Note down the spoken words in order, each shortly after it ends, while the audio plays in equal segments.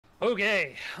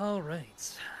Okay, all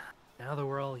right. Now that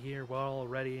we're all here, we're all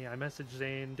ready. I messaged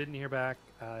Zane, didn't hear back.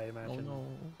 I Oh imagine no.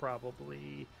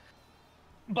 probably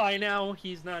by now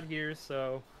he's not here,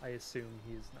 so I assume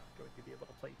he's not going to be able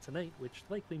to play tonight, which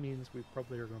likely means we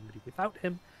probably are going to be without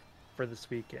him for this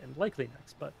week and likely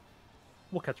next, but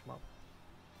we'll catch him up.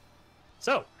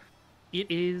 So, it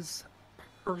is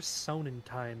Persona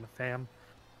time, fam.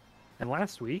 And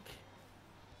last week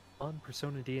on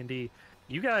Persona D&D,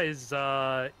 you guys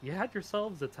you had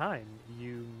yourselves a time.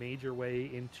 You made your way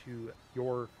into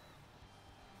your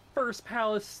first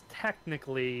palace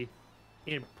technically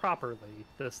improperly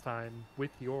this time with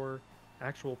your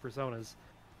actual personas.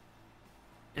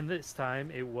 And this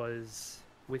time it was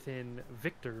within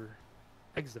Victor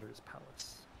Exeter's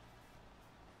palace.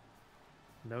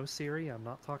 No, Siri, I'm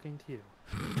not talking to you.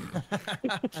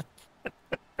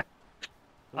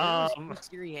 Where was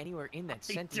Siri anywhere in that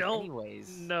I sentence don't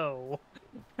anyways? know.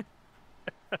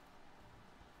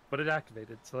 But it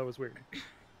activated, so that was weird.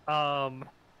 Um,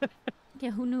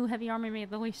 Yeah, who knew heavy armor made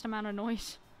the least amount of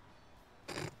noise?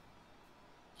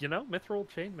 you know, Mithril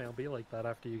chainmail be like that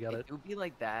after you get it. It do be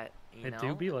like that, you It know?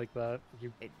 do be like that.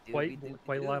 You It do quite be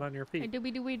quite light on your Hey, feet.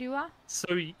 doobie-doobie-doo-ah? So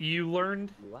you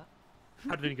learned What?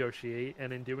 how to negotiate,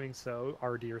 and in doing so,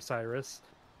 our dear Cyrus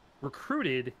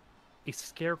recruited a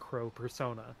scarecrow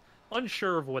persona.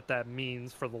 Unsure of what that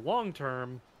means for the long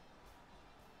term,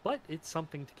 but it's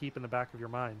something to keep in the back of your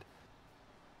mind.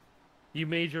 You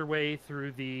made your way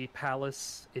through the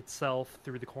palace itself,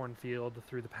 through the cornfield,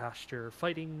 through the pasture,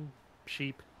 fighting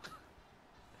sheep,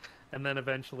 and then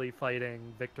eventually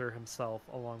fighting Victor himself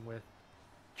along with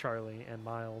Charlie and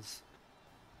Miles,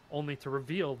 only to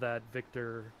reveal that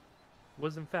Victor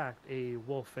was in fact a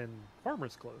wolf in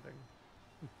farmer's clothing.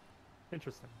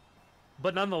 Interesting.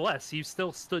 But nonetheless, you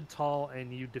still stood tall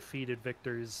and you defeated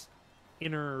Victor's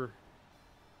inner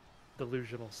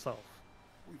delusional self.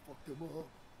 We fucked him up.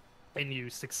 And you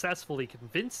successfully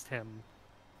convinced him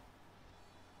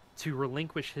to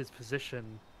relinquish his position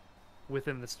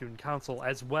within the student council.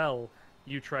 As well,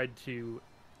 you tried to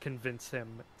convince him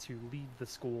to leave the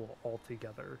school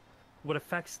altogether. What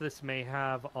effects this may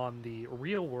have on the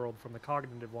real world from the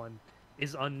cognitive one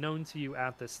is unknown to you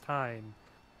at this time,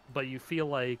 but you feel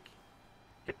like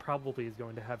it probably is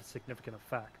going to have a significant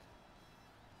effect.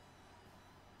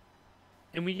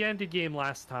 And we ended game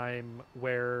last time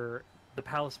where the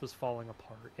palace was falling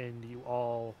apart and you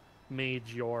all made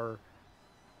your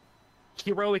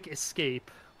heroic escape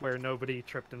where nobody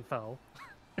tripped and fell.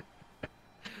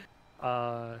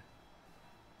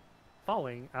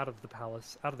 Falling out of the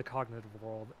palace, out of the cognitive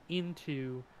world,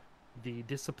 into the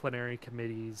disciplinary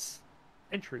committee's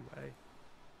entryway.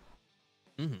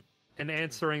 Mm-hmm. And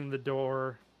answering the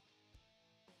door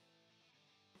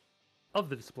of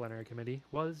the disciplinary committee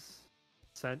was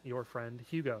sent your friend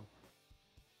Hugo.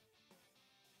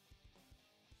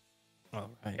 All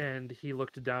right. And he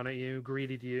looked down at you,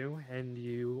 greeted you, and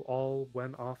you all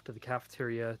went off to the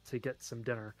cafeteria to get some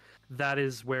dinner. That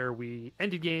is where we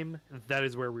ended game. That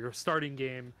is where we were starting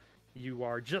game. You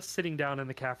are just sitting down in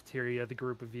the cafeteria, the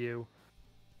group of you,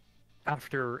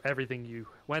 after everything you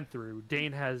went through.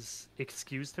 Dane has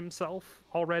excused himself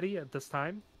already at this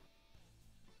time.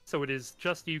 So it is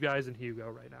just you guys and Hugo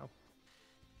right now.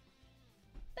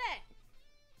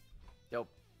 Dope.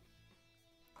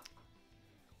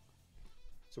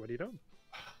 So what are you doing?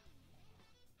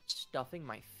 Stuffing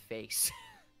my face.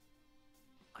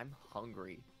 I'm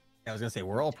hungry. I was gonna say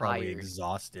we're all probably Tired.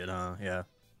 exhausted, huh? Yeah.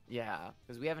 Yeah,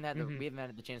 because we haven't had Mhm. we haven't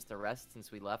had the chance to rest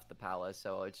since we left the palace,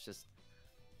 so it's just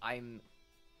I'm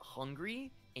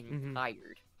hungry and Mhm.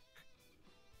 tired.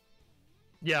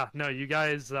 Yeah, no, you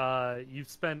guys, you've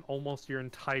spent almost your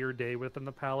entire day within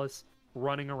the palace,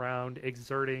 running around,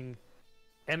 exerting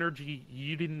energy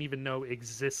you didn't even know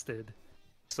existed.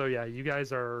 So yeah, you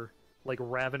guys are like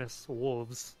ravenous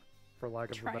wolves, for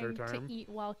lack of a better Trying term. to eat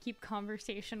while keep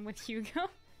conversation with Hugo.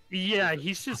 Yeah,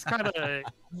 he's just kind of.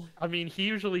 I mean, he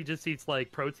usually just eats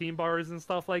like protein bars and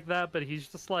stuff like that, but he's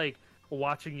just like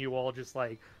watching you all just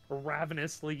like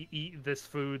ravenously eat this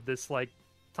food, this like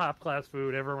top class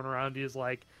food. Everyone around you is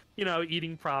like, you know,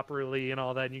 eating properly and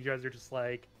all that, and you guys are just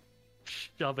like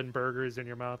shoving burgers in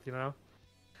your mouth, you know?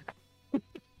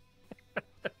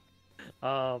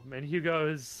 And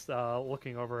Hugo's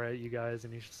looking over at you guys,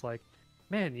 and he's just like,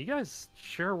 man, you guys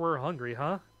sure were hungry,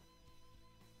 huh?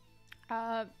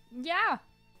 Yeah.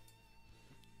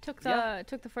 Took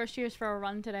the first years for a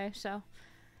run today, so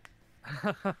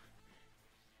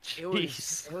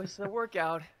Jeez. It was a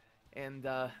workout, and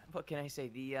what can I say?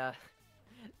 The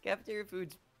cafeteria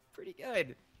food's pretty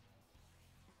good.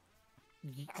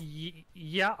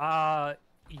 Yeah,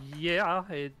 Yeah,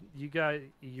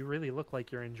 you really look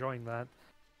like you're enjoying that.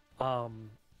 Oh.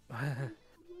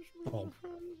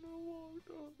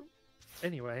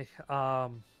 Anyway,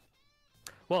 well,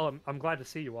 I'm glad to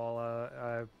see you all.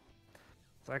 I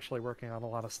was actually working on a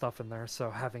lot of stuff in there, so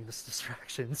having this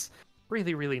distraction's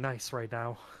really, really nice right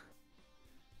now.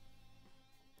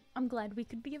 I'm glad we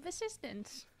could be of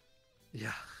assistance.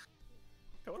 Yeah.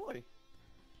 Totally.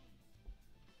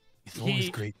 It's always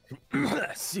He- great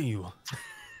to see you.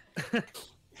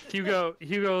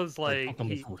 Hugo's Like, like talk on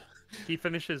the food. he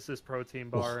finishes his protein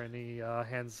bar and he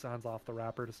hands off the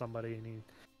wrapper to somebody, and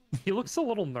he looks a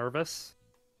little nervous.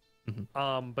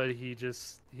 But he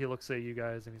looks at you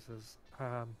guys and he says,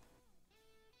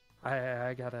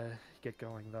 I gotta get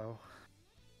going though.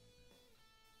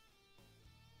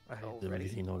 Is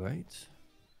everything all right?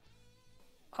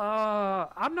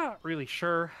 I'm not really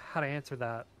sure how to answer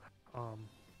that.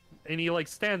 And he like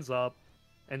stands up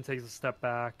and takes a step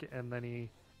back, and then he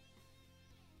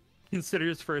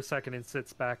considers for a second and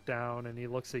sits back down, and he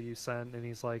looks at you, Sent, and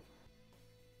he's like,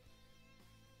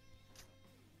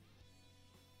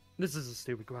 "This is a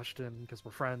stupid question because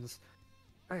we're friends.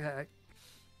 I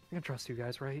can trust you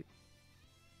guys, right?"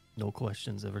 No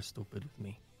questions ever stupid with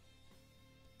me.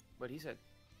 What he said.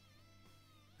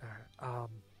 Alright,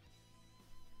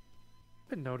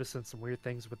 been noticing some weird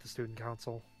things with the student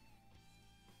council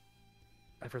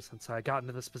ever since I got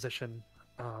into this position.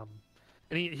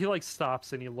 And he like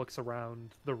stops and he looks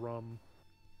around the room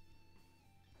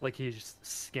like he's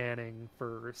scanning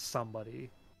for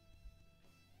somebody.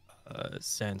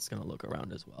 Sant's gonna look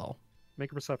around as well.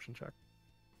 Make a perception check.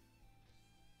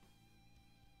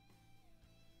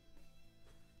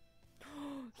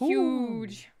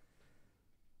 Huge.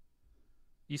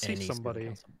 You see Any student somebody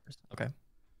council members. Okay.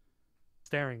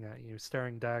 staring at you,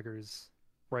 staring daggers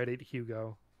right at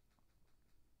Hugo.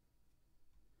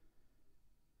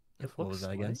 It What was looks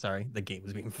that again? like- Sorry, the game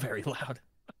was being very loud.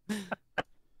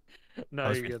 No, I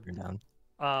was you're trying to good. turn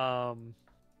down.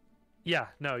 Yeah,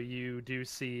 no, you do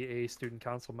see a student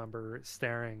council member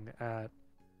staring at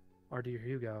our dear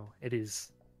Hugo. It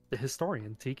is the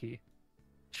historian, Tiki.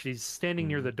 She's standing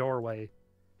near the doorway,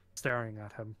 staring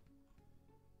at him.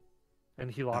 And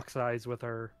he locks eyes with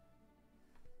her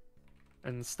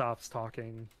and stops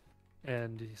talking,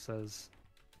 and he says,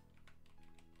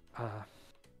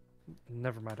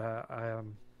 never mind, I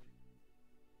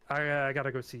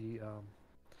gotta go see,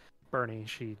 Bernie.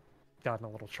 She got in a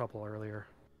little trouble earlier.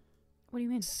 What do you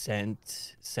mean?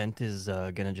 Scent is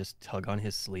gonna just tug on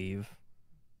his sleeve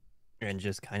and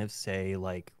just kind of say,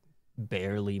 like,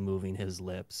 barely moving his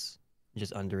lips,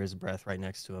 just under his breath right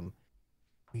next to him,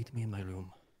 "Meet me in my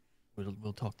room.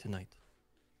 We'll talk tonight."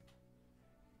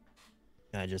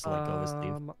 And I just let go of his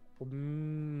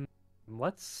sleeve.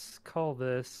 Let's call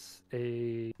this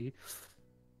a...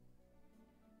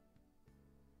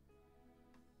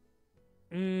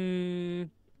 I'm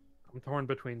torn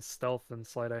between stealth and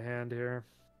sleight of hand here.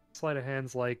 Sleight of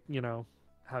hand's like,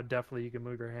 how deftly you can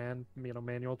move your hand,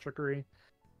 manual trickery.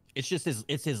 It's just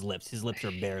his lips. His lips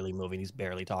are barely moving. He's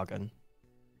barely talking.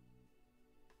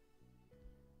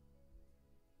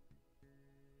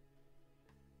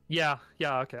 Yeah,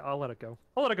 okay, I'll let it go.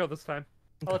 I'll let it go this time.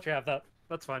 I'll let you have that.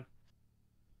 That's fine.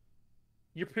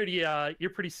 You're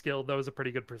pretty skilled. That was a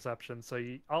pretty good perception. So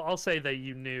I'll say that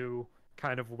you knew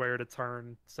kind of where to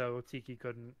turn, so Tiki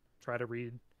couldn't try to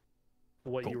read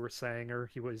what you were saying or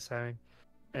he was saying.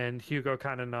 And Hugo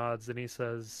kind of nods and he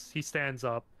stands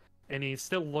up and he's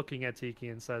still looking at Tiki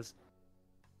and says,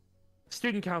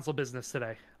 "Student council business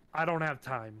today. I don't have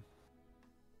time."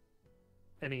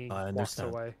 And he I walks understand.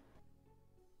 away.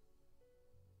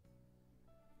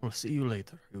 We'll see you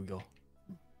later, Hugo.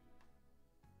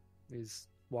 He's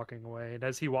walking away, and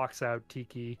as he walks out,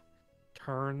 Tiki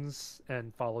turns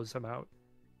and follows him out.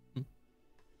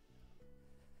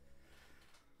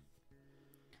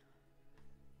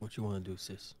 What you want to do,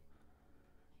 sis?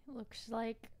 Looks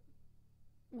like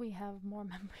we have more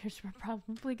members we're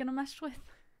probably gonna mess with.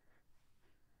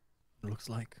 Looks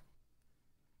like.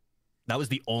 That was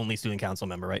the only student council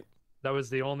member, right? That was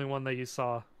the only one that you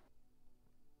saw.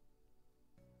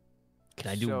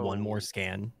 Can I do one more So-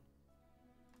 scan?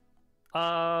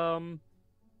 With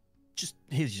Just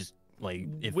like,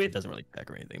 if it doesn't really check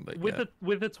or anything, but yeah.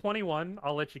 the 21,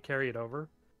 I'll let you carry it over.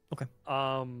 Okay.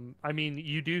 I mean,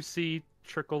 you do see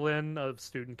trickle in of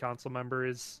student council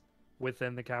members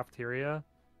within the cafeteria.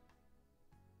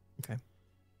 Okay.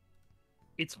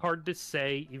 It's hard to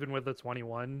say, even with the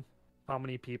 21, how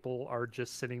many people are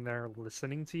just sitting there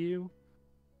listening to you,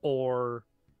 or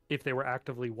if they were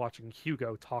actively watching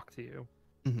Hugo talk to you.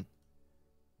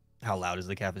 How loud is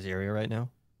the cafeteria right now?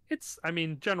 It's, I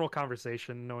mean, general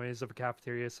conversation noise of a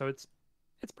cafeteria, so it's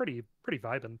pretty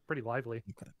vibing, pretty lively.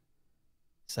 Okay.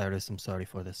 Cyrus, I'm sorry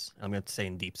for this. I'm going to say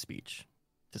in deep speech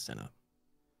to Senna.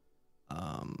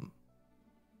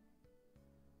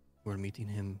 We're meeting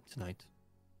him tonight.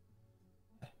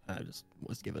 I just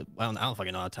was give it. Well, I don't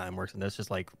fucking know how time works, and that's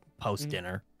just like post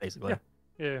dinner, basically.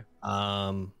 Yeah.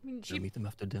 I mean, We'll meet them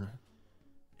after dinner,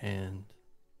 and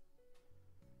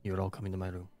you're all coming to my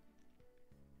room.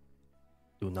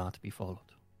 Do not be followed.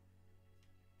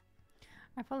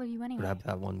 I follow you anyway. Grab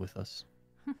that one with us.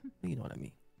 You know what I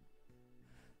mean.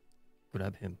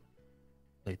 Grab him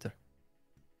later.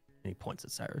 And he points at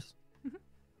Cyrus.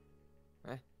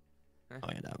 Oh,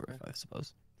 and Avarif, I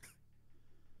suppose.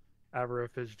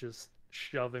 Avarif is just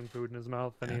shoving food in his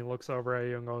mouth, and he looks over at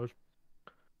you and goes,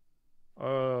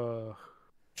 I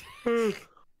think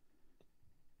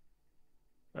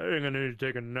I need to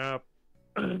take a nap.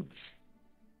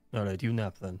 All right, you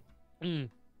nap then.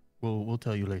 We'll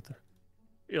tell you later.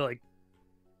 He like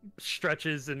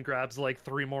stretches and grabs like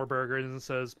 3 more burgers and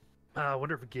says, I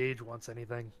wonder if Gage wants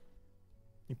anything.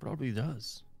 He probably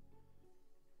does.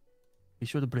 Be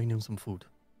sure to bring him some food.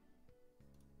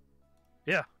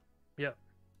 Yeah.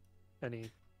 And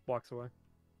he walks away.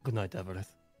 Good night, Avarith.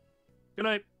 Good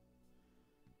night.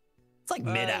 It's like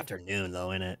mid-afternoon,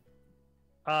 though, isn't it?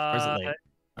 Or is it late? I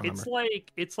don't remember.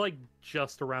 It's like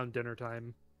just around dinner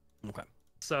time. Okay.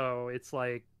 So it's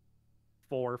like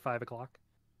 4 or 5 o'clock.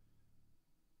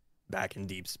 Back in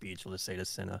deep speech, we'll just say to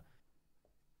Senna,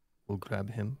 we'll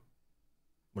grab him.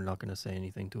 We're not going to say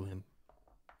anything to him.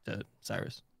 To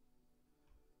Cyrus.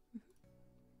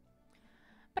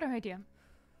 Better idea.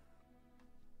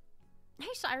 Hey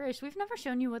Cyrus, we've never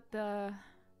shown you what the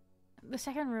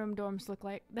second room dorms look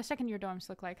like. The second year dorms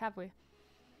look like, have we?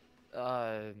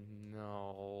 No.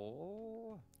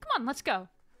 Come on, let's go.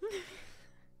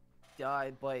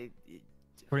 But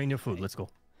Bring your food. Let's go.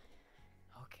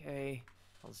 okay.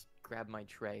 I'll just grab my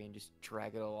tray and just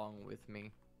drag it along with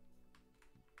me.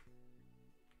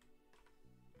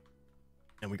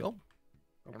 And we go.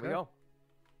 Okay. And we go.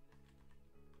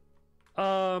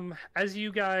 As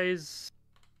you guys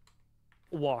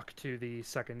walk to the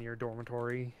second year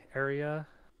dormitory area,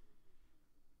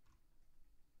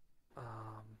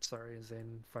 sorry,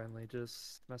 Zane finally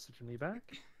just messaged me back.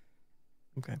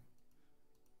 Okay.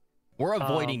 We're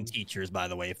avoiding teachers, by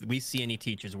the way. If we see any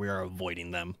teachers, we are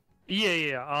avoiding them.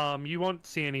 Yeah. You won't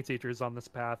see any teachers on this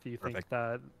path. You Perfect. think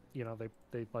that,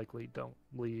 they likely don't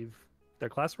leave their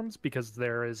classrooms because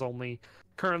there is only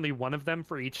currently one of them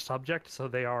for each subject, so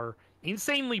they are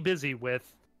insanely busy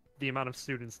with the amount of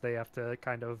students they have to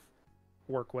kind of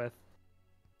work with.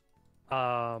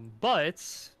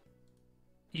 But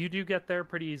you do get there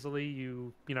pretty easily.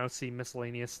 You see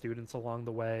miscellaneous students along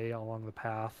the way, along the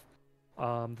path.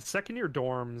 The second year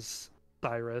dorms,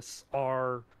 Cyrus,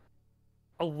 are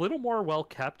a little more well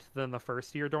kept than the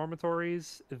first year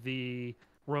dormitories. The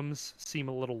rooms seem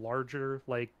a little larger.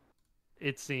 Like,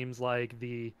 it seems like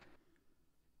the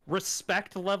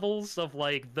respect levels of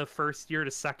like the first year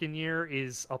to second year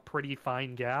is a pretty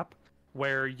fine gap,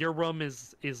 where your room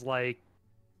is like,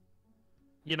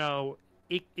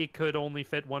 it could only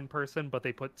fit one person, but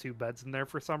they put 2 beds in there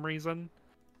for some reason.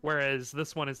 Whereas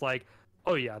this one is like,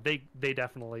 oh yeah, they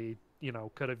definitely,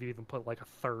 could have even put like a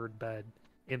 3rd bed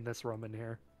in this room in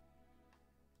here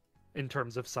in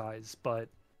terms of size. But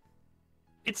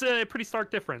it's a pretty stark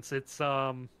difference. It's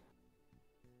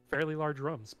fairly large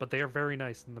rooms, but they are very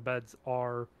nice, and the beds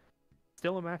are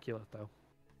still immaculate though.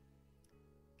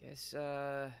 Guess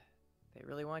they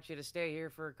really want you to stay here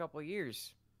for a couple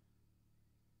years.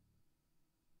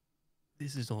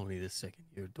 This is only the second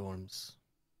year dorms.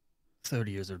 3rd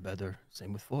years are better.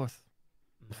 Same with 4th.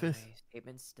 My 5th.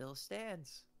 statement still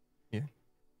stands.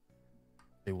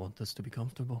 They want us to be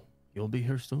comfortable. You'll be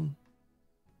here soon.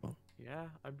 Yeah,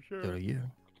 I'm sure. They're a year.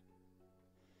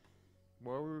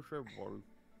 What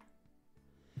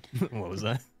What was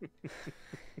that?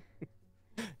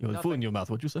 You had food in your mouth.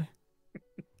 What'd you say?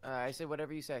 I said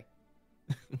whatever you say.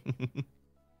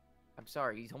 I'm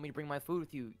sorry. You told me to bring my food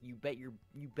with you. You bet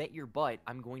your butt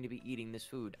I'm going to be eating this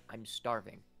food. I'm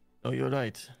starving. Oh, you're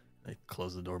right. I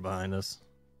closed the door behind us.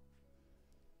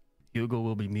 Hugo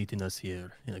will be meeting us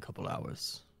here in a couple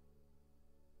hours.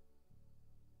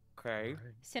 Okay.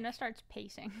 Cinna starts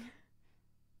pacing.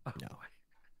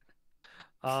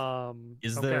 No.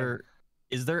 Is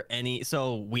Is there any?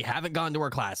 So we haven't gone to our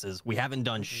classes. We haven't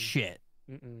done shit.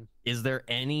 Is there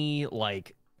any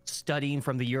like studying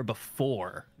from the year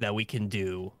before that we can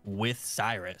do with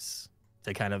Cyrus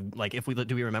to kind of like, if we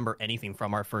do we remember anything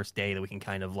from our first day that we can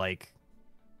kind of like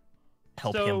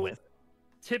help him with?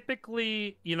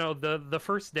 typically, you know, the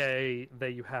first day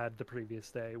that you had the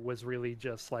previous day was really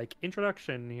just like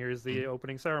introduction. Here's the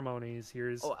opening ceremonies.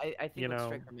 Here's Oh, I you think what know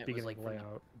Striker meant was beginning like of from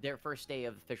layout. their first day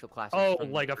of official classes. Oh,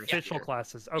 from like the first official year.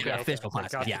 classes. Okay, Yeah, okay, official okay.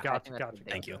 classes, Gotcha, yeah. I gotcha, think that's gotcha, what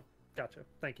they Thank gotcha. you. Gotcha.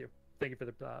 Thank you for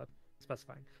the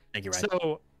specifying. Thank you, Ryan.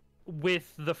 So,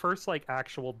 with the first like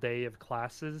actual day of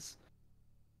classes,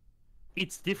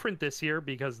 it's different this year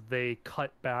because they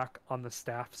cut back on the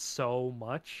staff so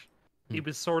much. It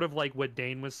was sort of like what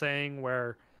Dane was saying,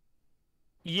 where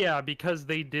yeah, because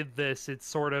they did this, it's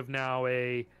sort of now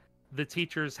the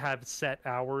teachers have set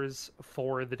hours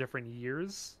for the different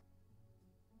years.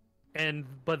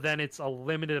 But then it's a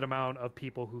limited amount of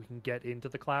people who can get into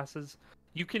the classes.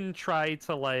 You can try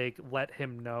to like let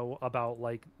him know about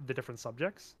like the different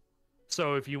subjects.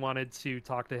 So if you wanted to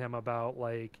talk to him about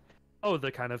like, oh, the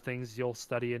kind of things you'll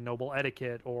study in noble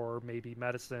etiquette or maybe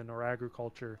medicine or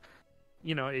agriculture,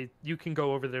 you know, you can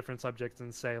go over the different subjects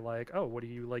and say like, oh, what are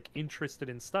you like interested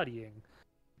in studying?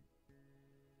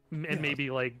 And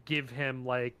maybe like give him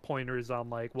like pointers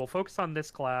on like, well, focus on this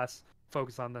class,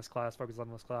 focus on this class, focus on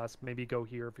this class, maybe go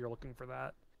here if you're looking for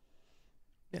that.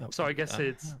 Yeah, So I guess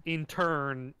it's in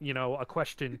turn, you know, a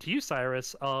question to you,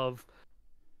 Cyrus, of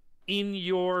in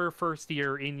your first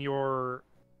year, in your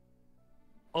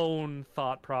own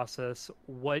thought process,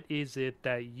 what is it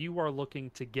that you are looking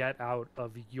to get out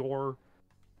of your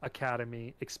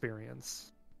academy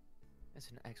experience? That's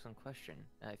an excellent question.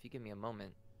 If you give me a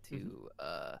moment to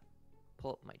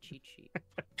pull up my cheat sheet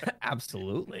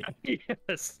absolutely.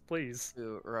 Yes, please.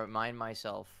 to remind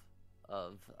myself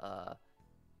of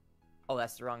oh,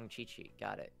 that's the wrong cheat sheet.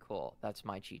 Got it. Cool. That's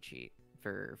my cheat sheet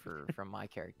for from my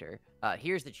character.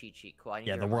 Here's the cheat sheet. Cool. I need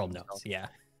Yeah, to the remind world myself. knows. Yeah.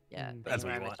 Yeah, I need That's to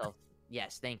what you remind want. myself.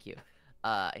 Yes, thank you.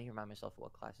 I need to remind myself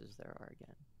what classes there are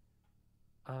again.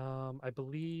 I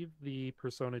believe the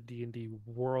Persona D&D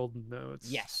world notes.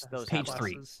 Yes, has those Page have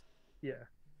 3. classes. Yeah.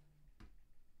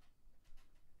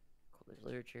 Cool. There's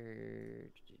literature.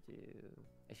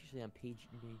 It's usually on page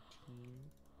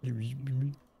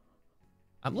 19.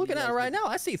 I'm looking at it right now.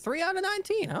 I see 3 out of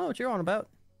 19. I don't know what you're on about.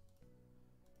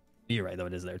 You're right, though.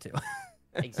 It is there, too.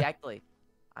 Exactly.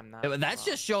 I'm not. Yeah, but that's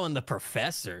just showing the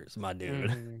professors, my dude.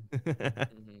 Mhm.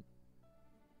 Mhm.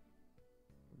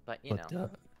 But you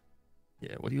know.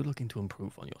 Yeah, what are you looking to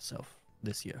improve on yourself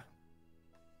this year?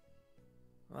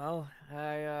 Well,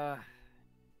 I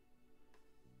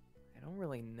don't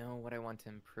really know what I want to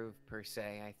improve per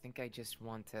se. I think I just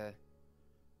want to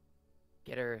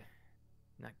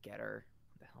not get her.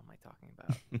 What the hell am I talking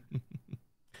about?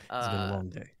 It's been a long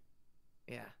day.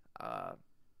 Yeah.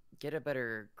 Get a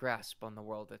better grasp on the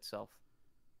world itself.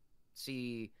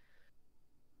 See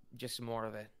just more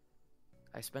of it.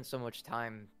 I spent so much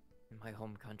time in my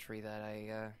home country that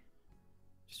I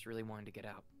just really wanted to get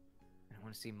out. I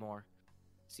want to see more.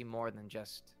 See more than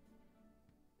just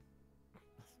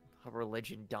a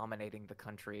religion dominating the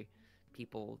country.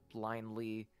 People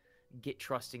blindly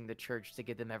trusting the church to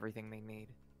give them everything they need.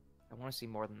 I want to see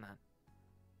more than that.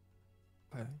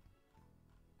 Okay.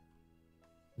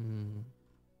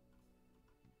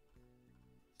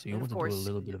 So you And want of to do a course,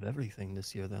 little bit of everything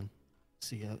this year, then?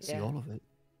 See all of it.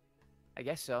 I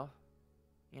guess so.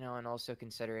 You know, and also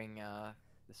considering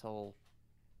this whole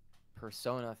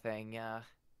persona thing, I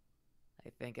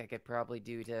think I could probably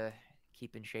do to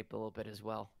keep in shape a little bit as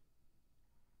well.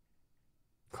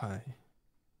 Okay.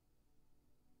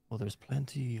 Well, there's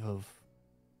plenty of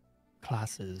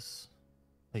classes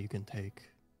that you can take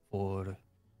for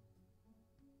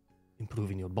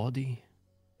improving your body,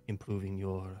 improving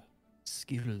your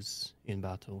skills in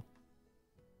battle.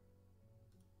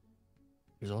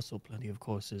 There's also plenty of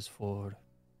courses for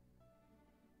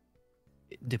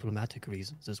diplomatic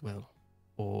reasons as well,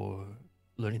 or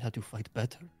learning how to fight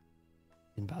better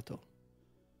in battle.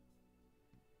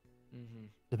 Mm-hmm.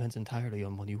 Depends entirely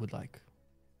on what you would like.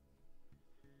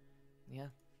 Yeah.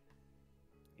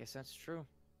 Guess that's true.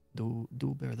 Do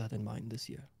bear that in mind this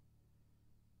year.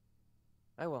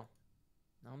 I will.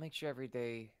 I'll make sure every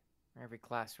day, or every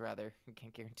class rather, I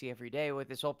can't guarantee every day with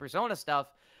this whole persona stuff.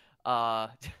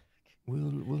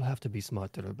 We'll have to be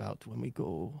smarter about when we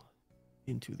go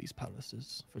into these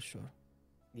palaces for sure.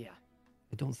 Yeah.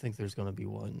 I don't think there's gonna be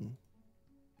one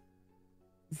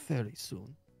very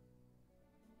soon.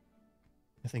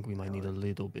 I think we might need a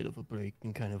little bit of a break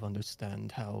and kind of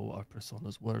understand how our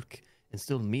personas work and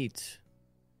still meet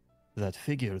that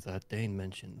figure that Dane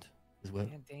mentioned as well.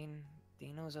 Yeah,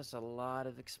 Dane owes us a lot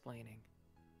of explaining.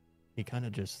 He kind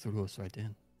of just threw us right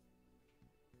in.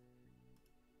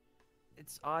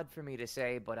 It's odd for me to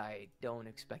say, but I don't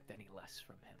expect any less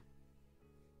from him.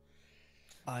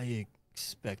 I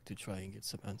expect to try and get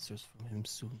some answers from him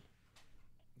soon.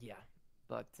 Yeah,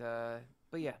 but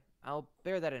yeah, I'll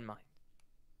bear that in mind.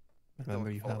 Remember,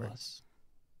 Going you forward. have us.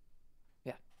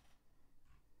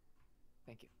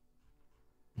 Thank you.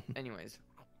 Anyways,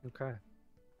 Okay.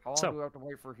 how long So- do we have to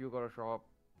wait for Hugo to show up?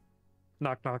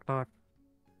 Knock, knock, knock.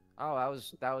 Oh,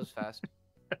 that was fast.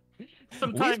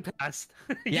 Some We've- time passed.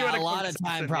 You Yeah, had a lot of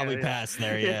time conversation, probably yeah. passed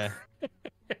there. Yeah.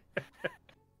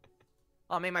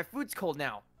 Oh man, my food's cold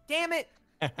now. Damn it!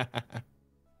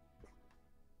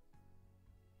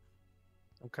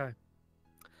 Okay.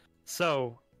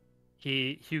 So,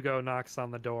 Hugo knocks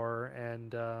on the door,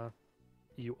 and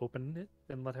you open it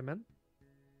and let him in.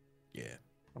 Yeah.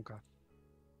 Okay.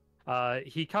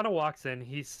 He kind of walks in.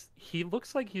 He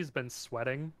looks like he's been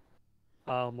sweating,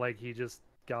 like he just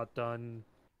got done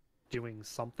doing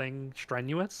something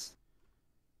strenuous,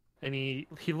 and he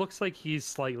looks like he's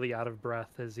slightly out of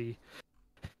breath as he.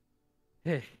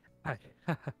 Hey, hi,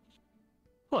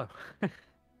 hello.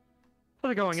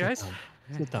 How's it going, Sit guys? down.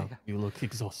 Sit down. You look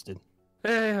exhausted.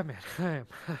 Yeah, man, I am.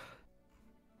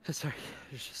 Sorry,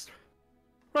 it's just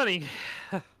running.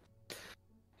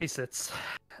 He sits.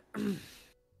 All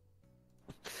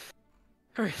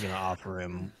right. You're gonna offer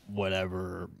him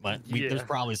whatever. But there's Yeah.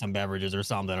 probably some beverages or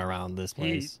something around this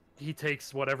place. He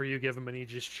takes whatever you give him and he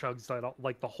just chugs that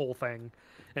like the whole thing,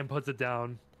 and puts it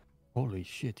down. Holy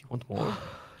shit! You want more?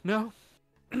 No,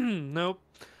 nope.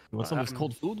 You want some of this Um,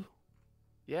 cold food?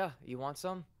 Yeah, you want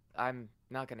some? I'm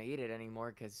not gonna eat it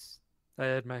anymore, I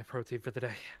had my protein for the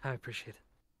day. I appreciate it.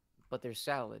 but there's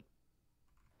salad.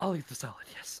 I'll eat the salad.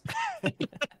 Yes.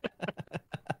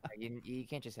 You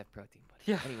can't just have protein, buddy.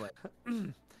 Yeah. Anyway,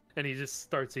 And he just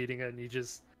starts eating it, and he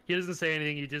doesn't say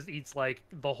anything. He just eats like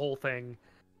the whole thing,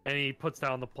 and he puts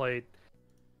down the plate.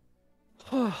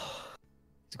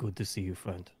 It's good to see you,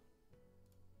 friend.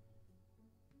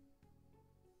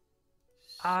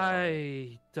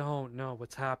 I don't know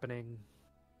what's happening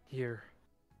here.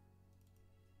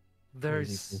 Crazy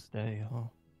There's first day, huh?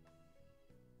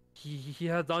 he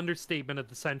had the understatement of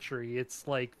the century. It's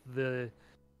like the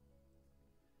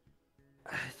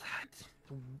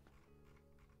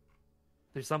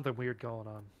there's something weird going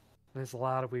on. There's a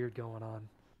lot of weird going on.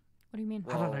 What do you mean?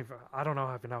 Well- I don't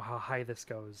know even know how high this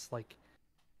goes. Like,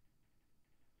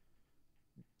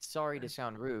 sorry to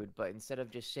sound rude, but instead of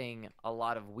just saying a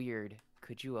lot of weird,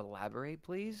 could you elaborate,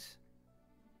 please?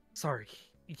 sorry.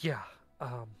 Yeah.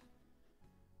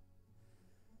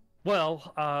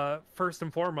 Well, first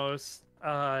and foremost,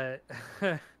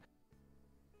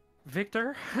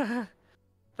 Victor,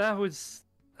 that was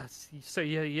so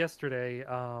yeah. Yesterday,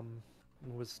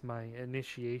 was my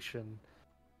initiation,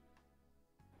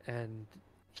 and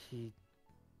he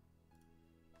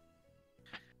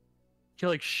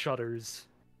like shudders.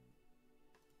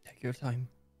 Take your time.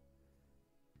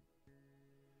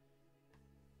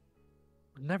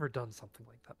 I've never done something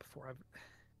like that before.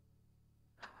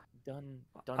 Done.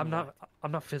 I'm not. what?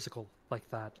 I'm not physical like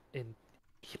that, and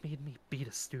he made me beat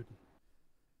a student.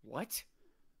 What?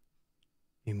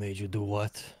 He made you do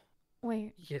what?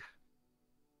 Wait, Yeah.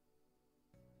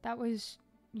 that was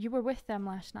you were with them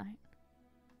last night.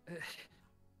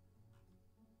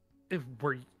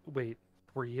 Wait,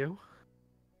 were you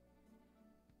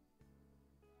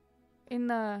In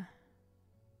the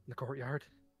in the courtyard?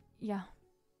 yeah,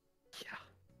 Yeah.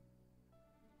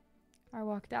 I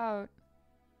walked out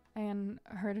and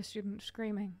heard a student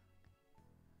screaming.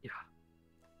 Yeah.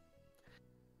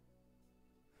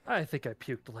 I think I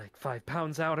puked like 5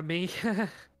 pounds out of me.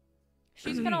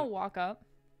 She's gonna walk up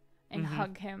and Mhm.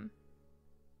 hug him.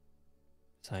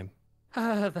 Time.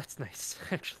 That's nice.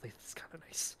 Actually, that's kind of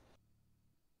nice.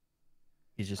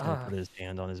 He's just gonna Ah. put his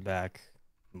hand on his back,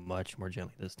 much more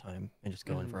gently this time, and just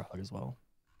go in for a hug as well.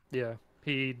 Yeah.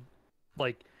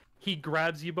 He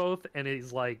grabs you both and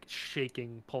is like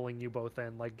shaking, pulling you both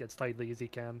in like as tightly as he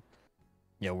can.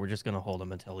 Yeah, we're just gonna hold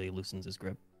him until he loosens his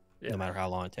grip, Yeah. no matter how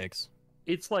long it takes.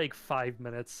 It's like 5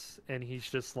 minutes and he's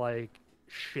just like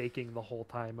shaking the whole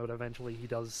time, but eventually he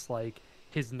does like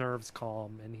his nerves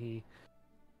calm and he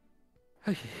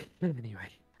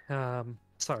anyway.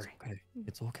 Sorry. Okay,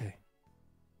 it's okay.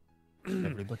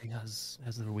 Everybody has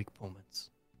their weak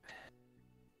moments.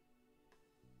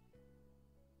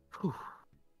 Whew.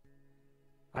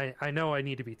 I know I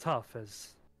need to be tough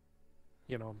as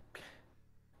you know,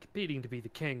 competing to be the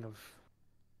king of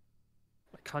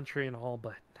my country and all,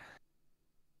 but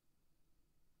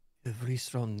Every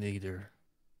strong leader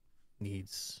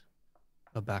needs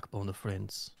a backbone of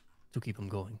friends to keep him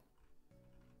going,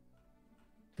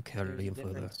 to carry him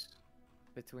further.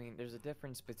 There's a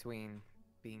difference between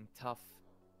being tough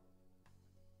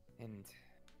and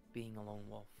being a lone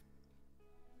wolf.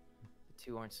 The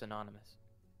two aren't synonymous.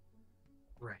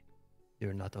 right.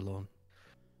 You're not alone.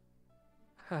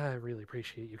 I really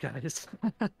appreciate you guys.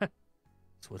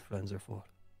 That's what friends are for.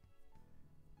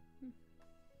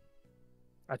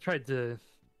 I tried to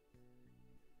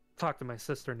talk to my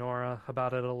sister Nora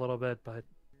about it a little bit, but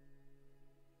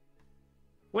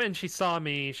when she saw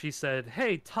me, she said,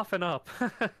 "Hey, toughen up."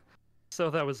 So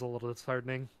that was a little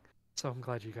disheartening. So I'm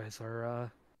glad you guys are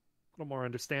a little more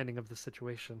understanding of the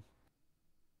situation.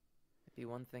 It'd be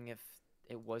one thing if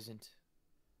it wasn't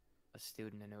a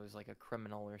student and it was like a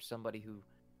criminal or somebody who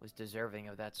was deserving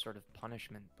of that sort of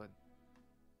punishment, but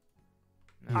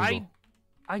no.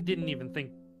 I didn't even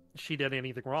think she did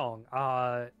anything wrong.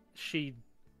 She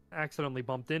accidentally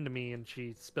bumped into me and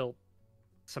she spilled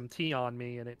some tea on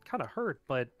me and it kind of hurt,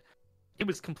 but it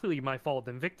was completely my fault.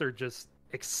 And Victor just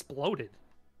exploded.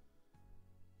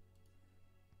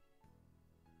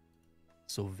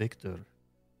 So Victor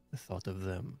thought of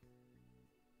them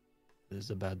as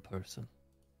a bad person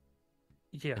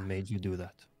Yeah, and made you do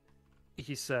that.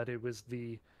 he said it was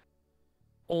the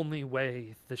only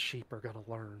way the sheep are gonna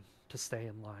learn to stay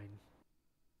in line.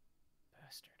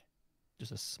 Bastard.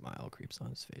 Just a smile creeps on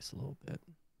his face a little bit.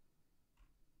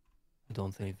 I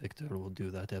don't think Victor will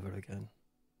do that ever again.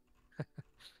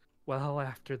 Well,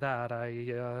 after that,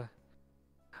 I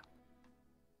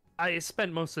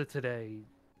spent most of today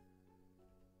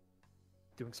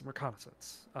doing some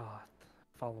reconnaissance,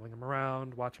 following him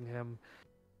around, watching him.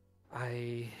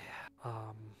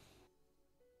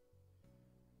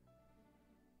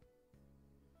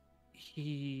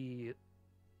 He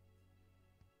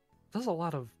does a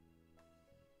lot of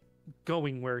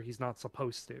going where he's not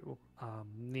supposed to.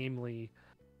 Namely,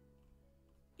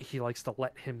 he likes to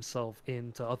let himself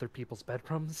into other people's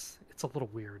bedrooms. It's a little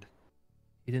weird.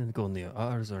 He didn't go near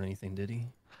ours or anything, did he?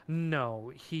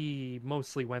 No, he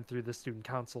mostly went through the student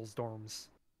council's dorms.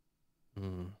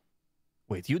 Hmm.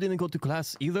 Wait, you didn't go to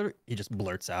class either? He just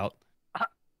blurts out.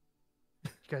 You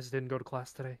guys didn't go to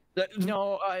class today?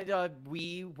 No,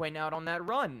 we went out on that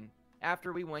run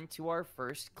after we went to our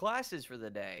first classes for the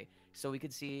day, so we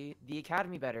could see the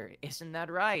academy better. Isn't that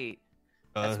right?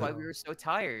 That's why we were so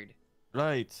tired.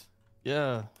 Right.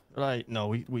 Yeah. Right. No,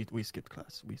 we skipped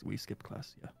class. We skipped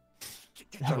class.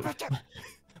 Yeah.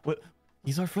 Well,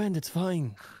 he's our friend. It's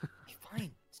fine.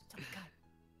 Fine. Stop, God.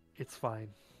 It's fine.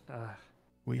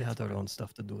 We It's had our fine. own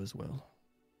stuff to do as well.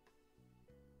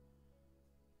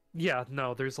 Yeah,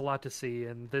 no, there's a lot to see,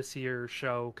 and this year's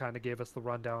show kind of gave us the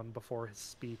rundown before his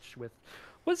speech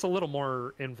was a little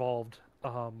more involved.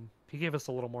 He gave us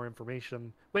a little more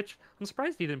information, which I'm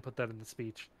surprised he didn't put that in the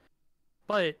speech.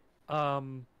 But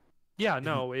yeah,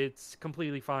 no, it's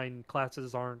completely fine.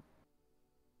 Classes aren't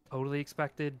totally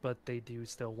expected, but they do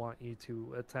still want you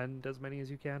to attend as many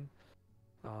as you can.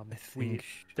 I think.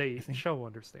 The I think- show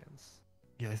understands.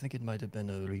 Yeah, I think it might have been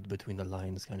a read between the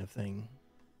lines kind of thing.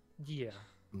 Yeah,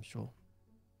 I'm sure.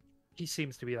 he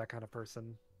seems to be that kind of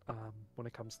person when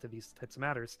it comes to these types of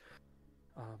matters.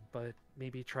 But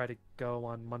maybe try to go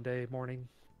on Monday morning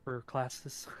for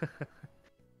classes.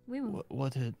 We will.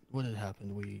 What had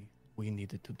happened? We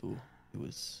needed to do. It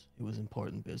was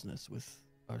important business with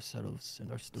ourselves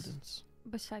and our students.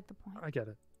 Beside the point. I get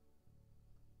it.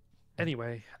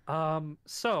 Anyway,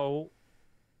 so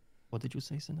What did you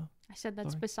say, Sina? I said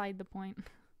that's Sorry. beside the point.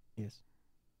 Yes.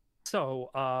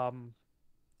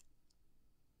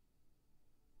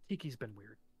 Tiki's been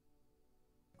weird.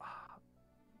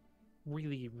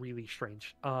 Really, really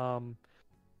strange.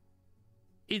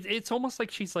 It's almost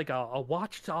like she's like a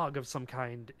watchdog of some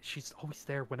kind. She's always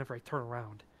there whenever I turn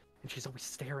around, and she's always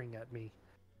staring at me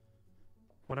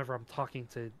whenever I'm talking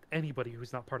to anybody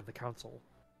who's not part of the council.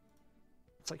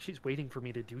 It's like she's waiting for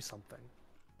me to do something.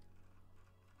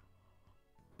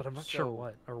 But I'm not sure So-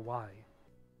 what or why.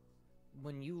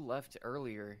 When you left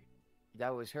earlier, that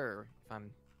was her, if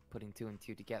I'm putting two and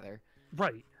two together.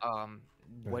 Right.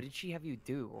 What Right. did she have you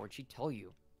do, or did she tell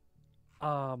you?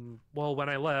 Well, when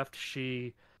I left,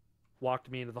 she walked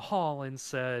me into the hall and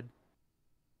said,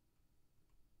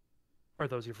 "Are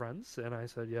those your friends?" And I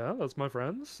said, "Yeah, that's my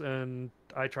friends." And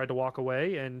I tried to walk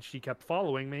away, and she kept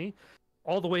following me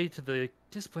all the way to the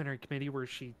disciplinary committee where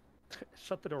she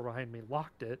shut the door behind me,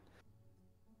 locked it,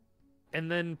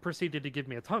 and then proceeded to give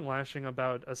me a tongue lashing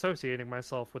about associating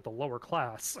myself with the lower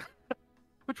class,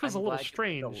 which was I'm a little glad you-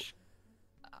 strange.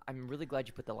 I'm really glad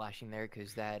you put the lashing there,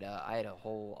 because that I had a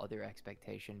whole other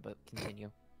expectation, but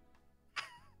continue.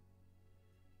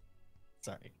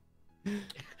 Sorry.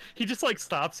 He just like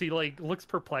stops, he like looks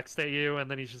perplexed at you, and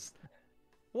then he's just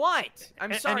What?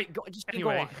 I'm A- sorry. any- Go, just go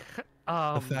anyway.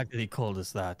 on. The fact that he called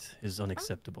us that is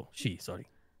unacceptable. Sorry.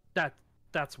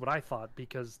 That's what I thought,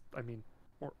 because I mean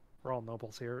We're all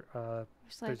nobles here.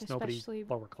 It's like, There's nobody especially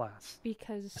lower class.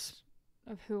 because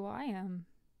of who I am.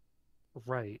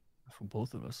 Right. For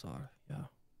both of us are, yeah.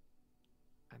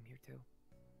 I'm here too,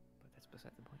 but that's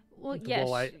beside the point. Well,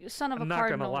 Well, yes, son of a I'm not gonna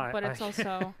cardinal, lie, but it's I-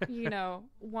 also, you know,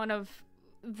 one of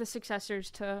the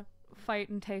successors to fight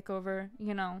and take over,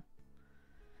 you know,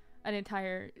 an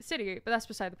entire city. But that's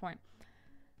beside the point.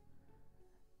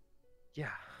 Yeah.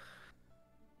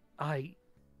 I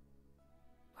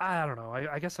don't know.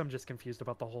 I guess I'm just confused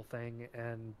about the whole thing,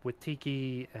 and with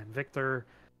Tiki and Victor,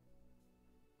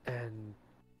 and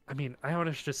I mean,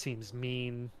 Ionis just seems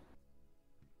mean.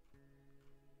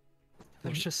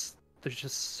 There's just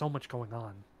so much going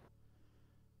on.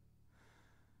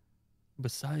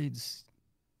 Besides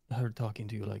her talking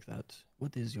to you like that,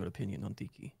 what is your opinion on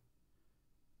Tiki?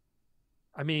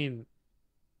 I mean,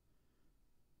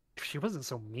 if she wasn't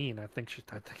so mean, I think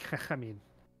I mean,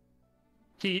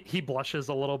 he blushes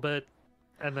a little bit,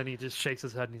 and then he just shakes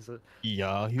his head and he's like,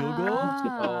 Yeah, Hugo.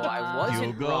 Oh, I wasn't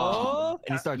Hugo. wrong.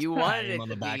 And he starts You wanted patting him it on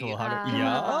the to back a be- little harder.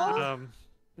 Ah.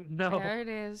 Yeah. no, There it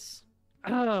is.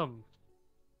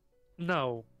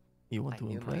 no. You want I to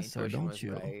knew my impress her, intuition don't was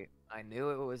you? right. I knew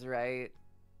it was right.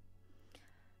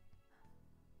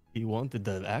 He wanted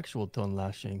the actual tongue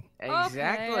lashing.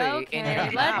 Exactly. Okay, And okay.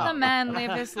 it Let the out. man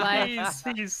live his life.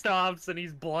 He stops and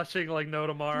he's blushing like no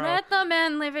tomorrow. Let the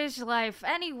man live his life.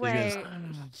 Anyway,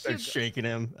 Starts Hugo, shaking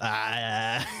him.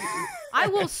 Ah. I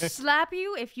will slap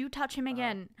you if you touch him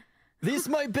again. This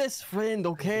my best friend,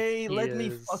 okay? He Let me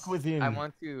is. fuck with him. I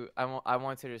want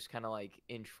to just kind of like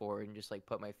inch forward and just like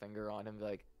put my finger on him,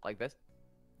 like this.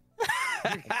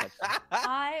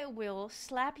 I will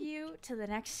slap you to the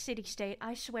next city state.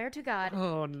 I swear to God.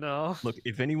 Oh no. Look,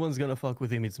 if anyone's gonna fuck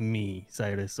with him, it's me,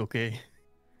 Cyrus, okay?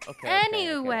 Okay.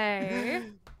 Anyway,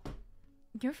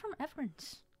 you're from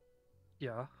Everence.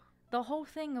 Yeah. The whole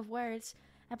thing of where it's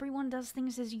everyone does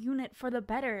things as a unit for the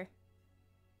better.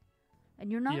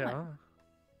 And you're not. Yeah.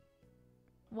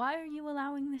 Why are you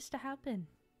allowing this to happen?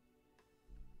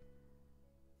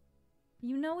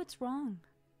 You know it's wrong.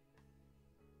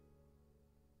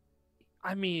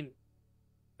 I mean,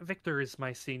 Victor is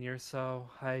my senior, so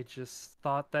I just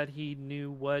thought that he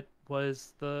knew what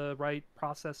was the right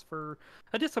process for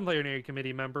a disciplinary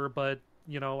committee member, but,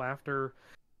 you know, after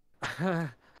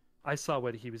I saw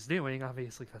what he was doing,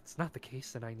 obviously that's not the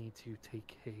case, and I need to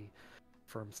take a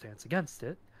firm stance against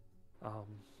it.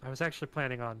 I was actually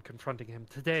planning on confronting him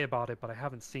today about it, but I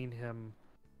haven't seen him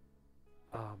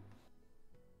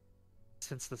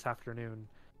since this afternoon.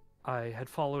 I had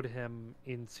followed him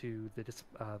into the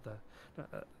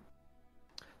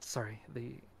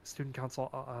student council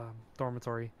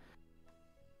dormitory,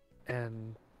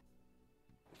 and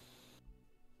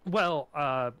well,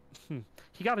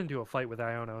 he got into a fight with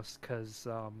Ionos because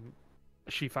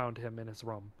she found him in his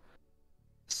room.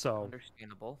 So,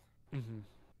 Understandable.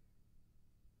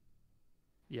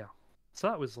 yeah, so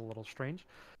that was a little strange.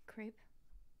 Creep.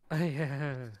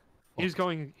 Yeah. He was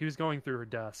going through her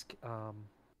desk.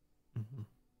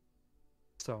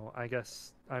 So I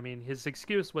guess, I mean, his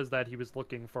excuse was that he was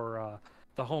looking for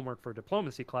the homework for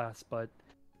diplomacy class, but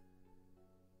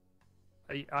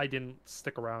I didn't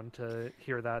stick around to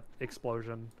hear that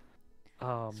explosion.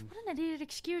 What an idiot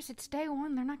excuse. It's day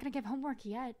one. They're not going to give homework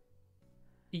yet.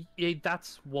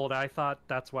 That's what I thought.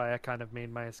 That's why I kind of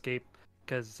made my escape,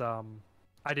 because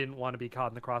I didn't want to be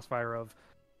caught in the crossfire of,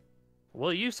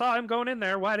 well, you saw him going in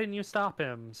there. Why didn't you stop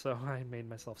him? So I made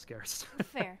myself scarce.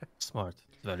 Fair. Smart.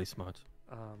 Very smart.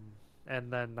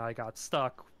 And then I got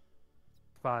stuck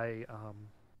by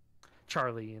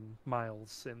Charlie and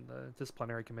Miles in the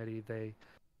disciplinary committee. They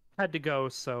had to go,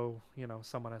 so, you know,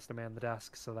 someone has to man the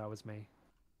desk, so that was me.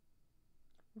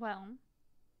 Well,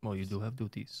 Well, you do have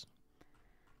duties.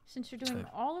 since you're doing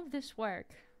all of this work,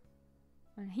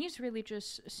 and he's really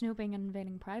just snooping and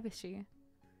invading privacy,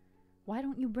 why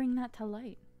don't you bring that to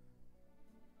light?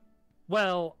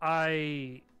 Well,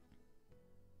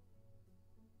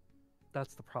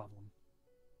 that's the problem.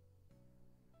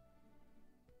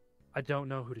 I don't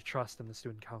know who to trust in the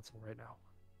student council right now.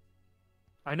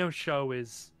 I know Sho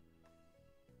is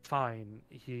fine.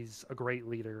 He's a great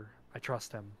leader. I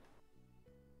trust him.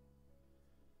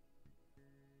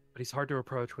 But he's hard to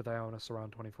approach with Ionis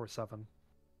around 24/7.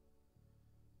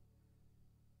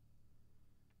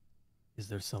 Is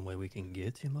there some way we can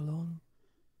get him alone?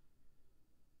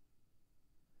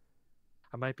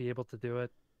 I might be able to do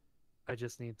it. I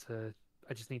just need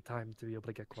time to be able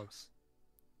to get close.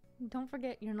 Don't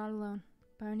forget, you're not alone.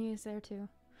 Bernie is there too.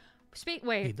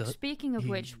 Speaking of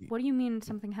which, he- what do you mean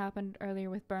something happened earlier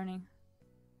with Bernie?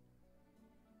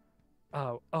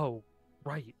 Oh,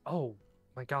 right. Oh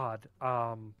my God.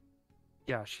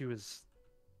 yeah, she was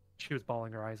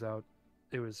bawling her eyes out.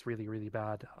 It was really, really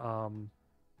bad.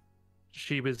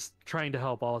 She was trying to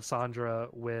help Alessandra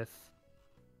with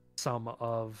some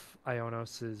of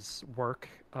Ionos's work,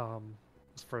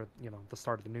 for the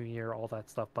start of the new year, all that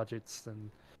stuff, budgets and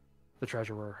the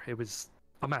treasurer. It was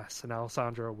a mess, and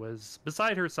Alessandra was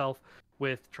beside herself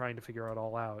with trying to figure it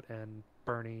all out, and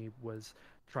Bernie was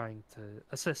trying to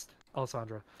assist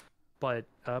Alessandra, but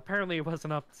apparently it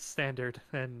wasn't up to standard,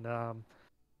 and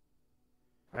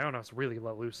Ionos really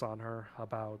let loose on her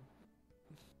about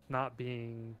not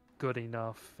being good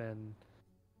enough and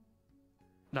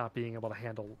not being able to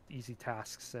handle easy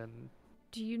tasks, and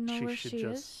Do you know she where should she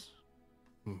just is?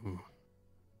 Mm-hmm.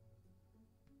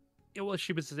 Yeah, well,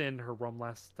 she was in her room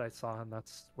last I saw, and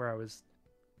that's where I was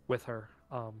with her.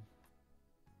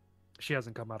 She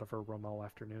hasn't come out of her room all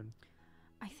afternoon.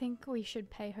 I think we should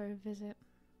pay her a visit.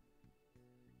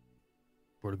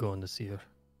 We're going to see her.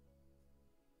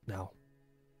 Now.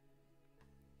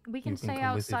 We can You can stay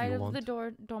come with if outside you of the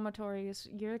want. dormitories.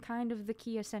 You're kind of the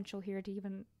key essential here to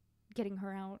even getting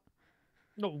her out.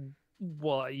 No,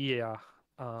 well, yeah.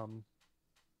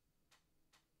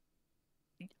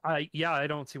 I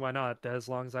don't see why not. As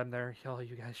long as I'm there,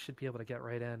 you guys should be able to get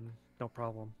right in. No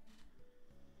problem.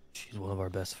 She's one of our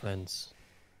best friends.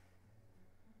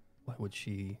 Why would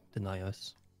she deny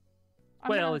us?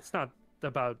 Well, it's not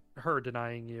about her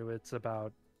denying you. It's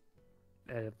about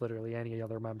literally any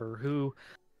other member who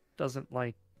doesn't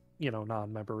like,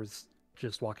 non-members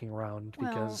just walking around,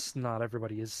 because not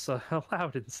everybody is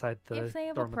allowed inside the if they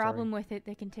have dormitory. a problem with it,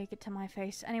 they can take it to my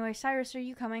face. Anyway, Cyrus, are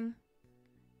you coming?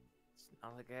 It's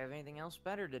not like I have anything else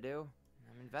better to do.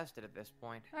 I'm invested at this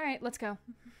point. All right, let's go.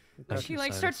 Thank She you,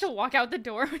 starts to Cyrus. walk out the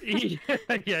door.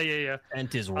 Yeah.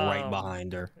 Ent is right Um,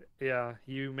 behind her. Yeah,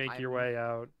 you make your way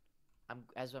out.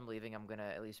 As I'm leaving, I'm gonna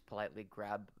at least politely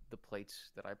grab the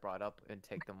plates that I brought up and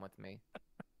take them with me,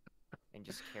 and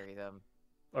just carry them.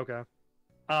 Okay.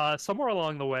 Somewhere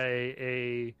along the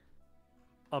way,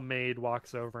 a maid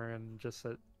walks over and just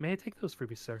said, "May I take those for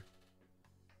you, sir?"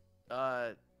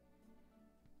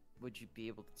 Would you be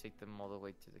able to take them all the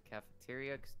way to the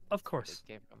cafeteria? 'Cause Of that's where they course.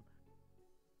 came from.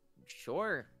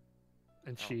 Sure.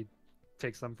 And Oh. she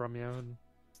takes them from you and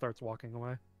starts walking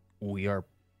away. We are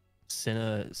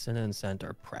Cinna and Cent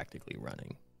are practically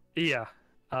running. Yeah.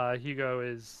 Hugo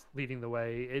is leading the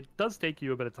way. It does take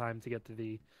you a bit of time to get to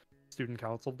the student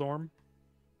council dorm,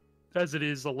 as it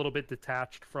is a little bit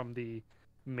detached from the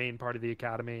main part of the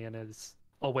academy and is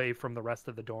away from the rest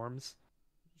of the dorms.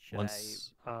 Should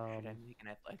Once I make an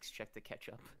athletics check to catch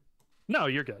up? No,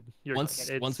 you're good. You're once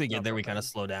good. once we It's get no there, we kind problem. of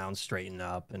slow down, straighten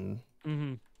up, and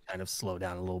kind of slow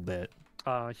down a little bit.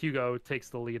 Hugo takes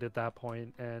the lead at that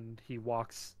point, and he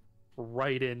walks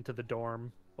right into the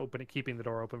dorm, keeping the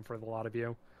door open for the lot of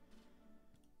you.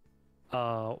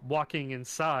 Walking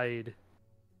inside,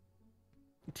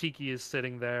 Tiki is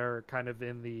sitting there, kind of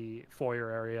in the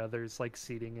foyer area. There's like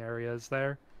seating areas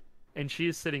there, and she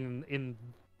is sitting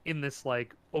in this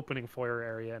like opening foyer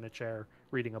area in a chair,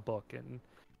 reading a book. And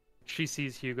she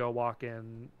sees Hugo walk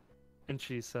in, and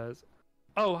she says,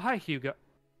 "Oh, hi, Hugo."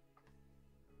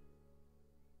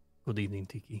 Good evening,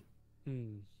 Tiki.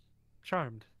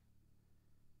 Charmed.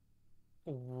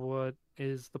 What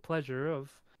is the pleasure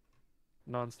of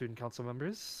non-student council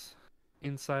members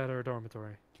inside our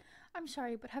dormitory? I'm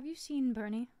sorry, but have you seen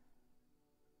Bernie?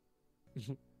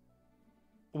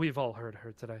 We've all heard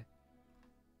her today.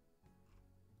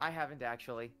 I haven't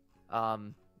actually.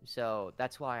 So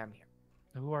that's why I'm here.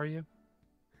 Who are you?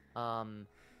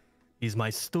 He's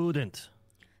my student.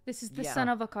 This is the Yeah. son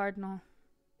of a cardinal.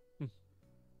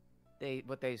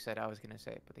 What they said I was gonna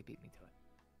say, but they beat me to it.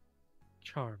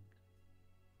 Charmed.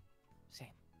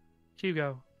 Same.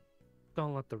 Hugo,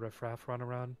 don't let the riffraff run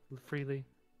around freely.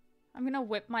 I'm gonna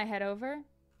whip my head over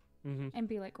Mm-hmm. and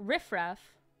be like,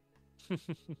 riffraff.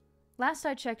 Last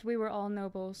I checked, we were all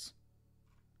nobles.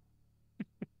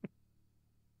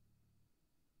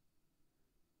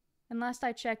 And last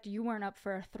I checked, you weren't up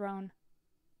for a throne.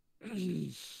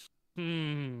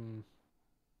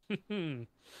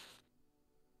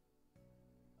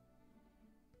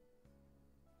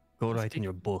 Go write in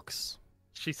your books.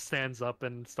 She stands up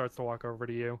and starts to walk over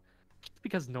to you. Just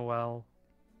because Noelle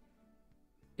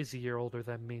is a year older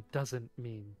than me doesn't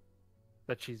mean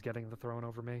that she's getting the throne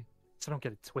over me. So don't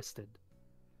get it twisted.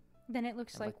 Then it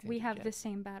looks I'd like like to we have interject. the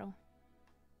same battle.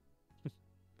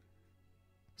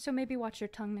 So maybe watch your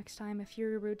tongue next time if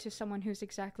you're rude to someone who's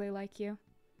exactly like you.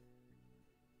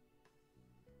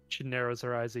 She narrows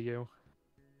her eyes at you.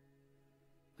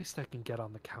 At least I can get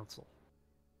on the council.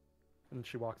 And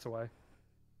she walks away.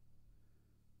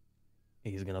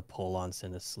 He's gonna pull on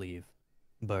Cinna's sleeve.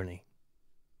 Bernie,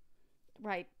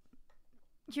 Right.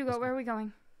 Hugo, where are we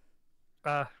going?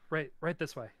 Right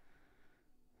this way.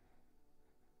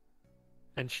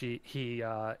 And he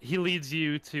leads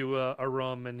you to a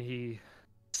room, and he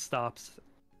stops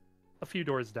a few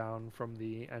doors down from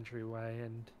the entryway,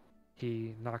 and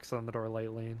he knocks on the door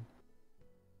lightly.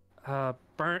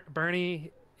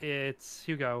 Bernie, it's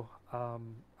Hugo.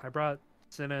 I brought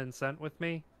Cinna and Scent with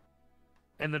me,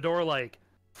 and the door like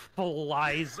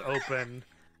flies open,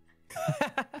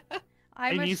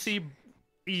 and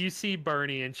you see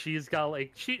Bernie, and she's got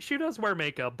like she does wear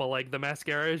makeup, but like the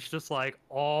mascara is just like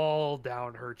all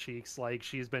down her cheeks, like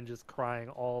she's been just crying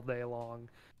all day long,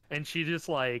 and she just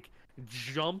like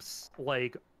jumps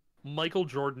like Michael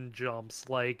Jordan jumps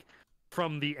like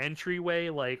from the entryway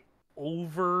like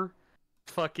over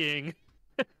fucking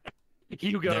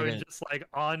Hugo and just like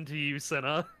onto you,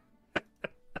 Cinna.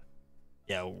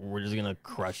 Yeah, we're just gonna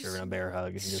crush her in a bear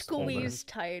hug and just hold her. Squeeze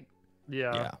tight.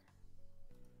 Yeah.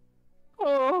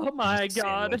 Oh my Just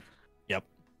god. Yep.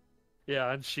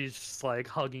 Yeah, and she's just like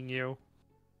hugging you.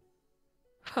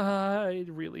 I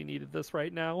really needed this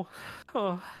right now.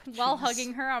 Oh, While jeez.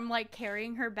 hugging her, I'm like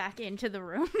carrying her back into the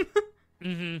room.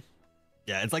 Mm-hmm.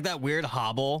 Yeah, it's like that weird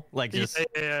hobble, like just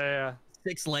Yeah.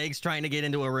 6 legs trying to get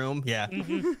into a room. Yeah.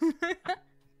 Mm-hmm.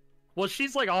 Well,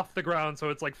 she's like off the ground, so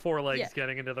it's like 4 legs Yeah.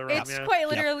 getting into the room. It's quite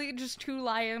literally just 2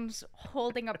 lions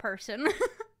holding a person.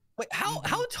 Wait, how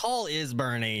tall is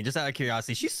Bernie? Just out of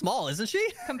curiosity, she's small, isn't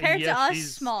she? Compared to us,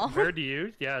 she's, small. Compared to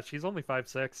you, yeah, she's only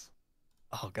 5'6".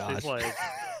 Oh gosh. She's like,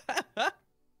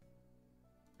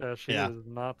 she is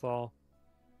not tall.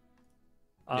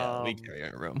 Yeah, we carry her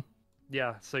in a room.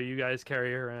 Yeah, so you guys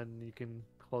carry her and you can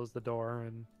close the door,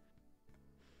 and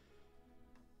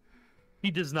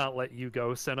he does not let you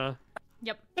go, Cinna.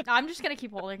 Yep. I'm just gonna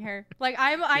keep holding her. Like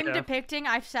I'm Yeah. depicting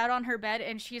I've sat on her bed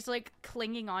and she's like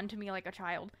clinging on to me like a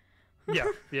child.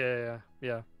 Yeah.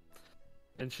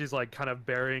 And she's like kind of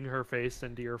burying her face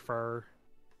into your fur.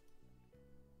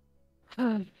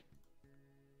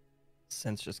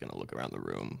 Sen's just gonna look around the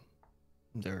room.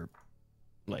 There,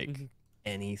 like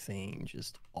anything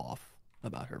just off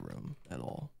about her room at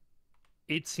all.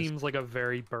 It seems like a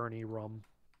very Bernie room.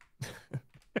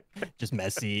 Just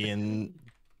messy and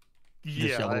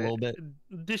disheveled a little bit.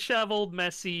 Disheveled,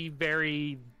 messy,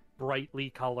 very brightly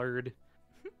colored.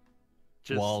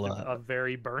 Just While, a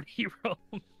very Bernie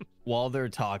room. While they're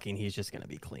talking, he's just gonna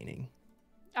be cleaning.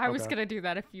 I was gonna do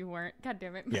that if you weren't. God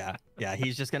damn it. Yeah.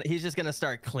 He's just gonna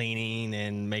start cleaning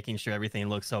and making sure everything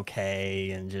looks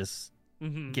okay, and just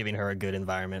giving her a good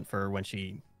environment for when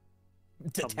she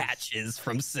detaches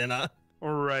from Cinna.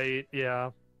 Right.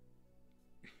 Yeah.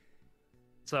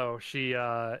 So she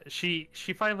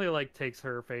finally like takes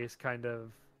her face kind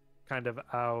of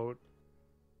out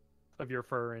of your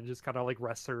fur and just kind of like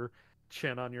rests her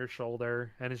chin on your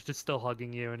shoulder and is just still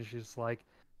hugging you, and she's like,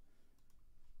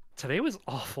 today was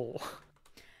awful.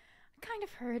 I kind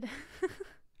of heard.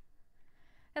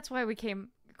 That's why we came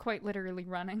quite literally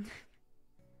running.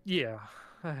 Yeah,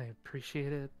 I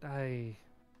appreciate it. I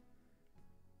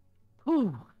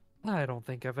don't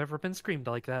think I've ever been screamed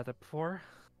like that before.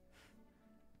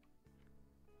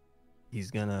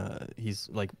 He's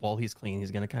like, while he's cleaning,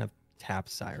 he's gonna kind of tap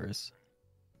Cyrus.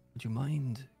 Would you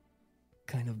mind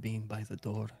kind of being by the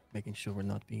door, making sure we're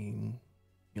not being,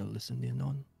 listened in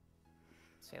on?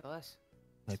 Say less.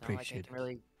 I It's not like appreciate I can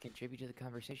really contribute to the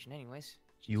conversation anyways.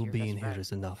 Just You your being best here friend.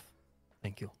 is enough.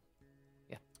 Thank you.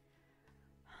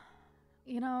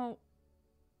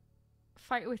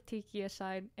 Fight with Tiki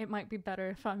aside, it might be better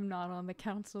if I'm not on the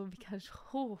council because,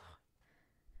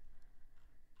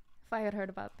 if I had heard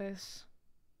about this,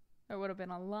 there would have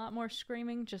been a lot more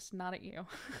screaming, just not at you.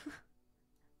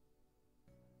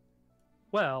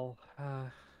 Well,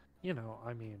 I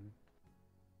mean,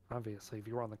 obviously, if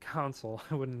you were on the council,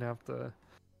 I wouldn't have to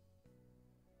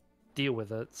deal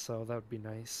with it, so that would be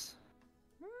nice.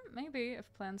 Maybe, if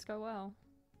plans go well.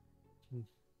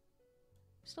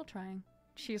 Still trying.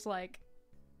 She's like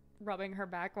rubbing her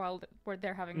back while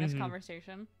they're having this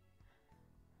conversation.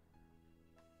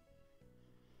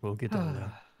 We'll get done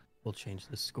now. We'll change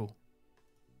this school.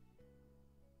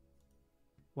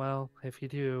 Well, if you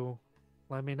do,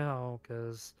 let me know,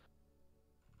 because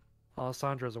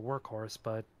Alessandra's a workhorse,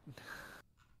 but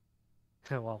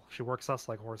well, she works us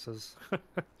like horses,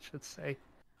 I should say.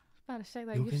 I was about to say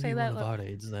that You you can say be that. one of our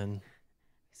aides, then.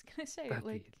 I was gonna say That'd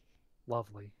like be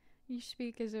lovely. you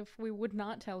speak as if we would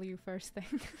not tell you first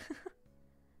thing.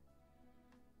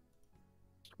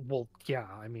 Well, yeah,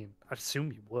 I mean, I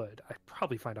assume you would. I'd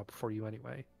probably find out before you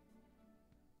anyway.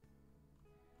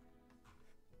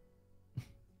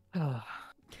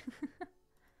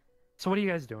 So what are you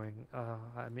guys doing?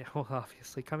 I mean, well,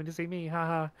 obviously coming to see me.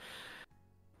 Haha.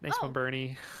 Nice one, Oh.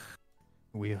 Bernie.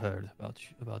 We heard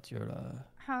about your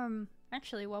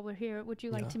Actually, while we're here, would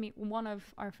you like Yeah. to meet one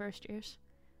of our first years?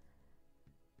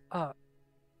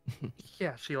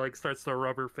 Yeah, she like starts to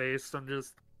rub her face and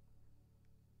just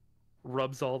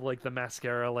rubs all like the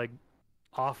mascara like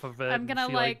off of it. I'm and gonna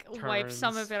she, like wipe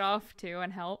some turns. of it off too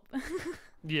and help.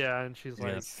 Yeah, and she's You're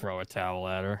gonna like, throw a towel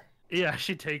at her. yeah,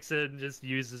 she takes it and just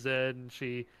uses it, and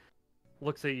she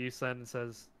looks at you, Sen, and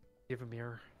says, "Give a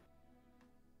mirror.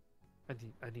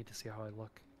 I need to see how I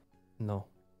look." No,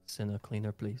 send a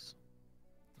cleaner, please.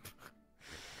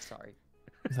 Sorry.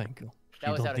 Thank you. That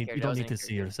you was don't out of need, character. you That don't was need in to see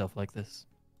character. yourself like this.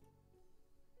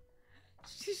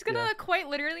 She's gonna quite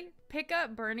literally pick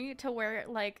up Bernie to where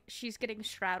like she's getting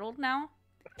straddled now.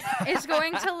 Is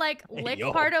going to like lick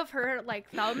Yo. part of her like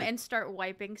thumb and start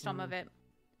wiping some of it.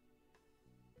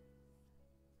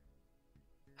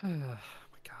 Oh my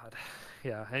god.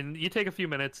 Yeah, and you take a few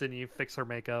minutes and you fix her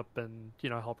makeup and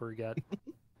help her get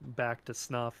back to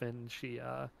snuff, and she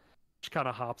kind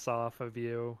of hops off of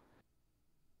you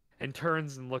and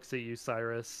turns and looks at you,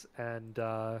 Cyrus, and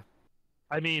I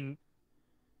mean,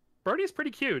 Birdie's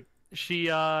pretty cute. She's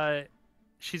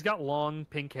got long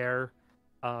pink hair,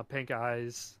 pink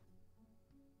eyes.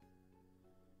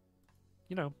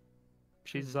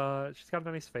 She's got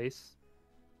a nice face.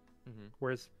 Mm-hmm.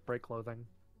 Wears bright clothing,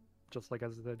 just like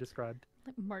as they described.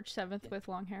 Like March 7th with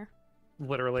long hair.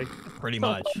 Literally. Pretty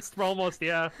much. Almost,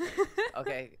 yeah.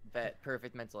 Okay, bet.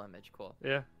 Perfect mental image. Cool.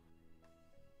 Yeah.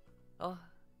 Oh,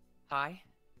 hi.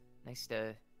 Nice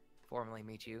to formally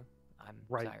meet you. I'm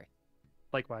Right. Cyrus.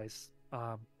 Likewise.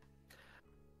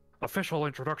 Official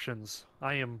introductions.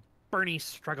 I am Bernie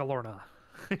Stragolorna.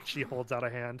 She holds out a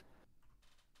hand.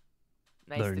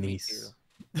 Nice Their to meet you.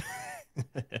 niece.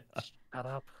 Shut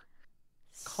up.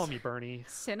 Call me Bernie.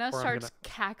 Cinna Or I'm starts gonna-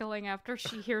 cackling after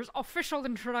she hears official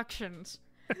introductions.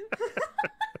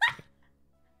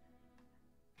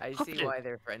 I see Okay. why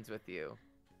they're friends with you.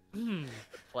 Hmm.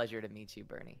 Pleasure to meet you,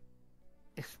 Bernie.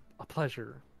 It's a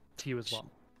pleasure to you as well.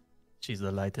 She's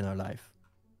the light in our life.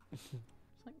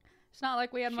 It's not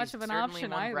like we had much She's of an certainly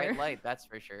option one either. bright light, that's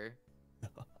for sure.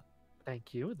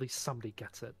 Thank you. At least somebody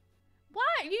gets it.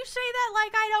 What? You say that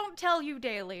like I don't tell you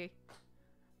daily.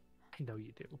 I know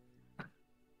you do.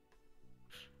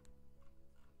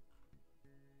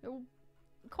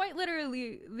 Quite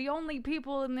literally, the only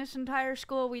people in this entire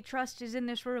school we trust is in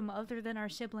this room other than our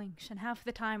siblings, and half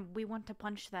the time we want to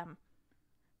punch them.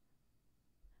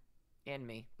 And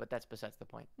me, but that's besides the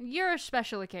point. You're a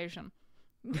special occasion.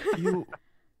 You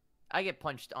I get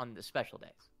punched on the special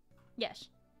days. Yes.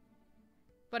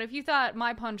 But if you thought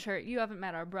my punch hurt, you haven't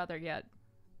met our brother yet.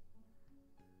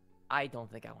 I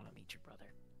don't think I want to meet your brother.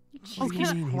 Oh, what do he's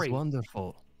you mean? great. He's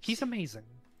wonderful. He's amazing.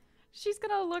 She's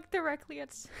gonna look directly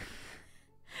at...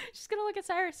 She's gonna look at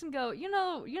Cyrus and go, you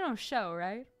know Sho,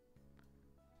 right?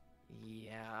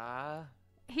 Yeah.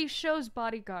 He's Sho's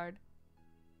bodyguard.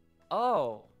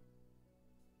 Oh.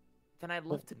 Then I'd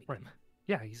love to meet Right. him.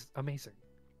 Yeah, he's amazing.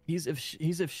 He's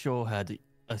if Shaw had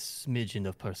a smidgen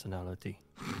of personality.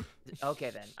 Okay,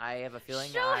 then. I have a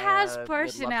feeling Sho I has would love to talk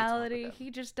with personality. him.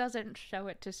 He just doesn't show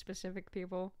it to specific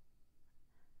people.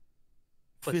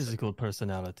 Listen. Physical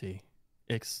personality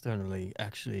externally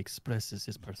actually expresses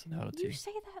his You personality.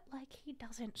 say that like he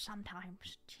doesn't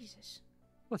sometimes. Jesus.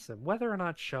 Listen, whether or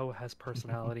not Sho has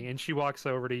personality, and she walks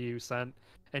over to you, Sent,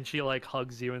 and she like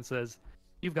hugs you and says,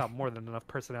 "You've got more than enough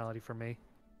personality for me."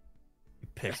 He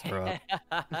picks her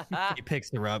up. He picks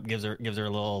her up, gives her a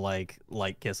little like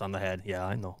light kiss on the head. Yeah,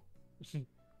 I know.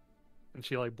 And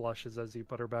she like blushes as you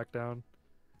put her back down.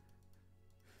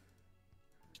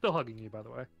 Still hugging you, by the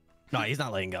way. No, he's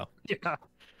not letting go. Yeah.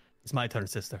 It's my turn,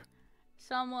 sister.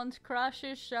 Someone's crush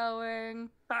is showing.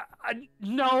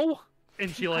 No. And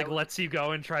she like lets you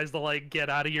go and tries to like get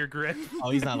out of your grip. Oh,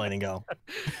 he's not letting go.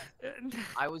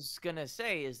 I was gonna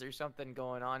say, is there something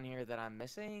going on here that I'm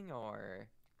missing, or...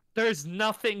 There's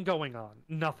nothing going on.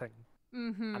 Nothing.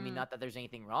 Mm-hmm. I mean, not that there's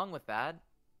anything wrong with that.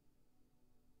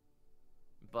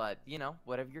 But,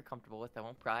 whatever you're comfortable with, I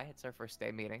won't pry. It's our first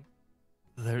day meeting.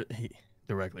 He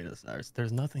directly to Cyrus.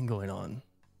 There's nothing going on.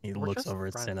 He We're looks just over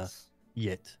at Senna. friends.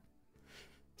 Yet.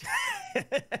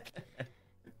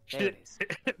 There it is.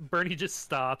 Bernie just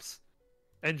stops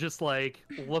and just like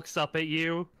looks up at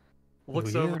you,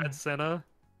 looks over Yeah. at Senna,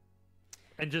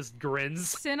 and just grins.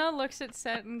 Cinna looks at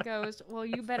Set and goes, "Well,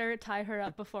 you better tie her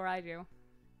up before I do."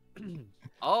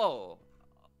 Oh.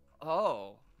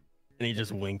 Oh. And he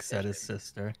just winks at his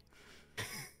sister.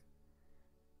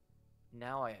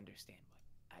 Now I understand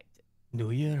what I did.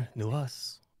 New year, new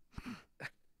us.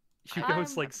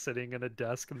 Hugo's like sitting in a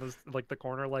desk in the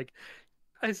corner, like,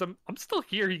 guys, I'm still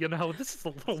here. You know, this is a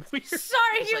little weird.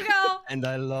 Sorry, Hugo. And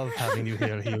I love having you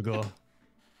here, Hugo.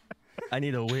 I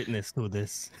need a witness to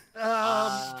this.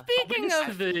 Speaking witness to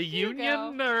of the Hugo.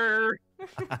 union, or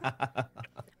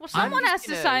Well, someone just has to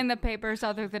gonna- sign the papers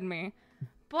other than me.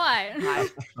 But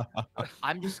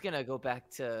I'm just gonna go back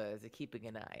to keeping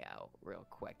an eye out real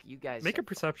quick. You guys make a have-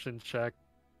 perception check.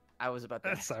 I was about to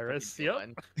That's ask what Cyrus, you're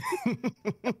yep.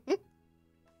 doing.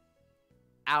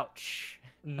 Ouch.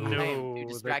 I am No, too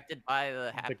distracted by the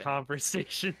the happening.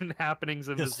 conversation happenings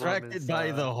in this room Distracted is,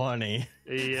 by the honey.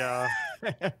 yeah.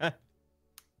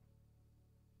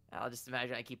 I'll just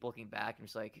imagine I keep looking back and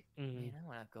just like, Mhm. man, I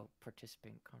want to go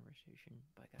participate in conversation,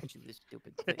 but I gotta do this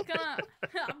stupid thing.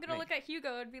 I'm gonna look at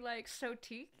Hugo and be like, so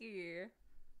tiki.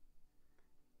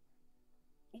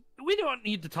 We don't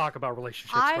need to talk about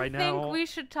relationships I right think now. we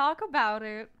should talk about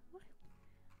it.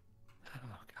 Oh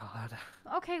God.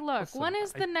 Okay, look, Listen, when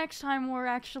is the next time we're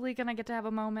actually gonna get to have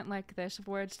a moment like this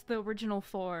where it's the original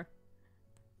four?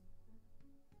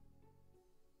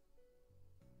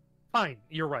 Fine,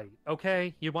 you're right.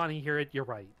 Okay, you want to hear it? You're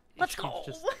right. Let's She's go.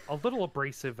 just a little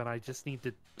abrasive, and I just need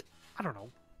to, I don't know,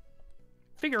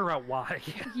 figure out why.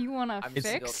 You wanna I'm just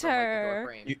gonna go fix from, like, the door her?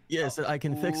 frame. Yes, I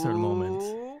can fix her moment.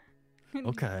 Ooh.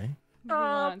 Okay. You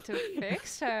want to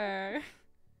fix her?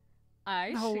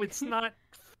 I No, see. it's not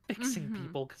fixing Mhm.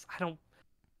 people, because I don't.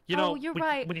 You Oh, know, you're when,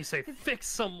 right. when you say fix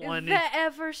someone, The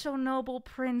ever so noble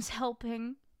prince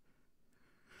helping.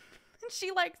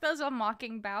 She like does a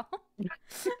mocking bow. you're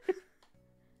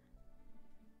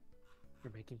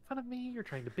making fun of me. You're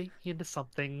trying to bait me into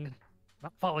something. I'm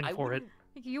not falling I for it. wouldn't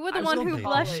You were the I one was who gonna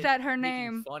blushed say- at her making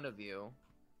name. fun of you.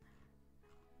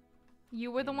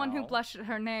 You were the You one who know. blushed at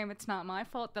her name. It's not my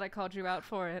fault that I called you out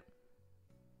for it.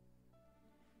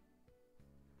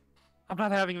 I'm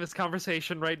not having this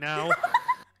conversation right now.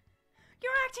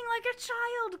 You're acting like a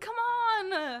child. Come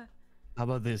on. How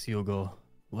about this, Hugo?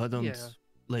 Why don't Yeah.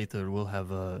 later we'll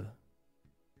have a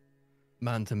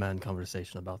man-to-man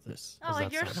conversation about this? How's Oh,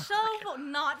 that you're sound? so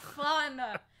not fun.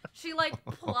 She like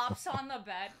plops on the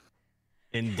bed.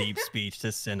 In deep speech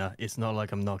to Senna, it's not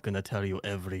like I'm not gonna tell you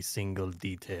every single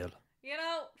detail. You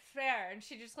know, fair. And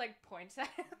she just like points at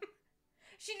him.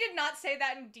 She did not say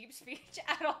that in deep speech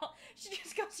at all. She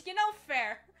just goes, you know,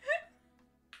 fair.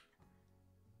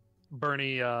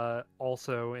 Bernie,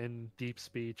 also in deep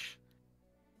speech.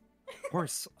 Of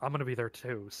course, I'm gonna be there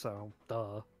too, so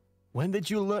duh. When did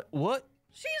you learn? What?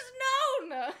 She's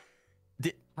known.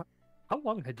 Did... How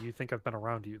long do you think I've been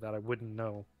around you that I wouldn't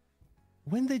know?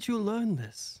 When did you learn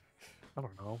this? I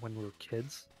don't know, when we were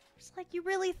kids. It's like, you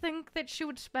really think that she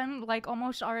would spend like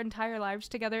almost our entire lives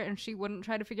together and she wouldn't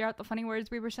try to figure out the funny words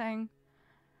we were saying?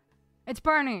 It's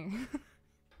Bernie.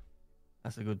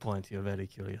 That's a good point. You're very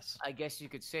curious. I guess you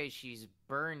could say she's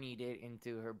burnied it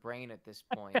into her brain at this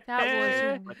point. That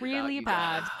was Without really you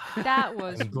bad. guys. That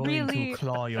was I'm going really, to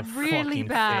claw your really fucking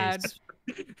bad.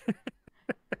 face.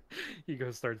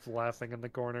 Hugo starts laughing in the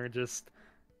corner, just.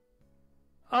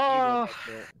 You go Oh, back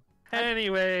to it.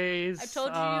 anyways. I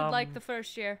told you you'd like the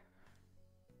first year.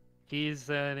 He's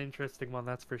an interesting one,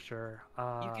 that's for sure.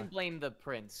 You can blame the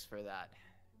prince for that.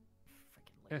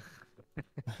 Freaking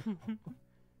lame.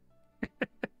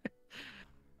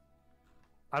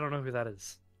 I don't know who that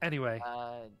is. Anyway,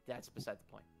 That's beside the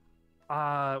point.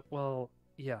 well,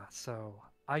 yeah. So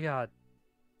I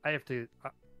have to.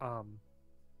 I'm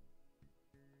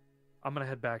gonna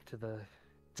head back to the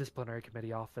disciplinary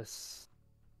committee office.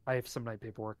 I have some night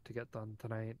paperwork to get done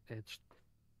tonight. It's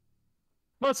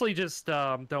mostly just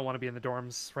don't want to be in the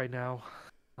dorms right now.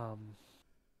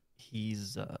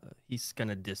 He's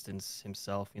gonna distance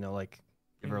himself, you know, like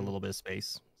give her a Mhm. little bit of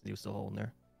space. He was still holding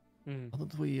there. Mm. Why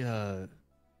don't we,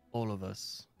 all of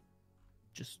us,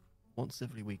 just once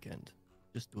every weekend,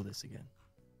 just do this again.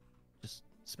 Just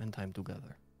spend time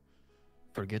together.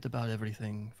 Forget about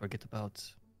everything. Forget about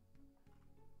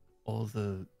all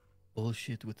the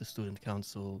bullshit with the student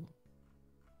council.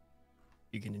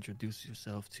 You can introduce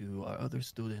yourself to our other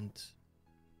student,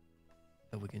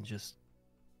 and we can just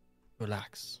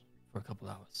relax for a couple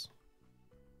hours.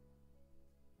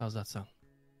 How's that sound?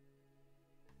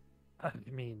 I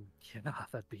mean, yeah,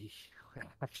 that'd be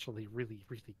actually really,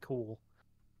 really cool.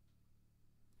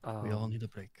 We all need a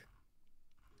break.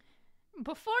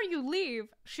 Before you leave,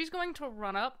 she's going to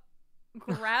run up,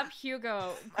 grab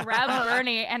Hugo, grab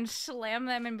Bernie, and slam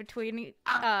them in between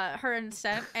her and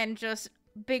Sent, and just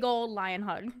big old lion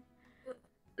hug.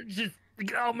 Just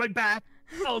get on my back.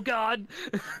 Oh God.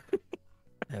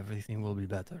 Everything will be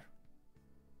better.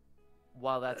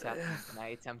 While that's happening, can I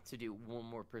attempt to do one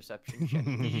more perception check?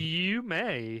 You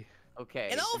may. Okay.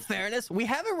 In all fairness, we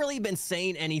haven't really been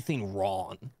saying anything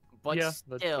wrong. But Yeah,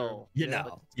 that's still, You Yeah, know,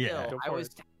 but yeah. still, Go for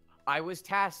it. I was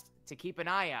tasked to keep an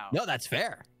eye out. No, that's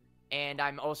fair. And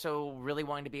I'm also really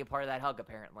wanting to be a part of that hug,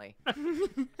 apparently.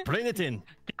 Bring it in.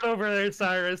 Get over there,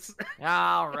 Cyrus.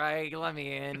 All right, let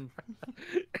me in.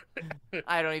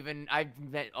 I've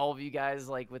met all of you guys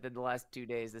like within the last 2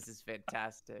 days. This is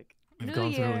fantastic. We've New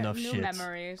gone through year, enough new shit.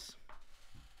 memories.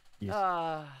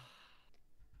 Yes.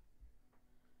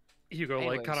 Hugo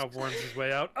like kind of Anyways. worms his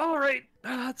way out. All right,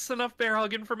 that's enough bear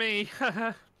hugging for me.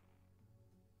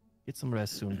 Get some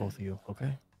rest soon, both of you,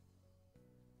 okay?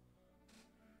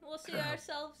 We'll see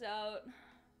ourselves out.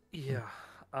 Yeah,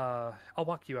 I'll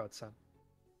walk you out, son.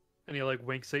 And he like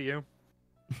winks at you.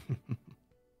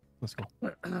 Let's go.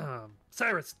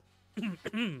 Cyrus.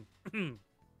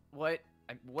 What?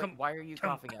 Come- Why are you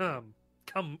coughing at me?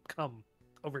 Come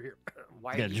over here.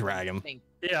 Why You are gotta you drag him. saying,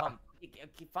 Yeah. Come.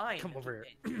 Okay, fine. Come over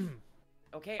here.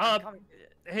 Okay, Uh, I'm coming.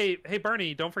 Hey,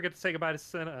 Bernie, don't forget to say goodbye to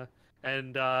Senna.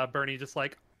 And Bernie just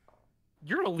like,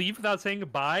 you're gonna leave without saying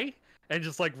goodbye? And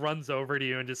just like runs over to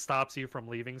you and just stops you from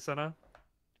leaving, Senna.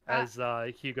 As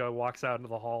Hugo walks out into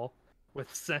the hall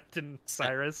with Sent and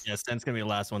Cyrus. Yeah, Sen's gonna be the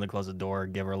last one to close the door.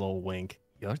 Give her a little wink.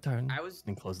 Your turn.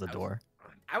 And close the I was- door.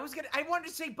 I wanted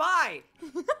to say bye.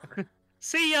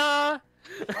 See ya!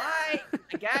 Bye.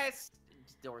 I guess.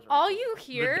 Doors are All closed. you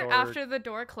hear door- after the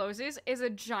door closes is a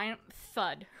giant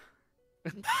thud.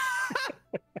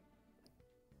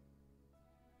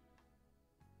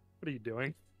 What are you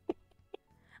doing?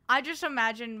 I just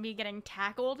imagine me getting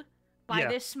tackled by Yeah.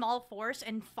 this small force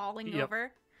and falling Yep.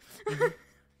 over.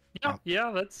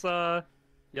 Yeah, that's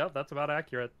that's about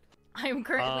accurate. I am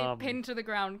currently Um, pinned to the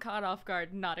ground, caught off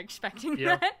guard, not expecting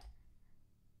Yeah. that.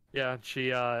 Yeah, she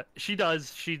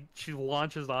does. She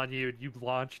launches on you. You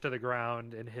launch to the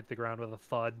ground and hit the ground with a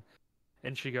thud,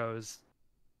 and she goes.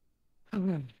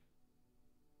 The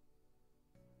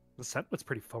scent was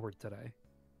pretty forward today.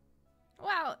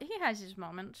 Well, he has his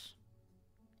moments.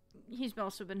 He's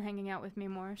also been hanging out with me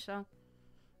more, so.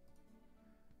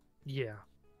 Yeah.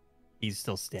 He's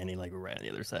still standing like right on the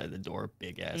other side of the door,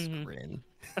 big ass Mhm. grin.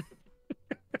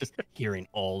 Just hearing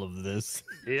all of this.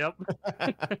 Yep.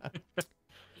 Hey,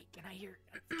 can I hear?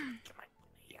 Come on.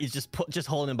 He's just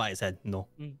holding him by his head. No.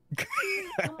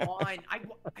 Come on.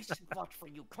 I should watch for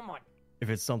you. Come on. If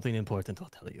it's something important, I'll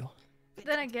tell you.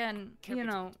 Then again, Can't you be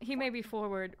know, he may be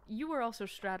forward. You were also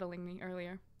straddling me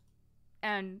earlier.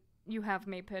 And you have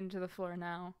me pinned to the floor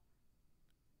now.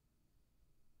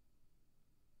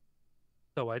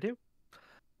 So I do.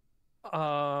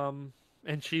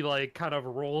 And she like kind of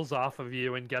rolls off of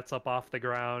you and gets up off the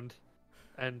ground,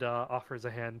 and offers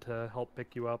a hand to help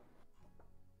pick you up.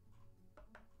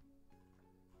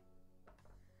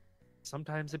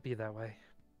 Sometimes it be that way.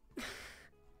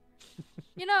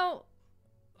 You know,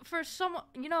 for some,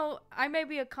 I may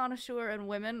be a connoisseur in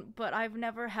women, but I've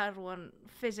never had one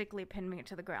physically pin me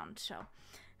to the ground, so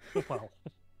Well,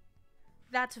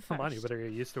 that's a first. come on, you better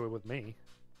get used to it with me.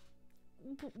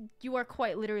 You are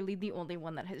quite literally the only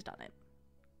one that has done it.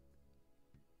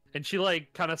 And she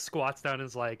like kind of squats down and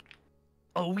is like,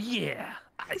 "Oh yeah,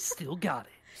 I still got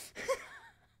it."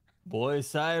 Boy,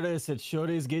 Cyrus, it sure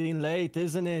is getting late,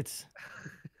 isn't it?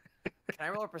 Can I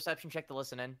roll a perception check to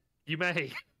listen in? You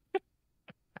may.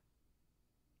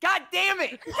 God damn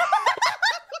it!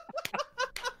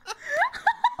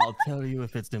 I'll tell you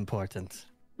if it's important.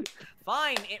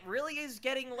 Fine, it really is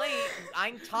getting late.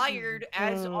 I'm tired,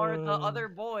 as are the other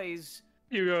boys.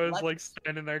 Hugo is What? like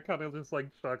standing there, kind of just like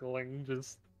chuckling,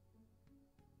 just.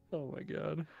 Oh my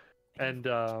god. And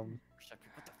What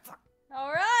the fuck?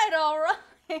 All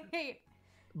right.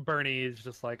 Bernie is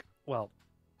just like, well,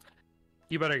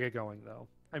 you better get going though.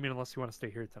 I mean, unless you want to stay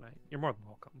here tonight, you're more than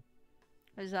welcome.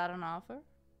 Is that an offer?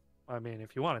 I mean,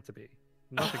 if you want it to be.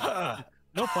 Nothing.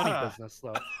 No funny business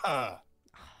though.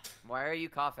 Why are you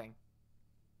coughing?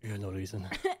 You have no reason.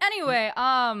 Anyway,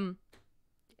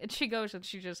 she goes and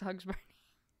she just hugs Bernie.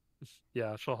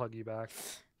 Yeah, she'll hug you back.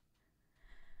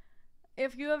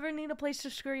 If you ever need a place to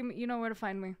scream, you know where to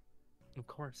find me. Of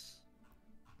course.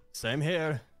 Same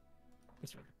here.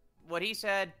 What he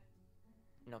said.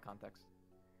 No context.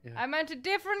 Yeah. I meant a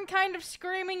different kind of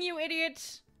screaming, you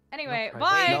idiots. Anyway, No,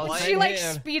 bye. no, she same like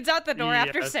here. speeds out the door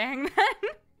after Yes. saying that.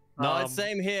 No, it's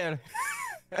same here.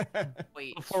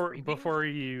 Wait. Before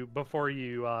screaming? before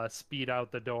you speed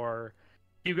out the door,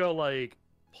 Hugo like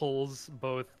pulls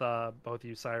both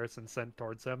you, Cyrus, and Sent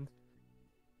towards him,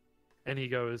 and he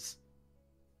goes,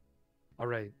 "All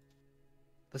right,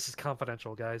 this is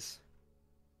confidential, guys.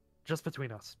 Just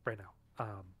between us right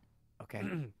now. Okay.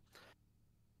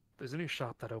 There's a new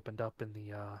shop that opened up in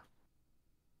the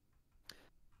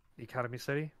the Academy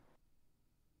City.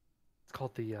 It's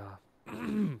called the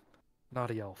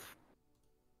Naughty Elf.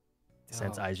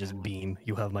 Sense Oh, eyes just God. beam.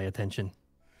 You have my attention.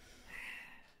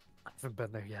 I haven't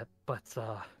been there yet, but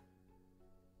I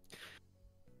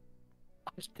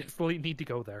definitely need to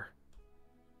go there.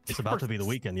 It's about to be the First.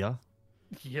 weekend, yeah?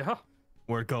 Yeah.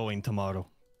 We're going tomorrow.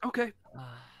 Okay.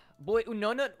 Boy,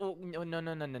 no.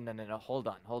 Hold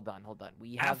on.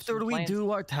 We have After some we plans. do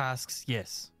our tasks,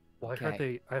 yes. Well,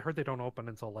 Okay. I heard they don't open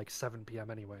until like 7 p.m.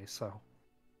 anyway, so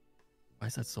Why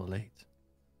is that so late?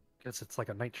 guess it's like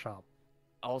a night shop.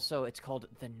 Also, it's called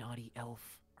the Naughty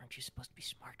Elf. Aren't you supposed to be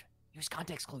smart? Use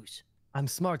context clues. I'm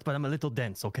smart, but I'm a little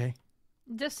dense, okay?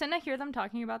 Does Cinna hear them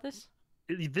talking about this?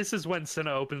 This is when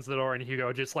Cinna opens the door and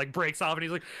Hugo just like breaks off and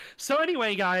he's like, "So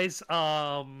anyway, guys,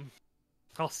 I'll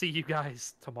see you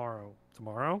guys tomorrow."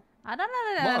 Tomorrow?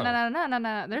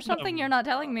 No. There's something you're not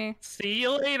telling me. See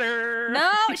you later.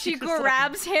 No, she Just like-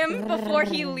 grabs him before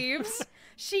he leaves.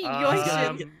 She yoinks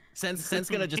Um, him. Sen's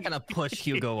gonna just kind of push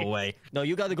Hugo away. No,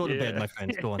 you gotta go to bed, Yeah. my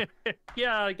friend. Go on.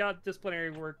 Yeah, I got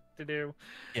disciplinary work to do.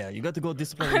 Yeah, you got to go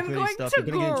disciplinary I'm going stuff. to You're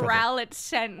gonna get in trouble. growl at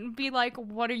Sen and be like,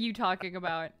 what are you talking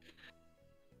about?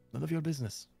 None of your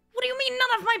business. What do you mean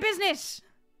none of my business?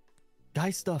 Guy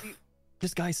stuff.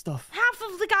 Just guy stuff. Half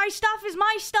of the guy stuff is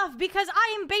my stuff because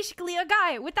I am basically a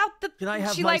guy without the... Can I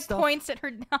have she my like stuff? points at her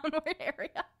downward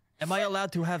area. Am I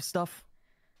allowed to have stuff?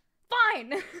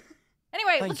 Fine.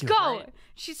 Anyway, Thank let's you. go. Right.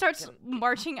 She starts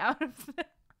marching out of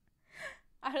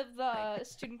the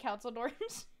student council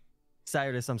dorms.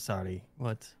 Cyrus, I'm sorry.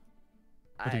 What?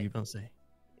 What are you gonna say?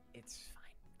 It's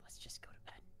fine. Let's just go to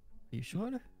bed. Are you sure?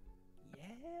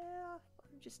 Yeah,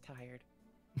 I'm just tired.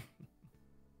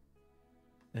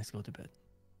 Let's go to bed.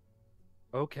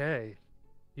 Okay.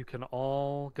 You can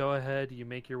all go ahead. You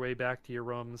make your way back to your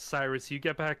rooms. Cyrus, you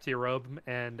get back to your room,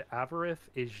 and Avarith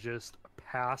is just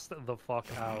passed the fuck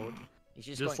out. He's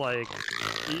just, Just going,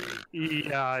 like,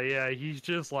 yeah, he's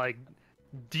just like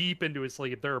deep into his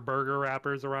sleep. There are burger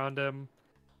wrappers around him.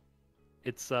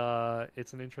 It's an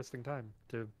interesting time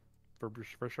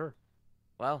for sure.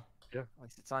 well, Yeah. at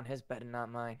least it's on his bed and not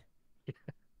mine.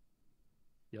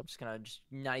 Yep. I'm just gonna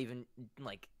not even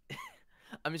like.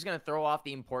 I'm just gonna throw off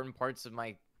the important parts of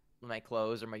my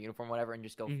clothes or my uniform, whatever, and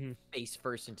just go Mhm. face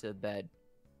first into the bed.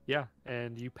 Yeah,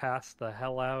 and you pass the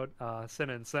hell out.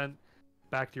 Sin and Sent,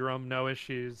 back to your room, no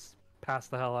issues. Pass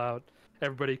the hell out.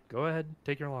 Everybody, go ahead,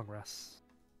 take your long rests.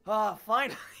 Ah,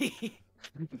 finally.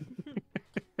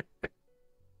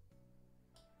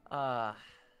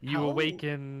 You How-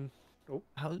 awaken.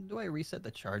 How do I reset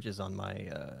the charges on my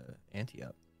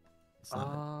anti-up? It's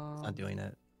not doing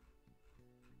it.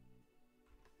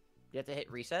 You have to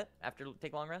hit reset after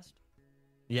take a long rest.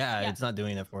 Yeah, Yeah. it's not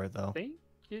doing it for it though. I think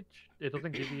it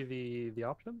doesn't give you the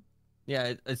option.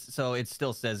 Yeah, so it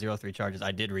still says 0 3 charges.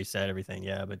 I did reset everything,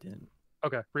 yeah, but didn't.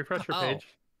 Okay, refresh your Oh. page.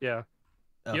 Yeah,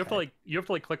 you have to Okay. you have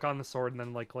to click on the sword and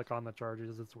then like click on the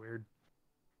charges. It's weird.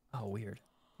 Oh, weird.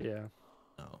 Yeah,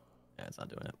 Oh, yeah, it's not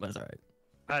doing it, but it's all right.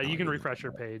 you Oh, can you refresh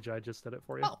your know. page. I just did it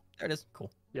for you. Oh, there it is.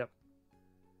 Cool. Yep.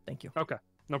 Thank you. Okay,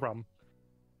 no problem.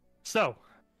 So,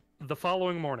 the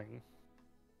following morning,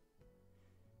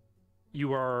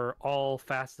 you are all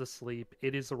fast asleep.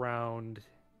 It is around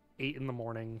 8 in the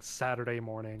morning, Saturday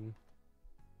morning,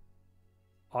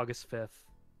 August 5th.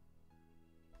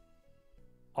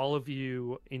 All of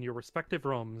you in your respective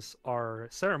rooms are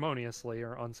ceremoniously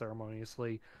or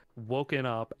unceremoniously woken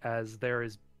up as there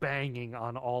is banging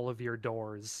on all of your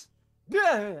doors.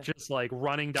 Just like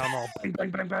running down the hall, bang,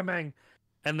 bang, bang, bang, bang.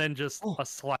 And then just Oh. a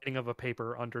sliding of a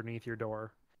paper underneath your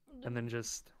door. And then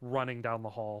just running down the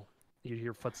hall. You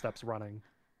hear footsteps running.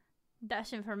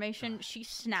 That's information. She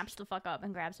snaps the fuck up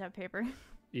and grabs that paper.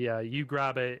 Yeah, you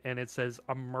grab it and it says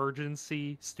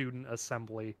emergency student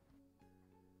assembly.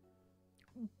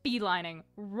 Beelining,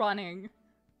 running.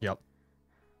 Yep.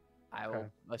 I will Okay.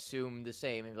 assume the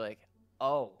same and be like,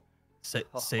 oh, Save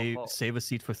a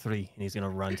seat for 3, and he's gonna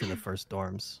run to the first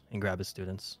dorms and grab his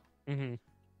students. Mm-hmm.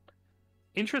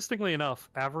 Interestingly enough,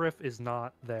 Avarith is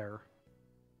not there.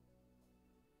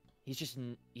 he's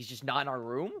just not in our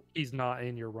room. He's not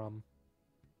in your room.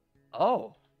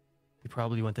 Oh, He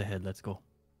probably went ahead. Let's go.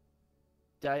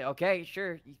 okay,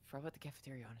 sure. He's probably at the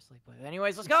cafeteria, honestly. But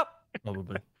anyways, let's go.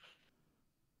 Probably.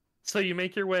 So you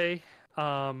make your way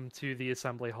to the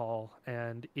assembly hall,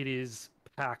 and it is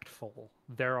packed full.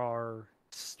 There are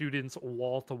students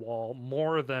wall to wall,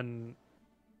 more than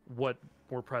what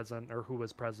were present or who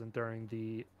was present during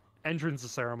the entrance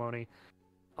ceremony.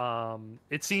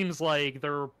 It seems like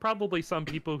there are probably some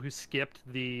people who skipped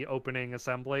the opening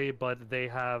assembly, but they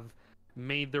have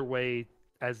made their way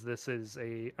as this is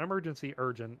an emergency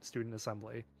urgent student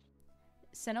assembly.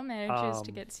 Senna manages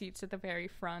to Um, get seats at the very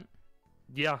front.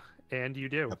 Yeah, and you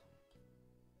do.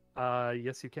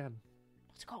 Yes, you can.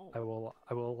 Let's go. I will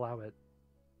allow it.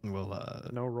 We'll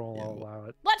No roll, yeah, I'll we'll- allow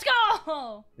it. Let's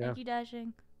go! Yeah. Thank you,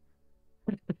 Dashing.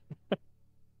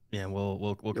 yeah, we'll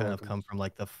You're kind of welcome. come from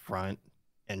like the front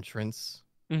entrance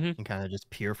Mm-hmm. and kind of just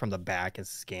peer from the back and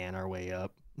scan our way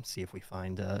up and see if we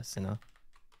find Cinna.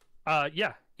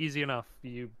 Yeah, easy enough.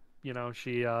 You know,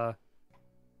 she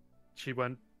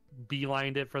went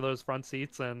beelined it for those front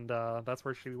seats, and that's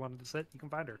where she wanted to sit. You can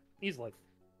find her easily,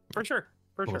 for sure,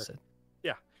 for sure. Bullshit.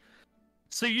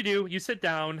 So you sit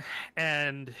down,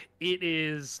 and it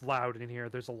is loud in here.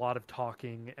 There's a lot of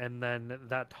talking, and then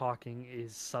that talking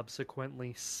is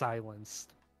subsequently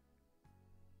silenced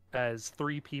as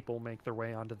three people make their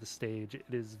way onto the stage. It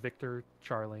is Victor,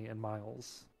 Charlie, and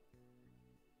Miles.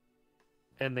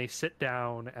 And they sit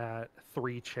down at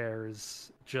 3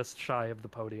 chairs just shy of the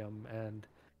podium, and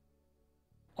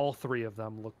all 3 of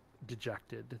them look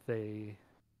dejected. They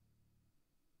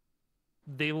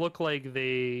look like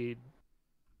they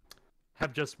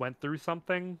have just went through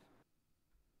something.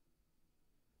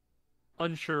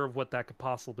 Unsure of what that could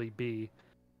possibly be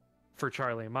for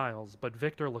Charlie and Miles, but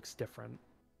Victor looks different.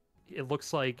 It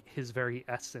looks like his very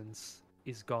essence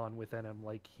is gone within him,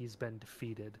 like he's been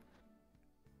defeated.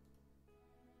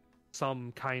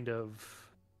 Some kind of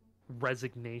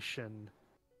resignation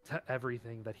to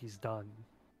everything that he's done.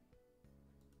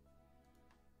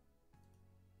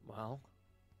 Well,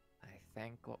 I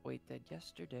think what we did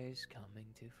yesterday's coming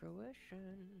to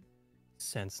fruition.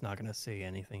 Sen's not gonna say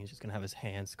anything. He's just gonna have his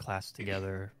hands clasped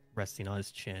together, resting on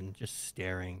his chin, just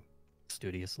staring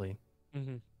studiously.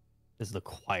 Mm-hmm. This is the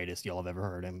quietest y'all have ever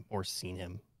heard him or seen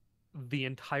him. The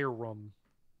entire room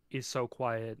is so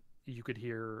quiet you could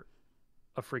hear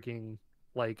a freaking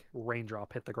like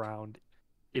raindrop hit the ground.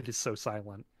 It is so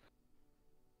silent.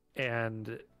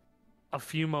 And a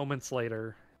few moments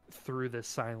later, through this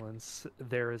silence,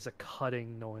 there is a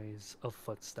cutting noise of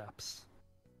footsteps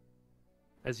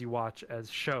as you watch as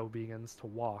Sho begins to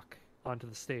walk onto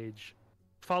the stage,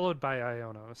 followed by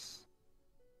Ionos.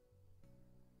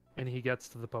 And he gets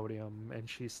to the podium, and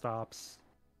she stops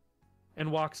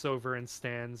and walks over and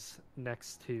stands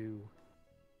next to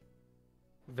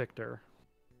Victor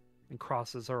and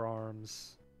crosses her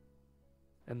arms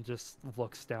and just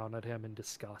looks down at him in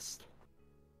disgust.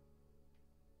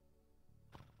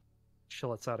 She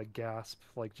lets out a gasp,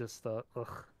 like just the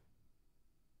ugh,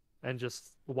 and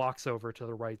just walks over to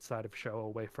the right side of Sho,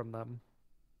 away from them.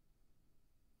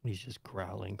 He's just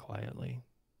growling quietly.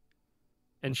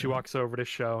 And she walks over to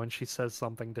Sho and she says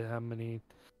something to him, and he,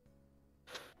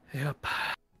 yep,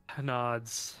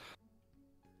 nods.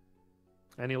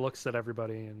 And he looks at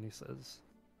everybody and he says,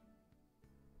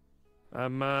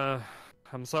 I'm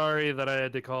sorry that I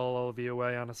had to call all of you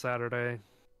away on a Saturday.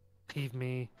 Believe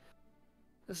me,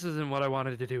 this isn't what I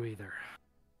wanted to do either.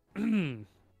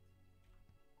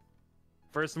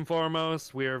 First and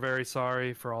foremost, we are very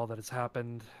sorry for all that has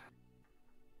happened.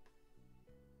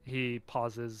 He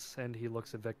pauses and he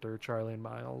looks at Victor, Charlie, and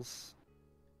Miles.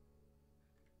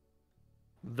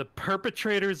 The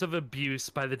perpetrators of abuse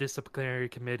by the disciplinary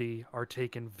committee are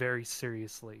taken very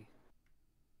seriously.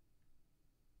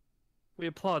 We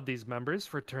applaud these members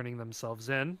for turning themselves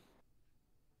in,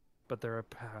 but they're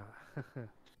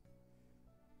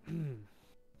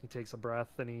He takes a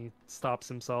breath and he stops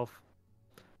himself.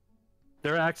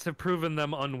 Their acts have proven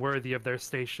them unworthy of their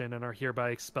station and are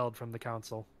hereby expelled from the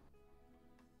council.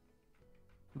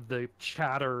 The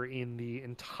chatter in the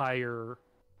entire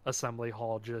assembly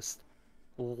hall just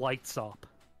lights up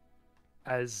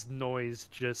as noise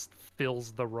just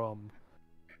fills the room.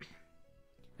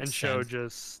 And Sho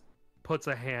just puts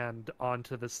a hand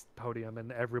onto this podium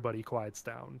and everybody quiets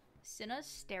down. Cinna's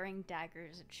staring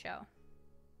daggers at Sho.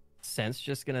 Sen's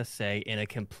just gonna say in a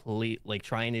complete, like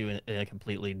trying to in a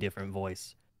completely different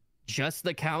voice, just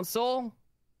the council?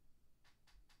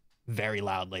 Very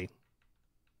loudly.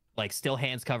 Like still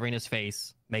hands covering his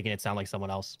face, making it sound like someone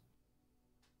else.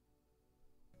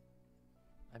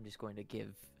 I'm just going to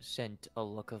give Sent a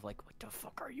look of like, what the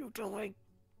fuck are you doing?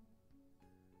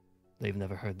 They've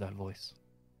never heard that voice.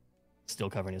 Still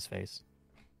covering his face.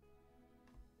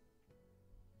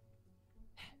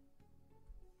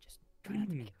 Just trying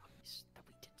to make obvious that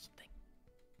we did something.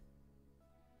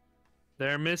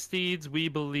 Their misdeeds, we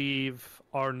believe,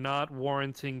 are not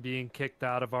warranting being kicked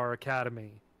out of our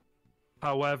academy.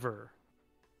 However,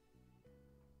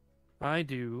 I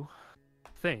do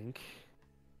think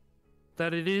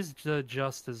that it is a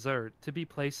just desert to be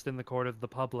placed in the court of the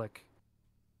public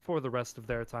for the rest of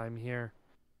their time here.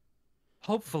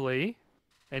 Hopefully,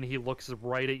 and he looks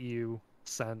right at you,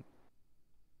 Sent.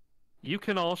 you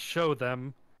can all show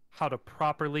them how to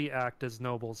properly act as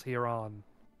nobles here on.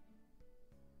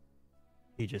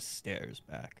 He just stares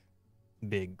back.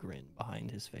 Big grin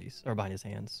behind his face, or behind his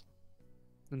hands.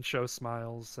 And Sho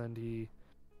smiles, and he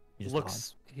He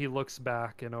just looks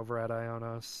back and over at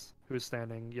Ionos, who's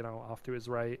standing, off to his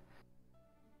right.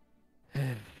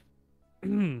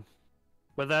 With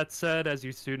that said, as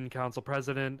your student council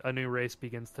president, a new race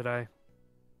begins today.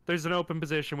 There's an open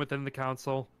position within the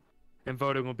council, and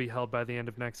voting will be held by the end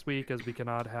of next week, as we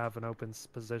cannot have an open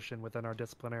position within our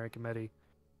disciplinary committee.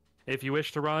 If you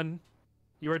wish to run,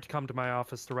 you are to come to my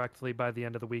office directly by the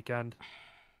end of the weekend.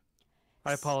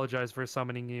 I apologize for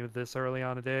summoning you this early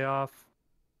on a day off.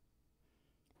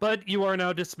 But you are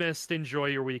now dismissed. Enjoy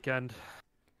your weekend.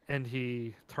 And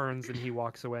he turns and he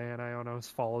walks away, and Ionos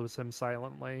follows him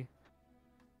silently.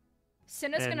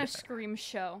 Cinna's gonna scream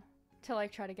show to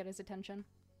like try to get his attention.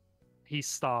 He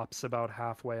stops about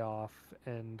halfway off,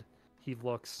 and he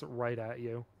looks right at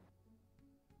you.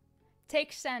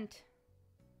 Take scent.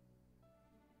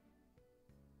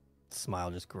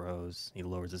 Smile just grows. He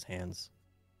lowers his hands.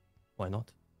 Why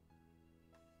not?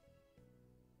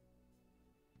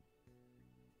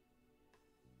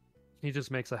 He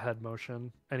just makes a head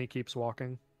motion, and he keeps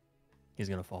walking. He's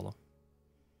gonna follow.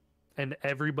 And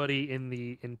everybody in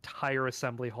the entire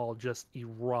assembly hall just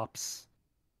erupts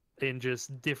in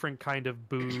just different kind of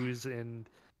boos and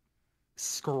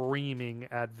screaming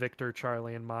at Victor,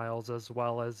 Charlie, and Miles, as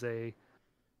well as a,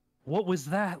 what was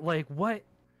that? Like, what?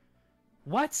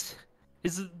 What?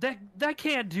 Is that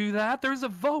can't do that. There's a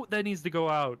vote that needs to go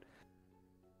out.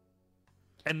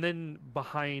 And then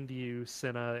behind you,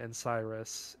 Cinna and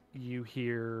Cyrus, you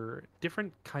hear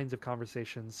different kinds of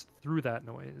conversations through that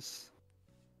noise.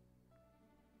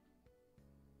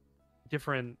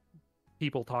 Different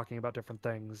people talking about different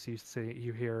things.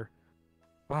 You hear,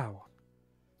 wow,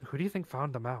 who do you think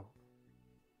found them out?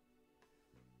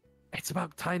 It's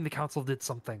about time the council did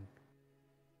something.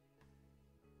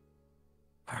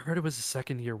 I heard it was the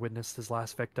second year witnessed his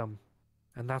last victim,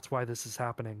 and that's why this is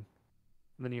happening.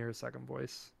 And then you hear a second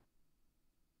voice.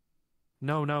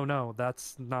 No,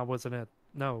 that's not, wasn't it?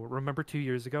 No, remember 2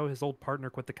 years ago, his old partner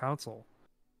quit the council.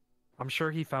 I'm sure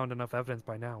he found enough evidence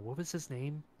by now. What was his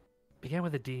name? Began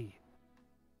with a D.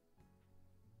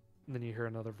 And then you hear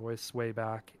another voice way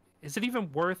back. Is it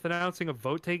even worth announcing a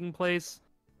vote taking place?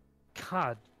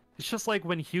 God, it's just like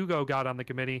when Hugo got on the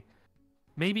committee.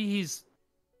 Maybe he's...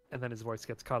 And then his voice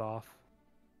gets cut off.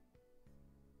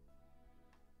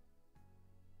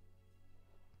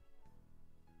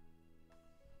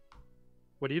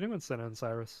 What are you doing, Senna and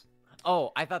Cyrus?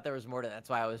 Oh, I thought there was more to that. That's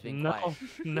why I was being quiet.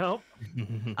 No.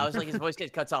 I was like, his voice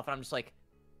gets cuts off, and I'm just like,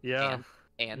 Yeah.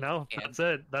 and That's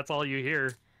it. That's all you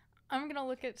hear. I'm gonna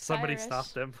look at Somebody Cyrus.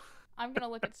 stopped him. I'm gonna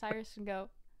look at Cyrus and go,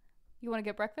 "You want to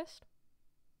get breakfast?"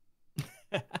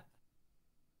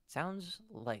 Sounds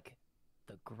like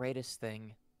the greatest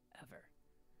thing ever.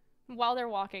 While they're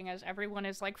walking, as everyone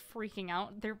is like freaking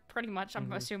out, they're pretty much,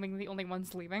 I'm assuming, the only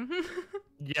ones leaving.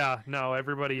 Yeah, no,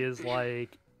 everybody is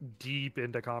like deep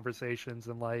into conversations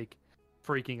and like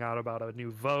freaking out about a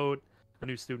new vote, a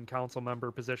new student council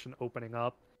member position opening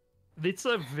up. It's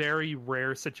a very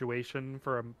rare situation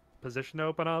for a position to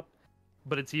open up,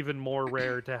 but it's even more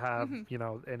rare to have,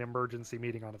 an emergency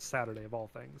meeting on a Saturday of all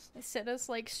things. Sitta's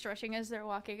like stretching as they're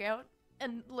walking out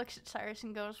and looks at Cyrus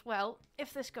and goes, "Well,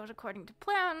 if this goes according to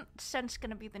plan, Sen's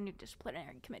gonna be the new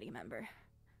disciplinary committee member."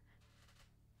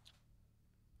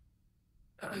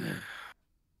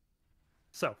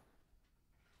 So,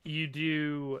 you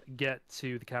do get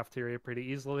to the cafeteria pretty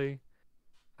easily.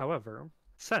 However,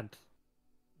 Scent.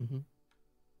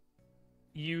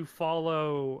 You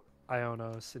follow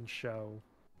Ionos and Sho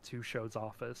to Sho's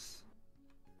office,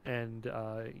 and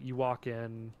you walk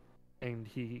in, and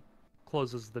he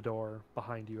closes the door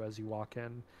behind you as you walk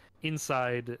in.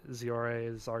 Inside, Ziore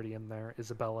is already in there.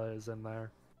 Isabella is in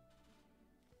there.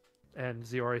 And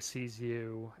Ziore sees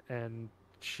you, and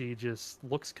she just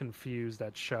looks confused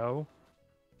at Sho.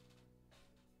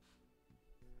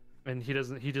 And he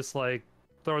just like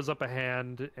throws up a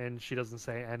hand, and she doesn't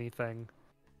say anything.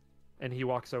 And he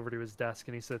walks over to his desk,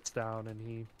 and he sits down, and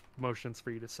he motions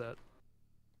for you to sit.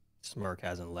 Smirk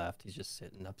hasn't left. He's just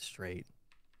sitting up straight.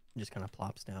 Just kind of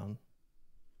plops down.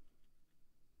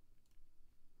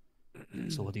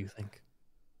 So what do you think?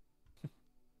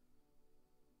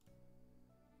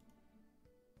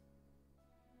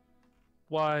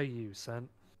 Why you,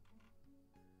 Scent?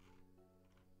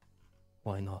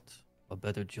 Why not? A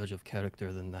better judge of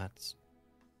character than that.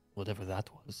 Whatever that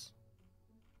was.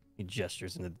 He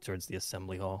gestures towards the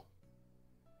assembly hall.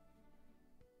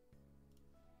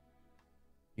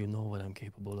 You know what I'm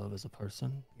capable of as a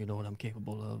person. You know what I'm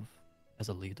capable of as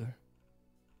a leader.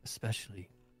 Especially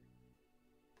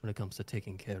when it comes to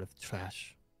taking care of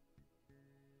trash.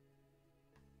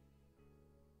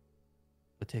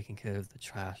 But taking care of the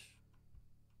trash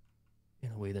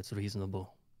in a way that's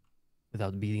reasonable.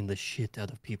 Without beating the shit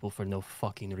out of people for no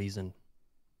fucking reason.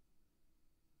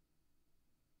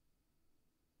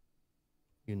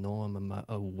 You know I'm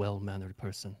a well-mannered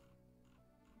person.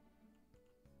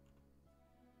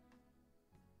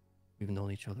 We've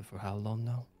known each other for how long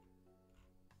now?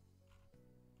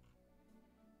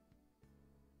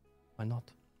 Why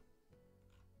not?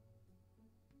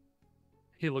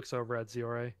 He looks over at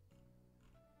Ziore.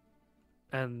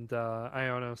 And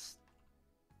Ionos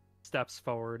steps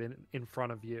forward in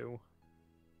front of you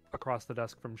across the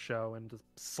desk from Sho and just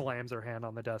slams her hand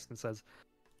on the desk and says,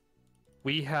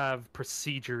 "We have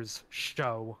procedures,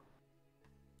 Sho."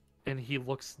 And he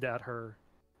looks at her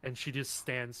and she just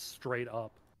stands straight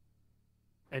up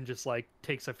and just like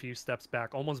takes a few steps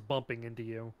back, almost bumping into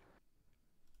you.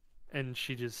 And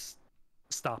she just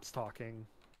stops talking.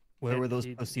 Where And were those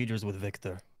procedures with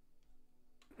Victor?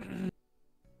 The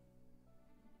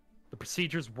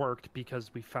procedures worked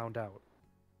because we found out.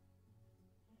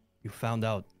 You found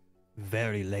out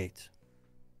very late.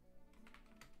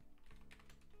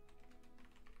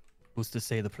 Who's to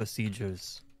say the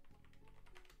procedures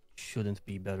shouldn't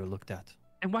be better looked at?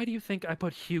 And why do you think I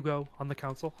put Hugo on the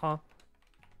council, huh?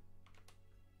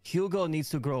 Hugo needs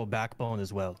to grow a backbone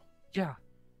as well. Yeah,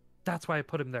 that's why I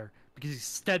put him there. Because he's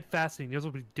steadfast and he knows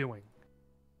what he's doing.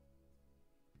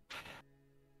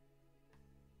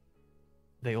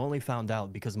 They only found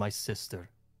out because my sister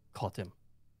caught him.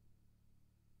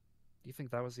 Do you think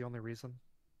that was the only reason?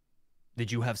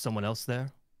 Did you have someone else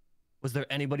there? Was there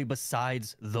anybody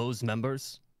besides those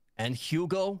members and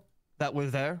Hugo that were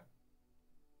there?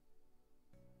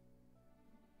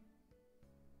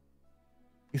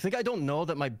 You think I don't know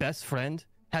that my best friend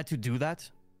had to do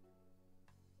that?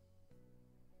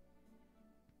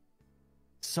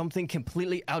 Something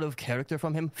completely out of character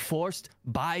from him, forced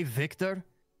by Victor?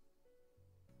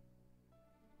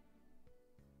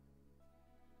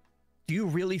 Do you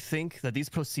really think that these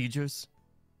procedures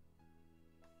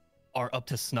are up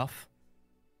to snuff?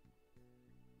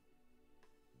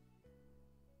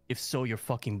 If so, you're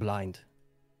fucking blind.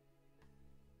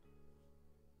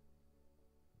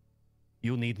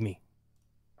 You need me.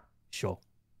 Sure.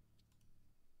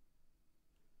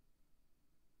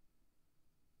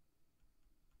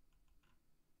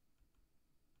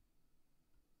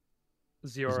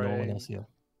 There's no one else here.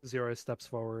 Ziora steps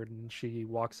forward and she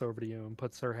walks over to you and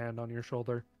puts her hand on your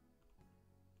shoulder.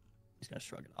 He's gonna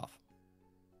shrug it off.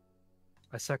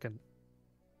 I second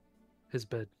his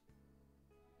bid.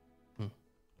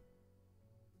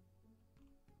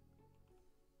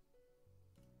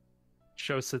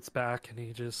 Sho sits back and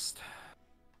he just...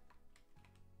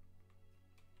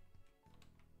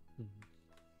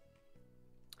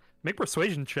 Make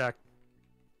persuasion check.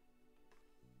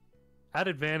 At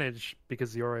advantage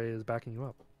because Ziora is backing you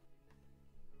up.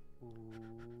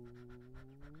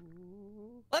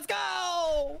 Let's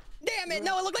go! Damn it!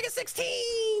 No, it looked like a 16!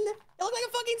 It looked like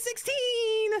a fucking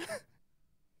 16!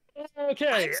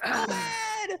 Okay. I'm so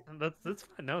mad! That's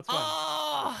fine. No, it's fine.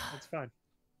 Oh! It's fine.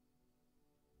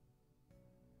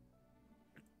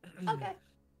 Okay.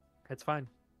 It's fine.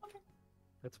 Okay.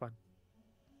 It's fine.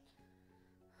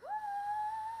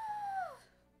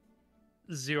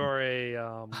 Ziore,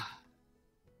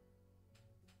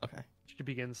 Okay. she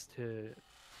begins to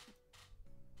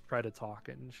try to talk,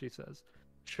 and she says,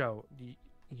 "Sho, you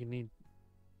need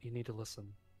to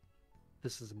listen.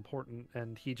 This is important."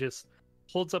 And he just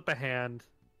holds up a hand,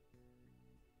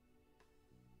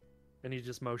 and he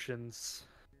just motions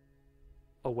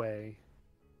away,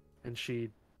 and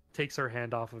she takes her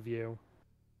hand off of you,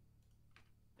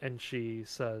 and she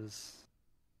says,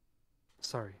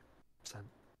 "Sorry, Sen."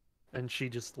 And she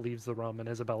just leaves the room, and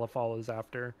Isabella follows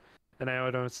after. And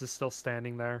Iodonis is still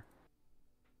standing there.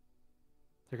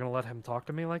 You're gonna let him talk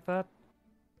to me like that?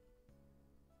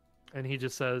 And he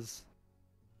just says,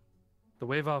 "The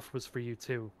wave off was for you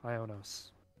too,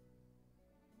 Ionos."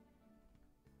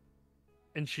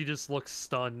 And she just looks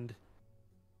stunned.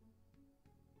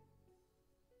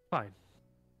 Fine.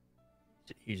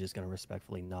 He's just gonna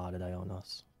respectfully nod at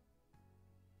Ionos.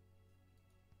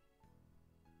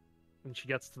 And she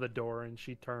gets to the door and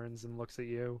she turns and looks at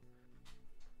you.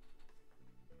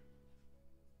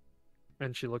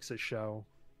 And she looks at Sho.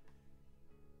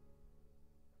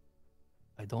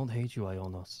 I don't hate you,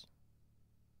 Ionos.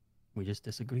 We just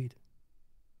disagreed.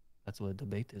 That's what a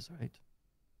debate is, right?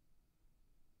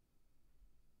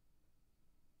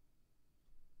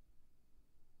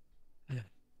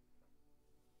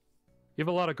 You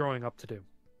have a lot of growing up to do.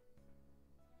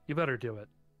 You better do it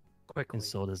quickly. And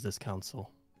so does this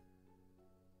council.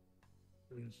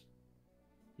 And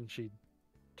she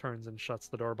turns and shuts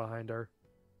the door behind her.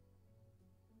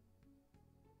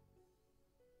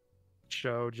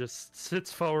 Joe just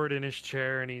sits forward in his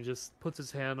chair and he just puts his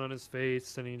hand on his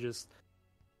face and he just,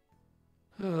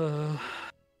 you're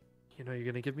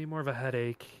gonna give me more of a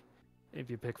headache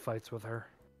if you pick fights with her.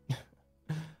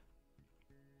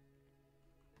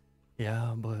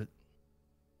 Yeah, but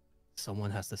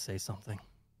someone has to say something.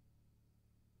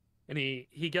 And he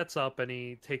gets up and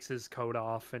he takes his coat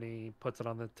off and he puts it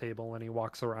on the table and he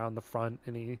walks around the front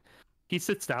and he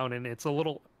sits down and it's a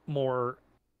little more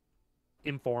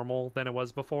informal than it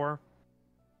was before.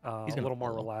 A He's gonna little more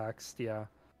follow. relaxed, yeah.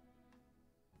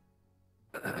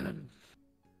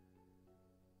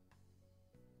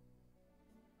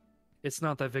 It's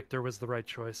not that Victor was the right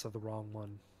choice or the wrong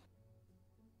one.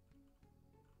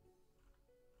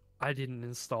 I didn't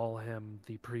install him,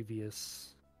 the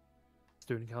previous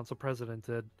student council president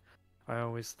did. I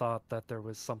always thought that there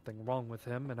was something wrong with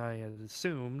him, and I had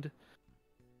assumed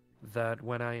that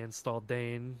when I installed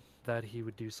Dane, that he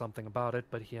would do something about it,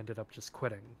 but he ended up just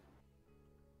quitting.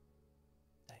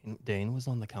 Dane was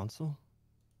on the council?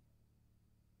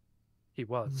 He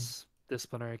was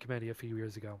disciplinary committee a few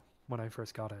years ago when I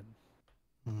first got in.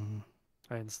 Mm,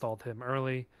 I installed him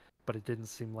early, but it didn't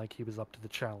seem like he was up to the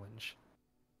challenge.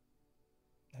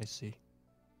 I see.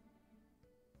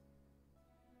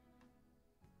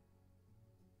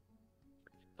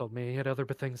 Told me he had other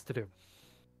things to do.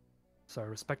 So I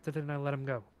respected it and I let him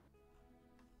go.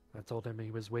 I told him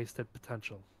he was wasted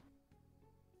potential.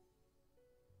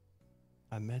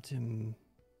 I met him,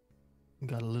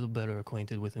 got a little better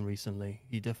acquainted with him recently.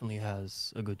 He definitely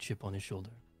has a good chip on his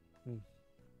shoulder.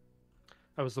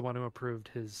 I was the one who approved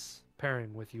his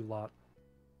pairing with you lot.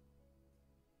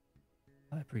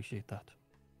 I appreciate that.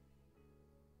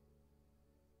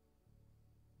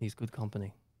 He's good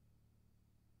company.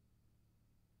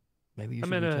 Maybe you I'm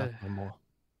should reach in out to him more.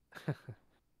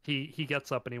 He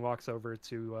gets up and he walks over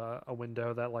to a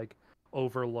window that like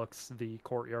overlooks the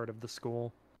courtyard of the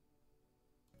school.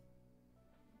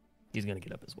 He's gonna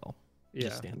get up as well. Yeah.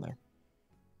 Just stand there.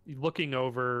 Looking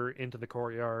over into the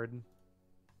courtyard.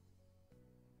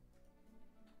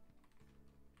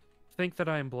 Think that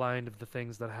I am blind of the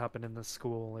things that happen in this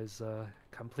school is a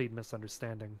complete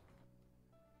misunderstanding.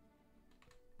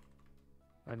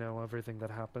 I know everything that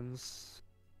happens.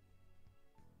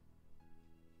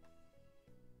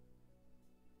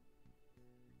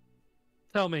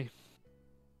 Tell me,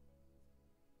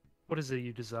 what is it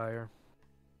you desire?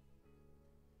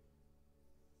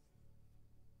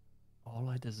 All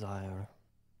I desire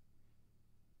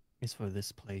is for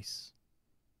this place,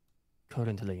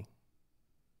 currently,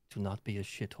 to not be a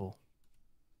shithole.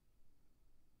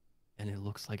 And it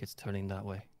looks like it's turning that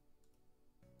way.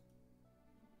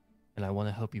 And I want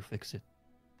to help you fix it.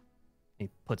 He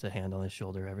puts a hand on his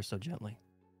shoulder ever so gently.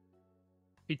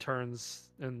 He turns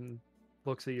and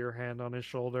looks at your hand on his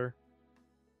shoulder.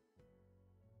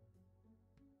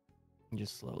 And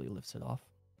just slowly lifts it off.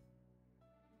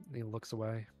 He looks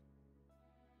away.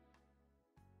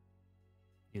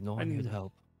 You know I'm here to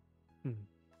help.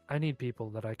 I need people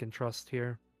that I can trust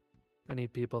here. I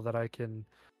need people that I can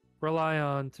rely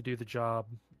on to do the job,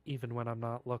 even when I'm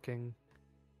not looking.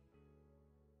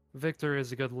 Victor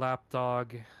is a good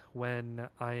lapdog when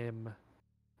I am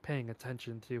paying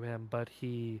attention to him, but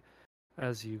he,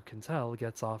 as you can tell,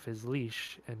 gets off his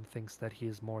leash and thinks that he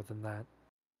is more than that.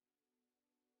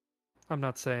 I'm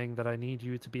not saying that I need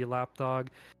you to be a lapdog.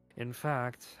 In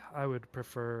fact, I would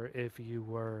prefer if you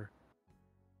were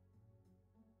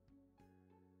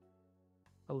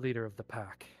a leader of the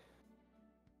pack.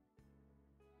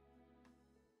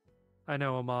 I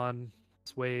know Amon's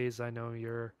ways, I know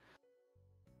your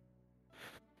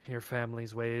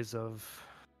family's ways of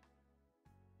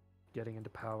getting into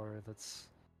power. That's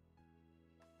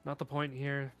not the point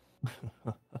here.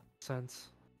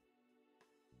 Sense.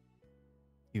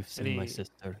 You've seen my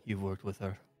sister. You've worked with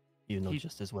her. You know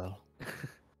just as well.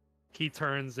 He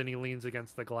turns and he leans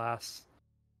against the glass.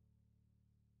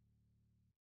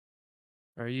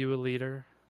 Are you a leader?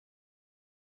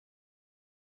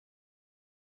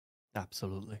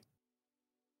 Absolutely.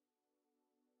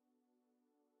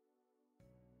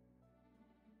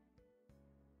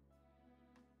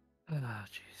 Ah,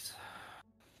 jeez.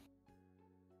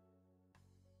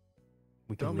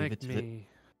 We can Don't leave make it to me.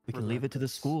 we can leave it to the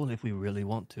relentless. school if we really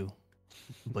want to.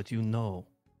 But you know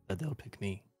that they'll pick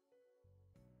me.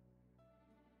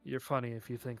 You're funny if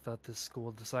you think that this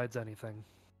school decides anything.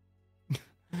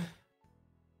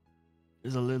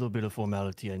 There's a little bit of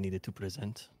formality I needed to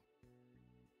present.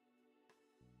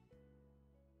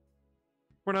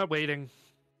 We're not waiting.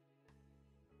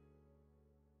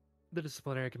 The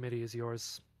disciplinary committee is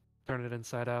yours. Turn it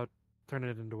inside out. Turn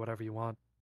it into whatever you want.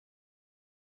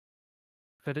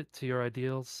 Fit it to your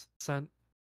ideals, Scent.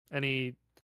 And he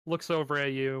looks over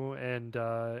at you and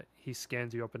he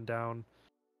scans you up and down.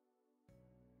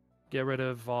 Get rid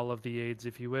of all of the aids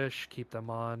if you wish. Keep them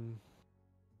on.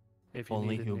 If you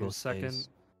Only need a Hugo new second. stays.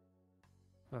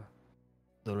 Huh.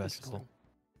 The rest Interesting. go.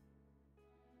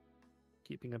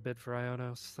 Keeping a bid for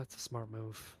Ionos. That's a smart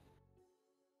move.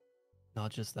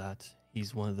 Not just that,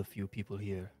 he's one of the few people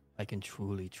here I can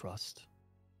truly trust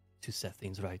to set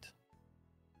things right.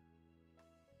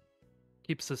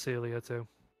 Keep Cecilia too.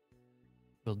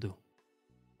 Will do.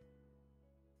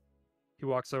 He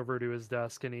walks over to his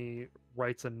desk and he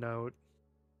writes a note.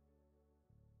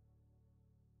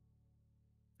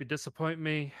 If you disappoint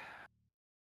me,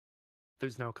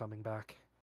 there's no coming back.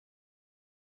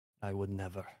 I would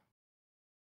never.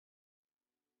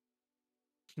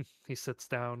 He sits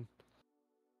down.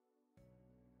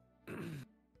 I'm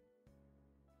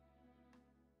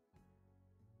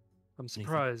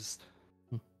surprised.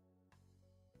 Hmm.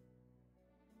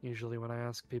 Usually when I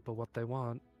ask people what they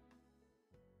want,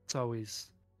 it's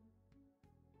always,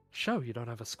 show you don't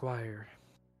have a squire.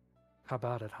 How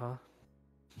about it, huh?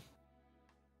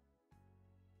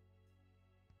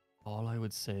 All I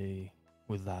would say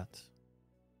with that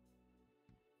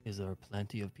is there are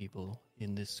plenty of people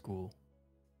in this school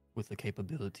with the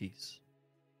capabilities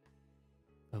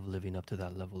of living up to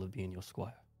that level of being your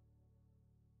squire.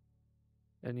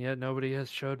 And yet nobody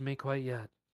has showed me quite yet.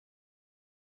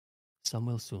 Some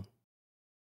will soon.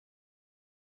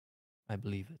 I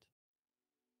believe it.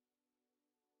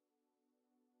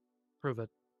 Prove it.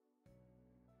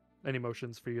 Any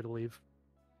motions for you to leave?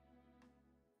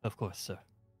 Of course, sir.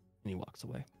 And he walks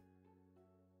away.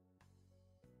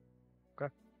 Okay.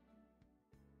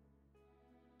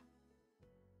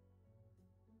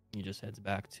 He just heads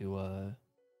back to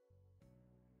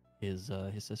his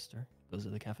sister. Goes to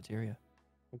the cafeteria.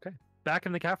 Okay. Back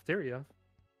in the cafeteria.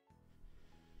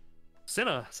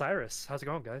 Cinna, Cyrus, how's it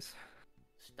going, guys?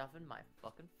 Stuffing my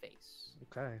fucking face.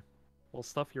 Okay. Well,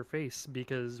 stuff your face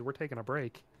because we're taking a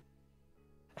break.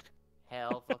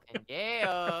 Hell fucking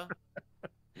yeah.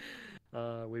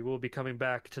 We will be coming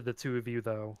back to the two of you,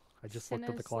 though. I just looked at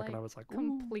the Cinna's, clock and I was like,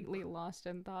 "Ooh." completely lost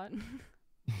in thought.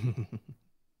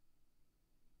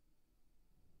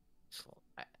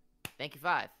 Thank you,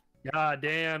 5. God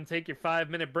damn, take your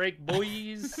 5-minute break,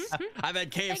 boys. I've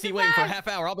had KFC you waiting for a back. half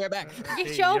hour. I'll be right back. Get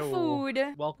Hey, your yo. food.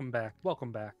 Welcome back.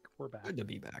 Welcome back. We're back. Good to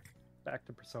be back. Back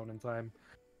to Persona time.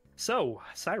 So,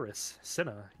 Cyrus,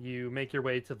 Cinna, you make your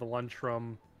way to the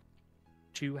lunchroom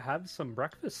to have some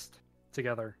breakfast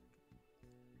together.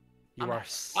 You I'm are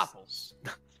having waffles.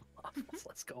 Waffles,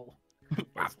 let's go.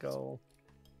 Let's go.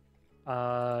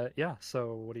 Yeah,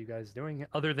 so what are you guys doing?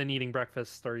 Other than eating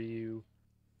breakfast, what you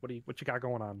got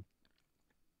going on?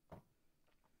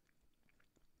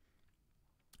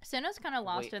 Cinna's kind of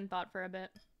lost Wait. in thought for a bit.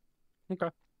 Okay.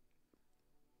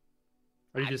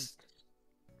 Are you I'm just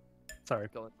sorry.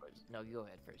 Going first. No, you go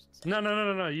ahead first.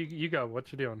 No. You go.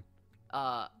 What you doing?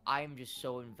 I'm just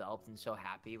so enveloped and so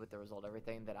happy with the result of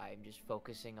everything that I'm just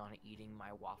focusing on eating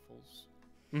my waffles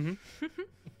Mm-hmm.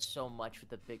 so much with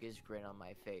the biggest grin on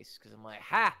my face because I'm like,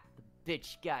 ha! The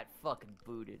bitch got fucking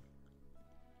booted.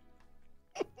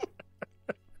 I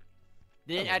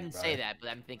didn't say that, but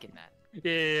I'm thinking that.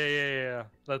 Yeah.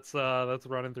 That's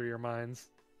running through your minds.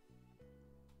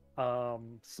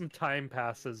 Some time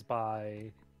passes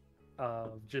by,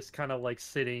 just kind of like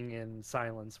sitting in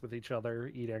silence with each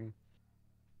other, eating.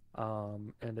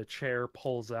 And a chair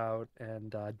pulls out,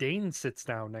 and Dane sits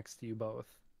down next to you both,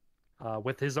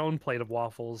 with his own plate of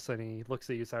waffles, and he looks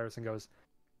at you, Cyrus, and goes,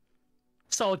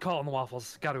 "Solid call on the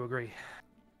waffles. Got to agree."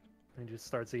 And he just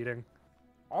starts eating.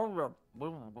 You're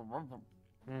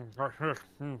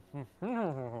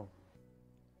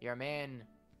a man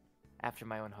after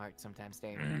my own heart sometimes,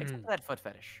 Dane. Except for that foot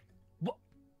fetish.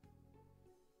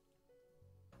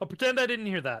 I'll pretend I didn't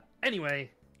hear that.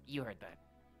 Anyway. You heard that.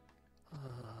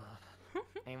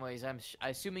 Anyways, I'm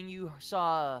assuming you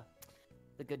saw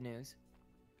the good news.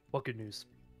 What good news?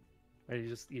 Are you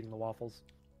just eating the waffles?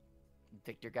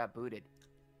 Victor got booted.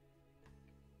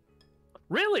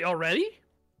 Really? Already?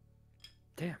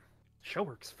 Damn. Show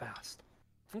works fast.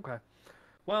 Okay.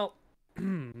 Well,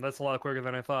 that's a lot quicker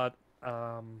than I thought.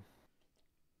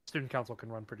 Student council can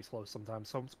run pretty slow sometimes,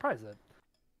 so I'm surprised that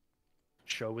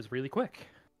show was really quick.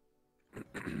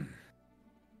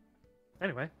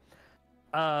 Anyway,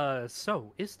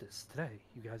 so is this today?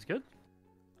 You guys good?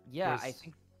 Yeah, Yes. I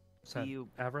think Sent you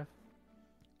Avrith?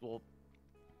 well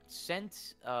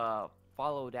sent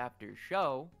followed after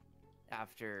show,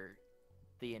 after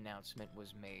the announcement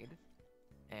was made.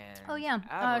 And Oh yeah,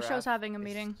 show's Avaraf having a is-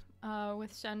 meeting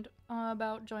with Send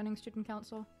about joining student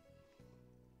council.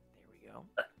 There we go.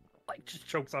 Like, just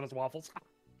chokes on his waffles.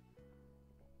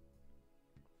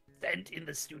 Sent in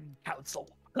the student council.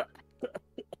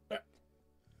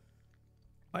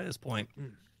 By this point,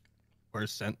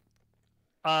 where's Sent?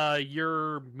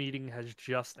 Your meeting has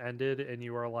just ended, and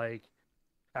you are like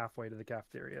halfway to the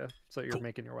cafeteria, so you're Cool.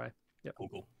 making your way. Yep.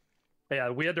 Cool. Yeah,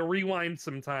 we had to rewind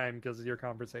some time because your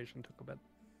conversation took a bit.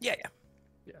 Yeah.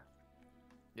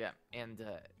 Yeah, and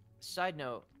side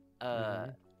note,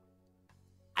 Mhm.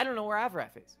 I don't know where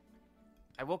Avraf is.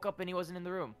 I woke up and he wasn't in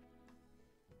the room.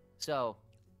 So,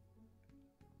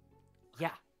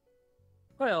 yeah.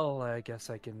 Well, I guess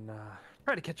I can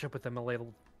try to catch up with them a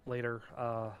little later.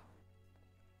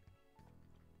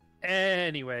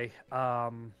 Anyway,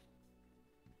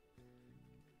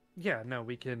 yeah, no,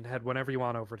 we can head whenever you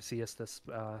want over to see Istis.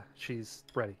 She's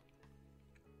ready.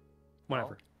 Whenever.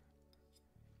 Well,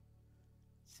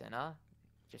 Senna,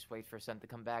 just wait for Sen to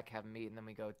come back, have him meet, and then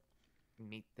we go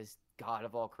meet this god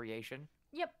of all creation.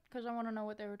 Yep, because I want to know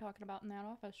what they were talking about in that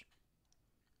office.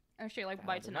 And she like Valid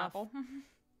bites an enough. apple.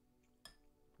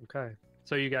 Okay.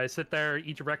 So you guys sit there,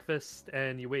 eat your breakfast,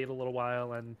 and you wait a little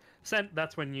while, and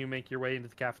that's when you make your way into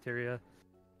the cafeteria.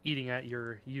 Eating at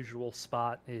your usual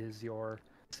spot is your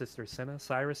sister Cinna,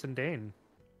 Cyrus, and Dane.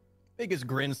 Biggest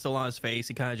grin still on his face.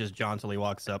 He kind of just jauntily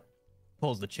walks up,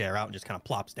 pulls the chair out, and just kind of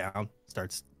plops down,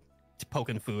 starts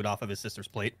poking food off of his sister's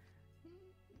plate.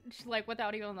 She, like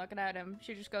without even looking at him,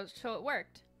 she just goes, "So it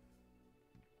worked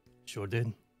Sure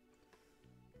did.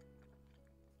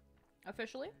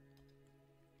 officially."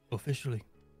 Officially.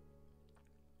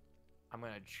 I'm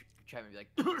gonna try and be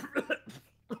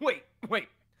like, wait,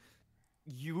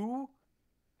 you're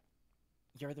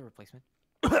the replacement?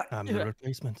 I'm the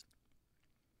replacement.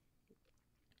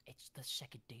 It's the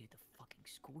second day of the fucking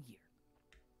school year.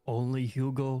 Only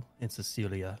Hugo and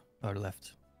Cecilia are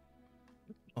left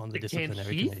on the They can't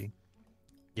disciplinary Heath? committee.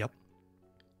 Yep.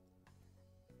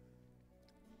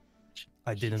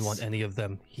 I didn't want Jeez. any of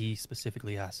them. He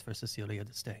specifically asked for Cecilia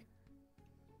to stay.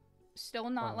 Still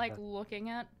not Oh, like okay. looking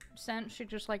at Scent. She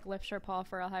just like lifts her paw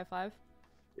for a high five,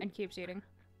 and keeps eating.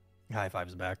 High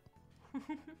fives back.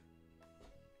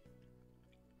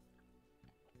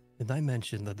 And I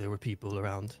mentioned that there were people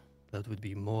around that would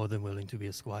be more than willing to be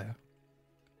a squire.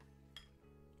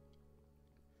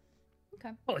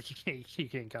 Okay. Well, you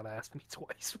can't kind of ask me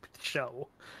twice with the show.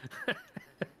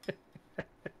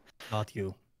 Not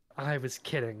you. I was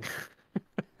kidding.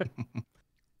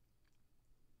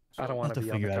 I don't We'll want have to to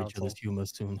be on the figure out each council. other's humor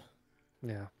soon.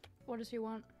 Yeah. What does he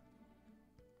want?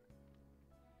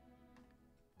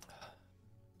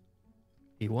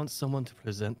 He wants someone to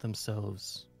present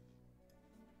themselves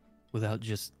without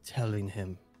just telling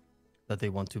him that they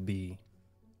want to be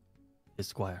his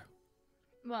squire.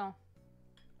 Well,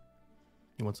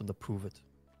 He wants them to prove it.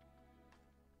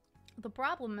 the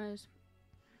problem is,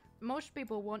 most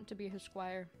people want to be his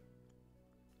squire.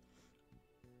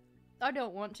 I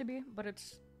don't want to be, but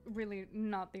it's really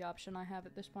not the option I have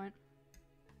at this point.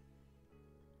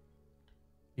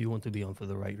 You want to be on for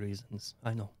the right reasons.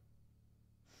 I know.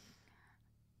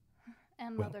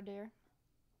 And Well. Mother dear.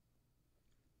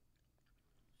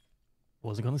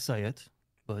 Wasn't gonna say it,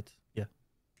 but yeah.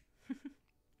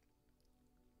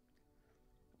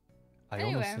 I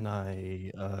almost Anyway. and I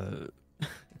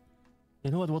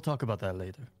you know what, we'll talk about that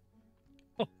later.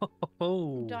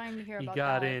 Oh, Dying to hear he about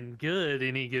got that. in good,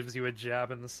 and he gives you a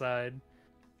jab in the side.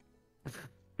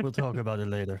 We'll talk about it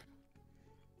later.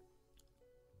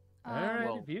 All right,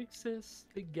 well- if you exist,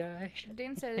 big guy.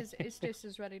 Dane says Istis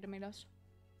is ready to meet us.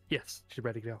 Yes, she's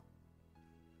ready to go.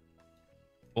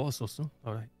 Oh, so soon?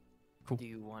 Alright. Cool. Do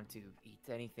you want to eat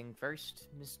anything first,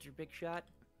 Mr. Big Shot?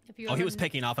 If you Oh, he was haven't-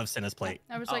 picking off of Cinna's plate.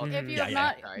 I was Oh, like, if you yeah, have yeah.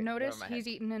 not Sorry, noticed, over my he's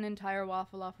head. eaten an entire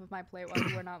waffle off of my plate while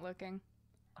you were not looking.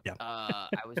 I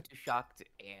was too shocked,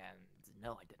 and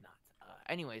no, I did not.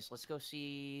 Anyways, let's go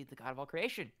see the God of all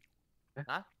creation.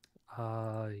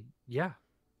 Yeah.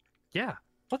 Yeah,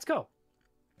 let's go.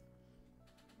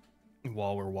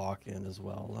 While we're walking as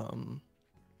well,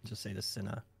 just say to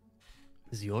Cinna,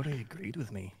 Ziore agreed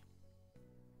with me.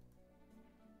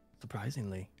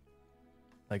 Surprisingly.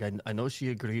 Like, I know she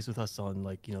agrees with us on,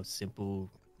 like,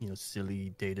 simple, silly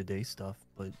day-to-day stuff,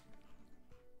 but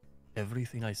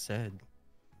everything I said,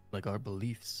 like our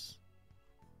beliefs,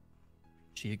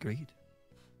 she agreed.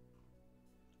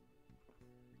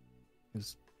 It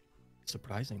was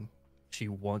surprising. She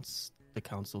wants the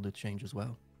council to change as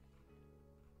well.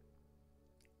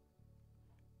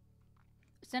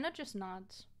 Senna just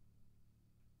nods.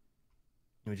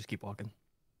 we just keep walking.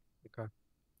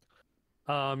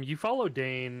 You follow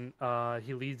Dane.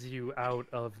 He leads you out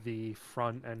of the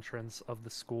front entrance of the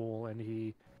school, and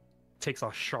he takes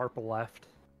a sharp left,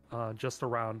 just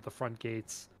around the front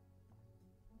gates.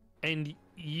 And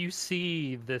you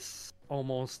see this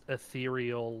almost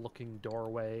ethereal-looking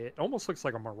doorway. It almost looks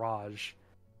like a mirage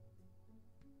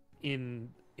in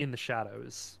the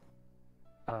shadows.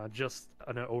 Just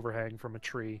an overhang from a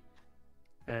tree.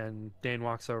 And Dane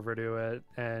walks over to it,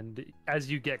 and as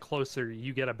you get closer,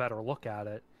 you get a better look at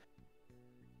it.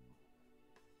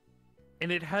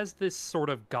 And it has this sort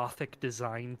of gothic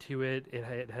design to it.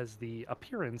 It has the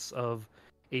appearance of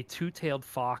a two-tailed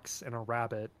fox and a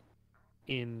rabbit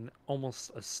in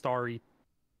almost a starry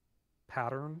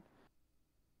pattern.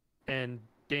 And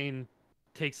Dane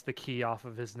takes the key off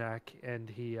of his neck, and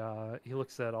he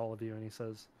looks at all of you and he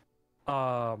says,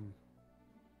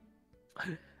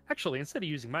 actually, instead of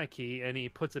using my key, and he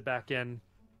puts it back in.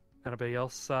 Anybody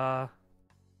else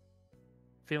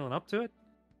feeling up to it?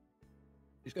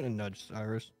 He's gonna nudge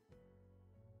Cyrus.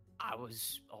 I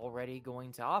was already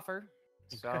going to offer,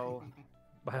 so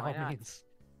By Why all not? means.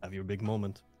 Have your big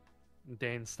moment.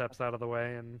 Dane steps out of the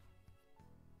way and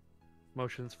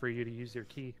motions for you to use your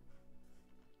key.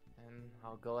 and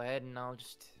I'll go ahead and I'll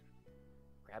just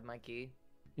grab my key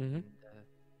Mm-hmm. and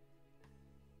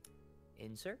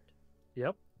insert.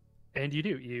 Yep. And you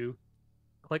do. You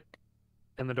click,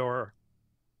 and the door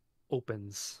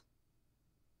opens.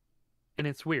 And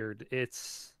it's weird.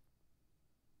 It's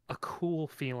a cool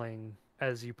feeling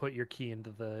as you put your key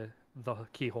into the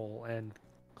keyhole and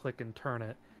click and turn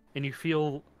it. And you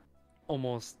feel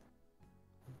almost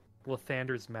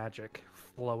Lathander's magic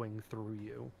flowing through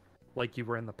you, like you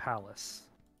were in the palace.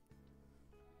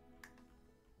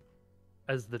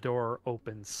 As the door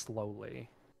opens slowly.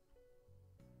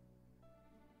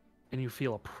 And you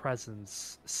feel a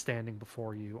presence standing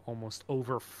before you, almost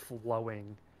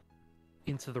overflowing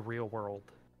into the real world.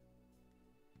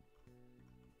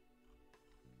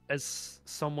 As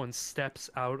someone steps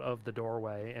out of the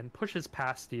doorway and pushes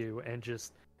past you and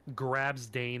just grabs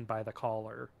Dane by the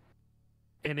collar.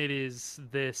 And it is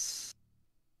this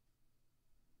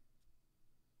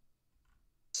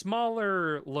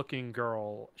smaller looking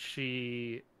girl.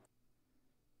 She...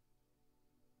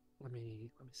 Let me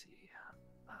see.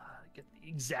 Get the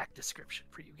exact description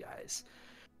for you guys.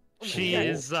 She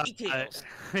is details.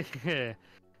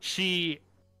 she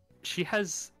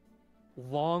has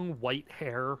long white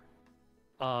hair,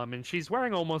 and she's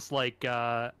wearing almost like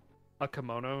a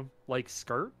kimono like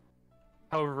skirt.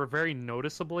 However, very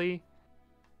noticeably,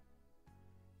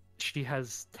 she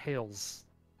has tails,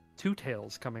 two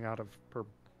tails coming out of her,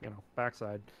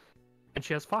 backside, and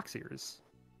she has fox ears.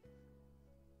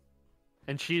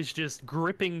 And she's just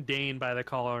gripping Dane by the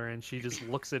collar, and she just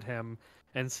looks at him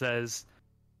and says,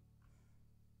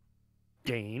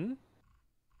 Dane,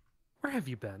 where have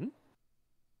you been?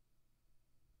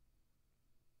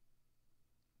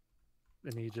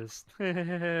 And he just,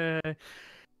 hey,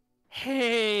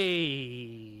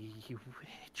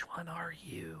 which one are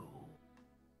you?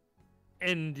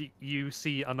 And you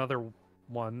see another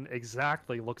one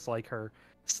exactly looks like her,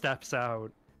 steps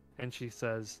out, and she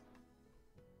says,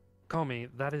 Comey,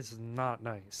 that is not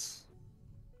nice.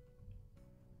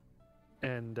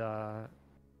 And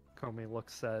Comey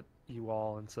looks at you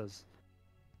all and says,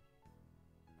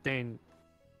 Dane,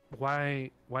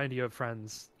 why do you have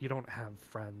friends? You don't have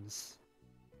friends.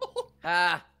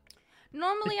 Ah,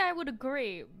 Normally I would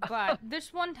agree, but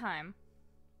this one time,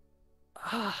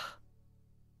 Ah,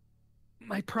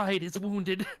 my pride is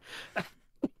wounded.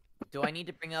 do I need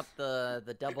to bring up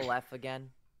the double F again?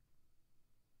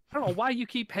 I don't know why you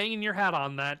keep hanging your hat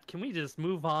on that. Can we just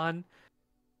move on?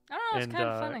 I don't know, it's And, kind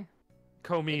of funny.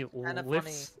 Comey It's kinda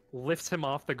lifts him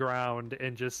off the ground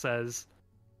and just says,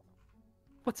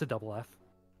 "What's a double F?"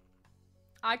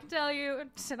 I can tell you,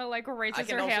 Cinna like raises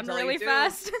can her also hand tell you really too.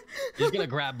 fast. He's gonna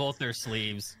grab both their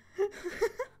sleeves.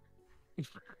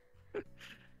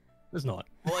 It's not.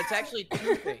 Well, it's actually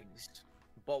two things,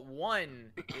 but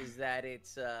one is that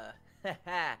it's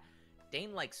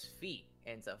Dane likes feet,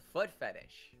 and it's a foot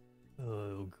fetish.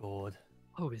 Oh god.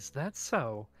 Oh, is that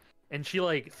so? And she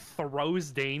like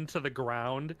throws Dane to the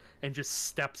ground and just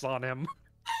steps on him.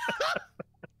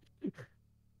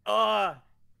 Ah,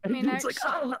 And Me Dane's like, next.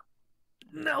 "Oh,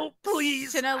 no,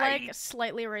 please. Cinna like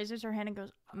slightly raises her hand and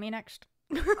goes, "Me next."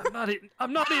 I'm not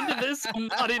into this. I'm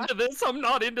not into this. I'm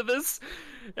not into this."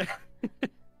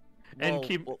 And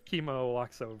Whoa. Chemo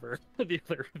walks over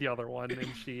the other one, and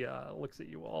she looks at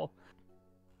you all.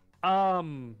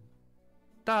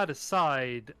 That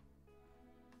aside,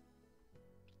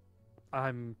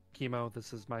 I'm Chemo.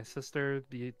 This is my sister.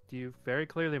 You very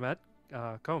clearly met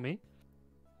Komi.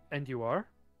 And you are?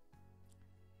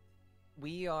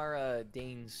 We are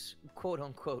Dane's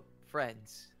quote-unquote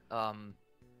friends.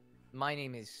 My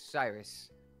name is Cyrus.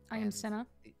 I am and Senna.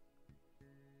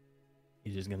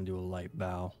 He's just gonna do a light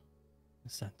bow.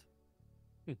 Assent.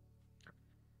 And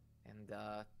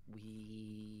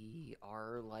we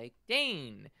are like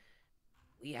Dane.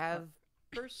 We have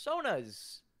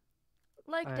personas.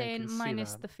 Like I Dane, can see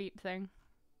minus that. the feet thing.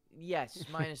 Yes,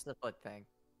 minus the foot thing.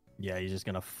 Yeah, he's just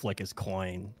gonna flick his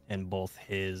coin, and both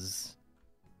his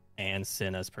and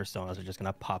Cinna's personas are just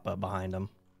gonna pop up behind him.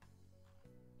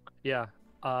 Yeah.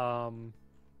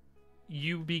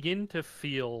 You begin to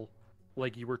feel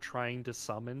like you were trying to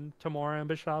summon Tamora and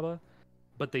Bishaba,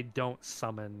 but they don't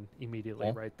summon immediately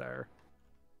Oh. right there.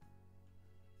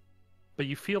 But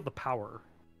you feel the power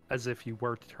as if you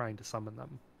were trying to summon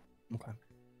them. Okay.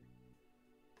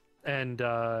 And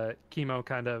Chemo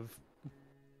kind of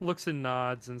looks and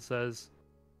nods and says,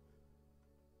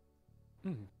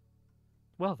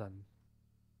 well then.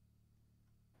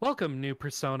 Welcome, new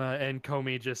persona. And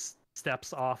Komi just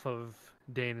steps off of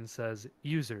Dane and says,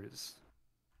 users,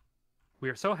 we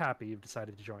are so happy you've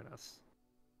decided to join us.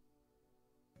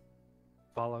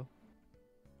 Follow.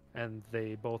 And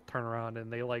they both turn around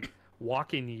and they like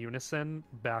walk in unison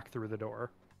back through the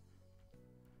door.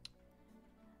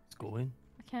 Let's go in.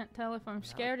 I can't tell if I'm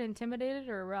scared, intimidated,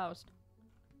 or aroused.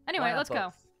 Anyway, Why not let's go.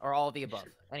 both? Or all of the above.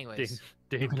 Anyways.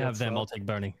 Dane You can have gets them. up. I'll take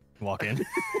Bernie. Walk in.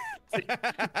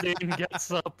 Dane gets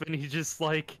up and he just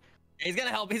like He's gonna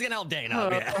help. He's gonna help Dane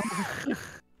up.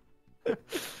 Yeah.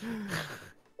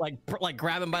 like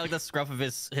grab him by like the scruff of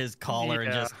his collar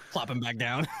and Yeah. just plop him back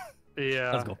down.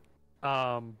 yeah. Let's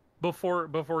go.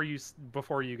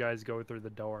 Before you guys go through the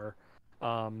door,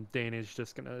 Dane is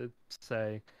just gonna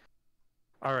say,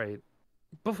 all right,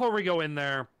 before we go in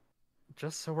there,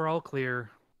 just so we're all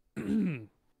clear, I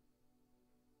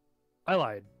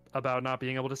lied about not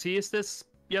being able to see Istis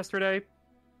yesterday.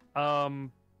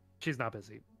 She's not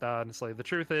busy. Honestly, the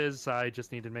truth is, I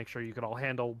just need to make sure you can all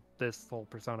handle this whole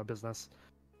persona business.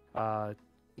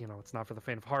 It's not for the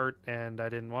faint of heart, and I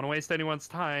didn't want to waste anyone's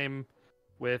time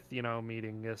with,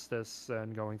 meeting Istis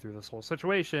and going through this whole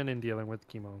situation and dealing with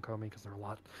Chemo and Komi because they're a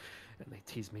lot, and they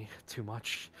tease me too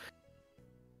much.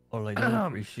 Well, I do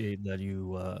appreciate that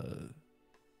you,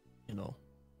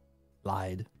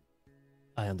 lied.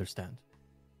 I understand.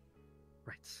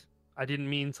 Right. I didn't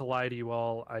mean to lie to you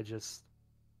all. I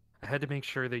had to make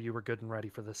sure that you were good and ready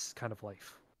for this kind of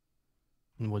life.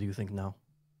 And what do you think now?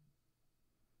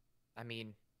 I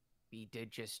mean, we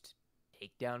did just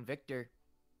take down Victor.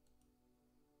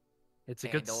 It's a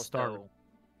good And start.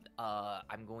 also,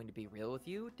 I'm going to be real with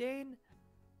you, Dane.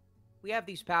 We have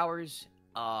these powers,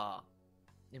 and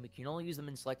we can only use them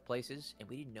in select places, and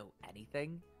we didn't know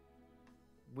anything.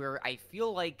 Where I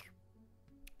feel like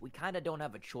we kind of don't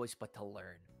have a choice but to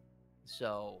learn.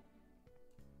 So,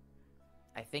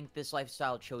 I think this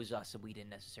lifestyle chose us, and we didn't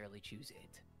necessarily choose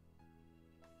it.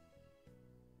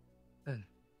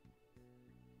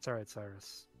 It's alright,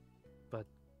 Cyrus. But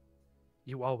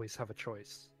you always have a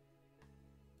choice.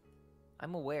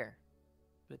 I'm aware,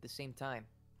 but at the same time,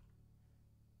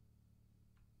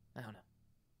 I don't know.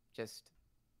 Just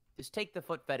take the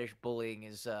foot fetish bullying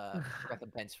as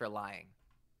recompense for lying.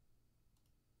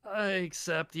 I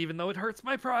accept, even though it hurts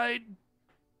my pride.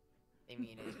 I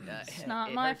mean, It's not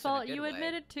it my hurts in a fault good you way.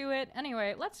 admitted to it.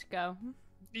 Anyway, let's go.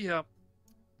 Yeah,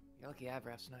 You're lucky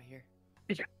Avraf's not here.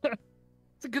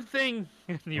 it's a good thing.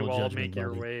 You No all judgment, make your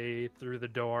buddy. way through the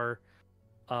door.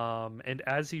 And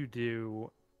as you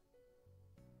do,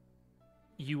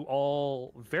 you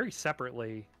all very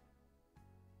separately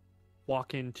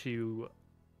walk into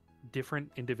different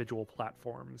individual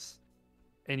platforms.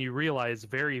 And you realize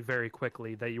very, very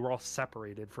quickly that you were all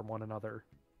separated from one another.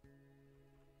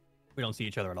 We don't see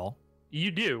each other at all. You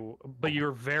do, but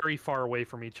you're very far away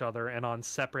from each other and on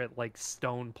separate, like,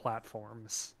 stone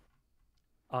platforms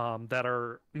that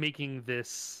are making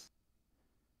this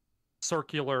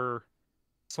circular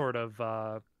sort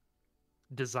of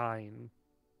design.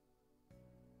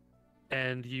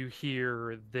 And you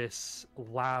hear this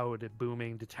loud,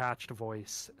 booming, detached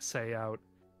voice say out,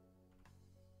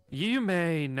 "You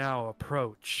may now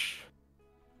approach."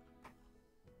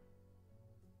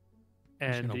 I'm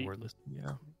just And gonna wordless.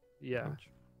 Yeah. yeah, approach.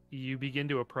 you begin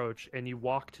to approach and you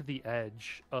walk to the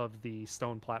edge of the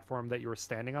stone platform that you were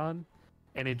standing on,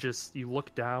 and you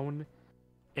look down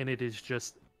and it is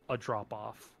just a drop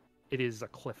off. It is a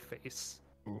cliff face.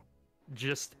 Ooh.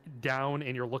 Just down,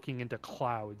 and you're looking into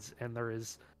clouds, and there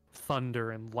is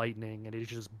thunder and lightning, and it is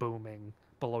just booming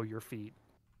below your feet.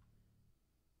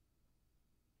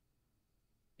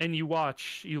 And you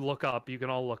look up, you can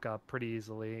all look up pretty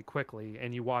easily, quickly,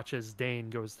 and you watch as Dane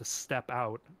goes to step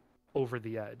out over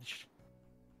the edge.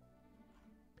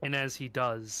 And as he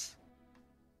does,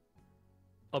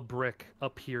 a brick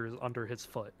appears under his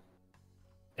foot,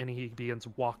 and he begins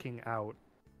walking out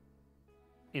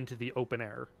into the open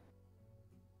air.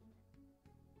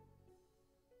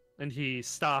 And he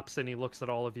stops and he looks at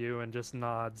all of you and just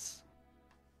nods,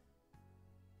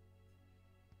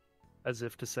 as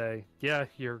if to say, "Yeah,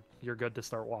 you're good to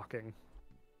start walking."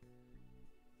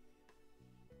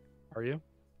 Are you?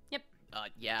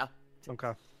 Yeah.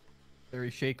 Okay. Very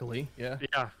shakily, yeah.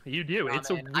 Yeah, you do. Nah, It's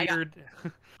man, a weird.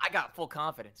 I got full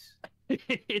confidence.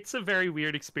 It's a very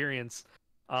weird experience.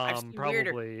 I've seen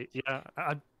weirder. Probably. Yeah.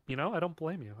 I don't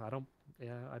blame you. I don't.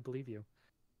 Yeah, I believe you.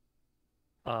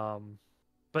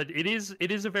 But it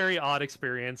is a very odd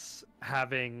experience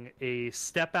having a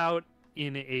step out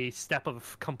in a step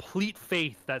of complete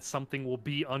faith that something will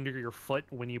be under your foot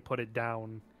when you put it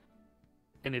down,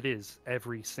 and it is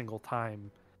every single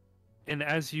time. And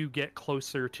as you get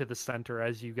closer to the center,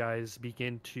 as you guys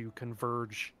begin to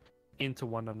converge into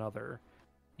one another,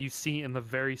 you see in the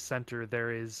very center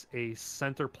there is a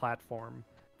center platform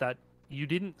that you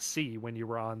didn't see when you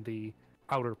were on the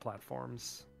outer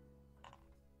platforms.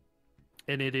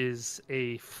 And it is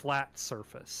a flat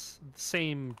surface,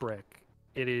 same brick.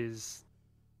 It is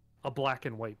a black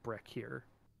and white brick here,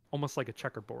 almost like a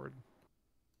checkerboard.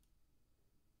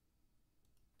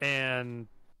 And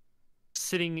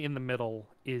sitting in the middle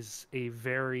is a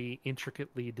very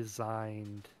intricately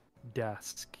designed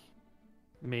desk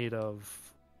made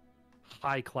of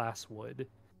high-class wood,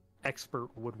 expert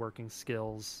woodworking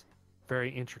skills, very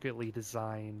intricately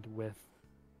designed with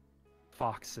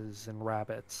foxes and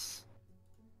rabbits.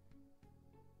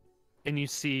 And you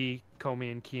see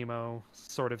Komi and Kimo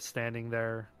sort of standing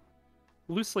there,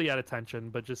 loosely at attention,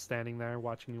 but just standing there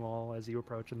watching you all as you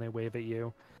approach, and they wave at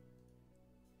you.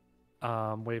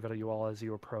 Wave at you all as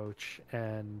you approach,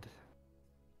 and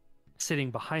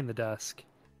sitting behind the desk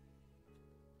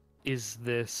is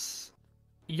this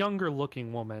younger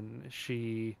looking woman.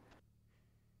 She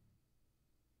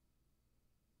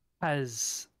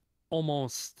has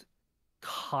almost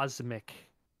cosmic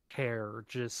hair,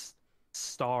 just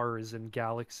stars and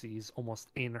galaxies almost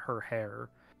in her hair.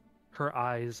 Her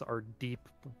eyes are deep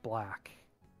black,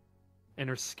 and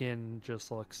her skin just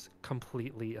looks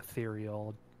completely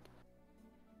ethereal,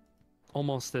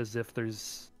 almost as if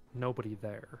there's nobody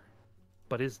there,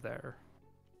 but is there.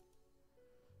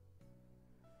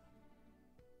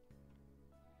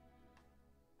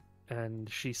 And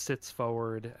she sits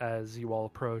forward as you all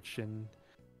approach, and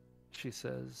she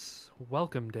says,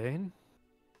 "Welcome, Dane.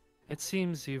 It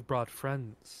seems you've brought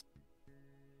friends.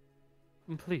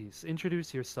 Please,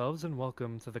 introduce yourselves and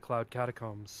welcome to the Cloud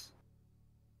Catacombs."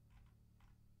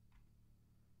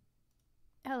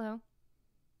 Hello.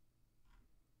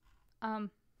 I'm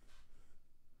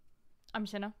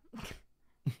Shinna.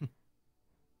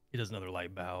 He does another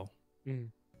light bow. Mm.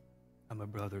 I'm a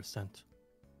brother sent.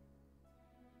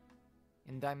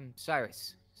 And I'm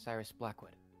Cyrus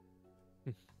Blackwood.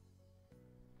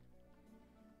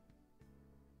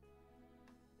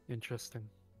 Interesting.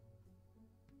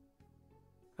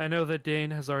 I know that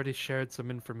Dane has already shared some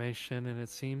information, and it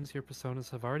seems your personas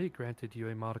have already granted you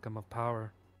a modicum of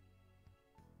power.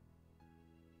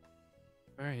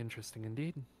 Very interesting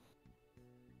indeed.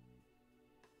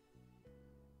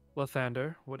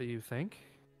 Lathander, what do you think?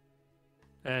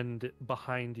 And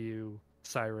behind you,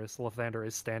 Cyrus, Lathander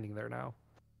is standing there now.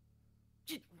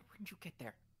 When did you get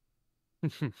there?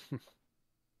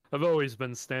 I've always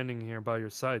been standing here by your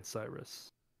side,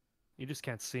 Cyrus. You just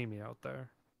can't see me out there.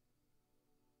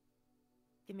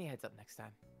 Give me a heads up next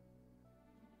time.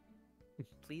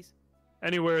 Please?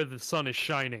 Anywhere the sun is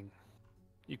shining,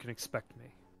 you can expect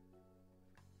me.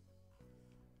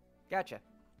 Gotcha.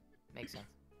 Makes sense.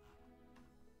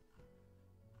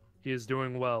 He is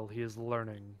doing well. He is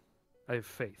learning. I have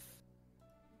faith.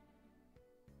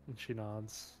 And she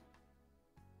nods.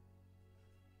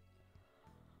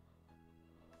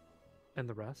 And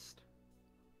the rest?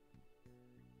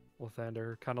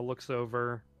 Lathander kind of looks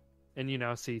over, and you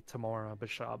now see Tamora,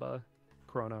 Bashaba,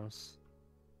 Kronos.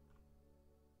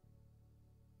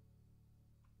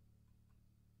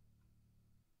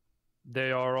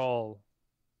 They are all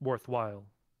worthwhile.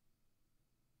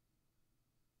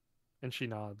 And she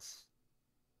nods.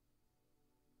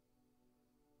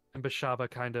 And Bashaba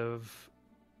kind of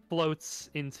floats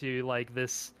into like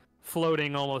this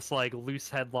floating, almost like loose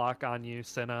headlock on you,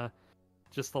 Senna,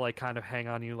 just to like kind of hang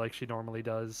on you like she normally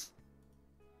does.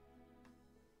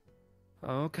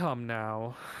 Oh, come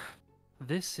now.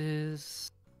 This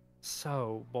is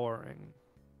so boring.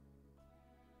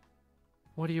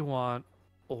 What do you want,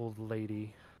 old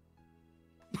lady?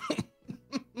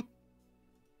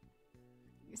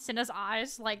 Cinna's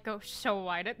eyes like go so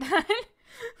wide at that.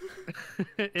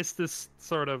 It's this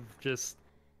sort of just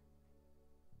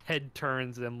head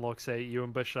turns and looks at you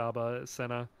and Bashaba,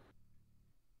 Senna.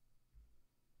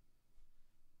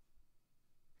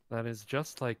 That is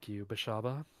just like you,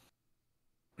 Bashaba.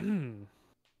 Do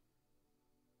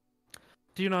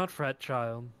not fret,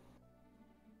 child.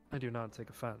 I do not take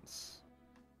offense.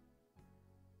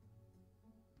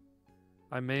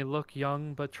 I may look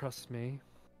young, but trust me,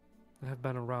 I have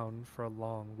been around for a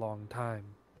long, long time.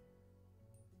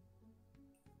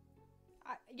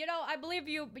 I believe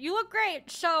you. You look great.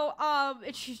 So,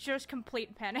 she's just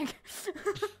complete panic.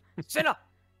 Cinna,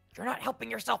 you're not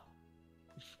helping yourself.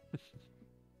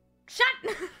 Shut!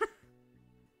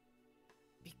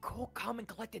 Be cool, calm, and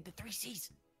collected. The 3 C's.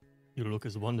 You look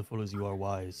as wonderful as you are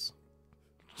wise.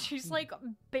 She's like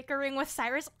bickering with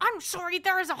Cyrus. I'm sorry,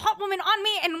 there is a hot woman on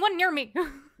me and one near me.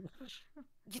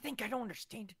 You think I don't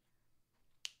understand?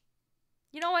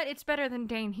 You know what? It's better than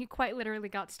Dane. He quite literally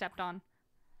got stepped on.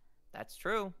 That's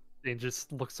true. And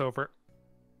just looks over.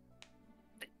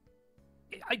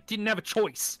 I didn't have a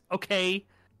choice, okay?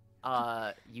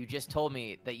 You just told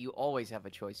me that you always have a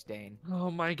choice, Dane.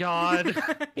 Oh my god.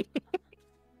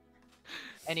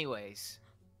 Anyways.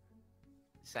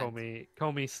 Sent.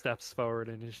 Comey steps forward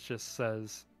and it just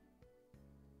says,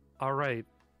 all right,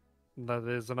 that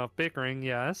is enough bickering,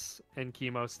 yes. And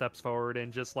Chemo steps forward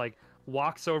and just like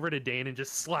walks over to Dane and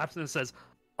just slaps him and says,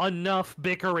 enough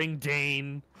bickering,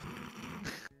 Dane.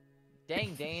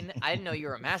 Dang, Dane, I didn't know you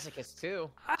were a masochist too.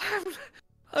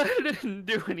 I didn't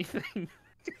do anything.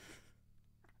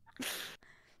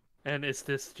 And it's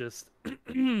this just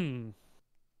and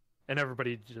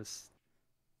everybody just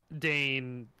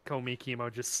Dane, Comey,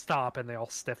 Chemo just stop and they all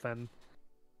stiffen.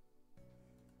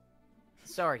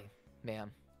 Sorry,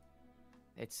 ma'am.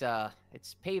 It's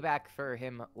payback for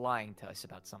him lying to us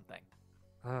about something.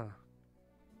 Ah.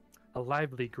 A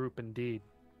lively group indeed.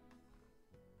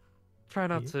 Try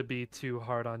not to be too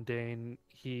hard on Dane.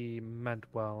 He meant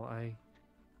well. I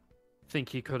think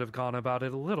he could have gone about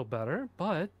it a little better,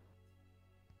 but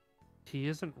he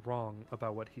isn't wrong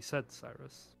about what he said,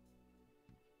 Cyrus.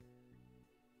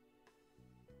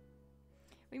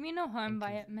 We mean no harm Thank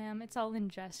by you. it, ma'am. It's all in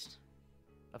jest.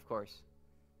 Of course.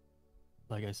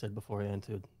 Like I said before I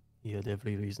entered, he had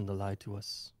every reason to lie to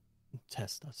us, and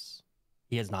test us.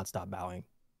 He has not stopped bowing.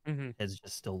 Mm-hmm. Head's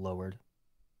just still lowered.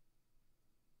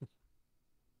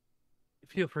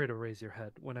 Feel free to raise your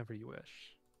head whenever you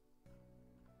wish.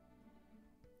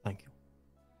 Thank you.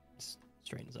 Just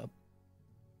straightens up.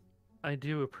 I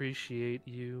do appreciate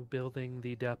you building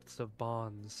the depths of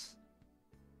bonds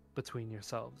between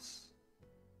yourselves.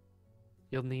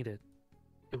 You'll need it.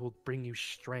 It will bring you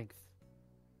strength.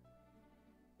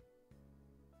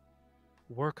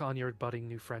 Work on your budding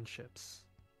new friendships.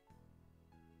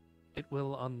 It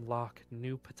will unlock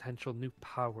new potential, new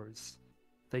powers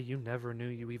that you never knew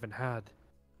you even had.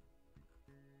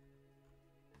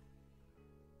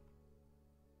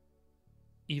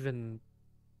 Even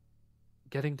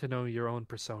getting to know your own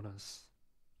personas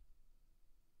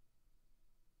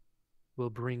will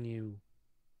bring you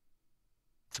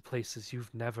to places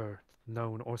you've never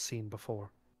known or seen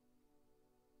before.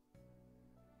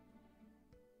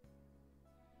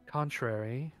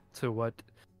 Contrary to what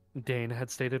Dane had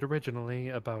stated originally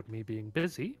about me being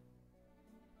busy,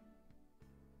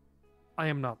 I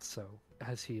am not so,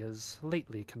 as he has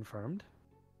lately confirmed.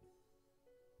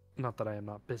 Not that I am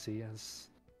not busy, as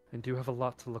I do have a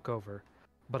lot to look over,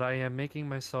 but I am making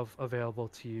myself available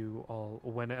to you all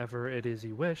whenever it is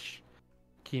you wish.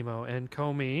 Chemo and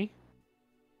Comey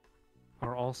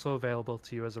are also available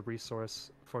to you as a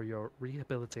resource for your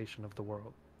rehabilitation of the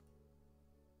world.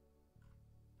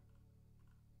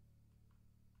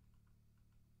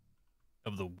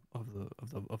 Of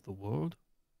the world?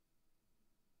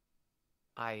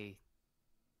 I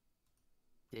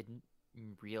didn't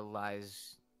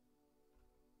realize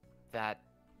that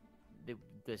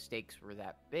the stakes were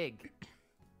that big.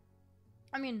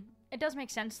 I mean, it does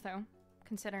make sense, though,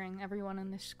 considering everyone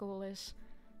in this school is,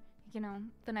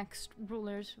 the next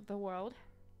rulers of the world.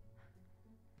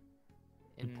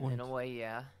 In a way,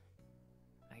 yeah.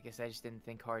 I guess I just didn't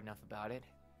think hard enough about it.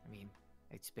 I mean,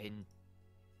 it's been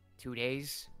 2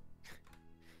 days.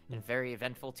 And very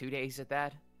eventful 2 days at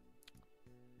that.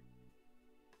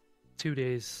 2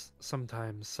 days,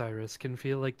 sometimes, Cyrus, can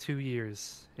feel like 2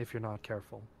 years if you're not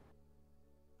careful.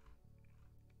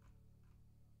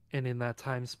 And in that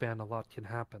time span, a lot can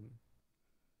happen.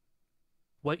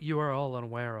 What you are all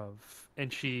unaware of,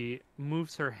 and she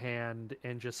moves her hand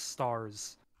and just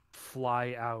stars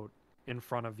fly out in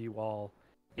front of you all,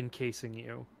 encasing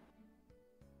you.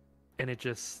 And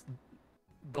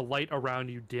the light around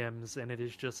you dims, and it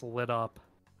is just lit up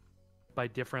by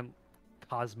different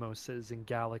cosmoses and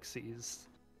galaxies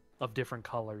of different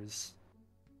colors.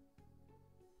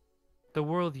 The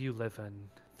world you live in,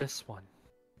 this one.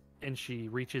 And she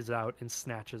reaches out and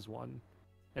snatches one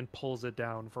and pulls it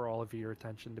down for all of your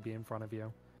attention to be in front of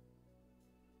you.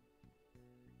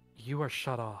 You are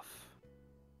shut off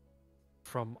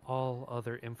from all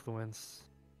other influence.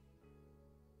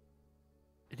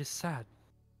 It is sad.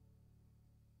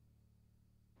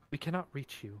 We cannot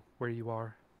reach you where you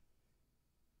are.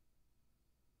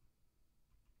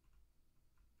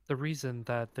 The reason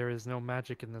that there is no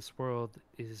magic in this world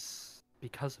is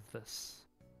because of this.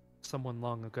 Someone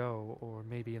long ago, or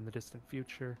maybe in the distant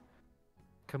future,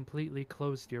 completely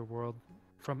closed your world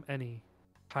from any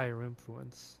higher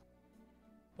influence,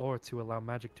 or to allow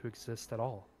magic to exist at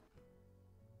all.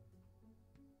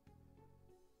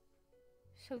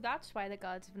 So that's why the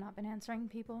gods have not been answering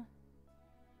people.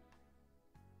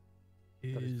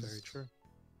 That is very true.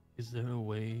 Is there a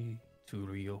way to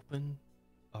reopen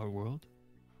our world?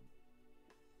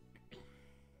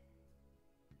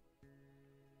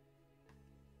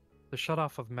 The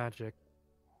shut-off of magic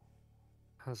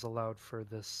has allowed for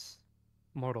this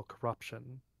mortal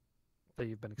corruption that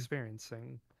you've been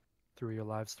experiencing through your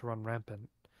lives to run rampant.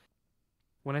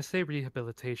 When I say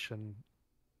rehabilitation,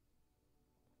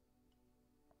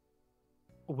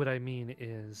 what I mean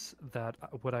is that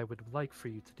what I would like for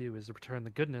you to do is return the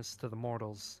goodness to the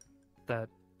mortals that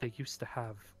they used to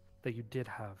have, that you did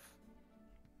have.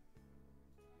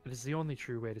 It is the only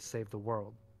true way to save the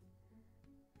world.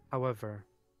 However,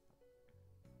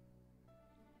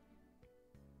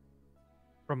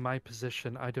 from my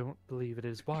position, I don't believe it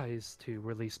is wise to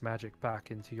release magic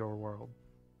back into your world.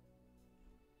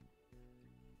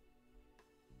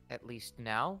 At least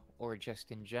now, or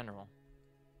just in general?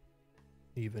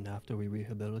 Even after we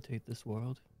rehabilitate this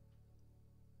world?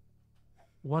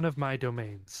 One of my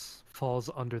domains falls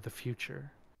under the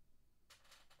future.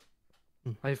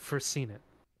 I've foreseen it,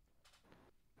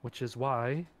 which is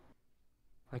why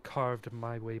I carved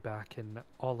my way back in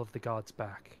all of the gods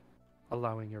back,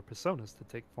 allowing your personas to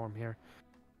take form here,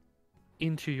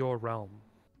 into your realm,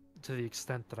 to the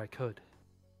extent that I could.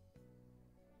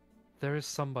 There is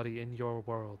somebody in your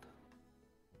world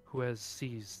who has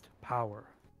seized power,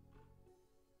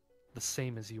 the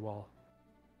same as you all.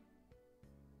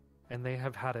 And they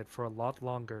have had it for a lot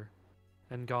longer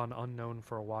and gone unknown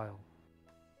for a while.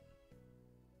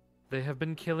 They have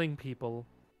been killing people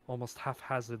almost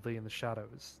haphazardly in the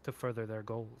shadows to further their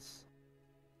goals.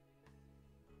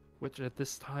 Which at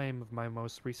this time of my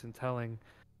most recent telling,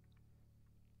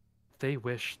 they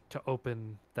wish to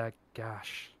open that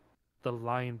gash, the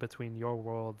line between your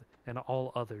world and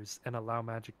all others, and allow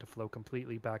magic to flow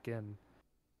completely back in.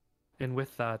 And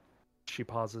with that, she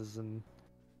pauses and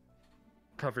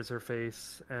covers her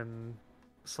face and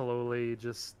slowly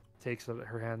just takes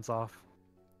her hands off.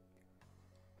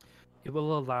 It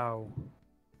will allow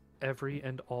every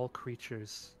and all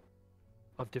creatures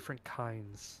of different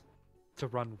kinds to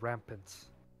run rampant.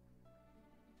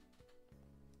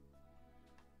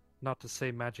 Not to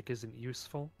say magic isn't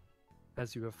useful,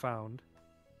 as you have found,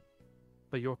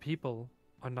 but your people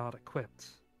are not equipped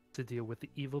to deal with the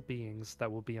evil beings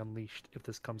that will be unleashed if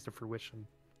this comes to fruition.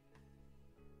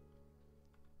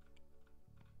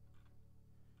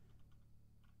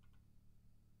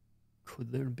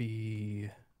 Could there be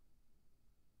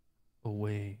a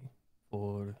way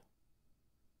for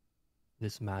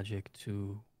this magic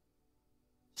to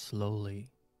slowly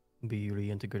be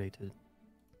reintegrated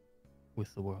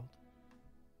with the world?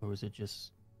 Or is it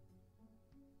just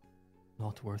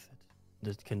not worth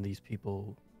it? Can these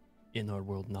people in our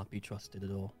world not be trusted at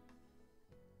all?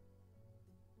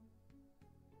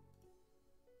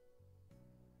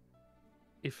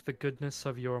 If the goodness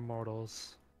of your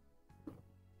mortals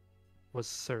was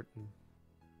certain,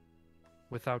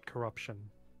 without corruption,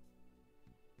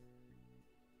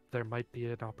 there might be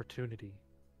an opportunity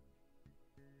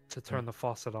to turn the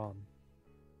faucet on.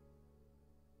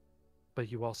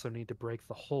 But you also need to break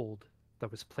the hold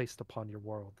that was placed upon your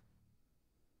world.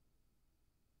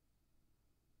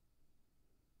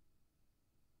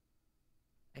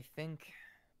 I think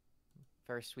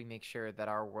first we make sure that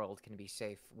our world can be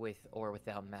safe with or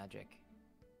without magic.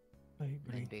 I And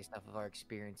agree. then based off of our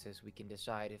experiences, we can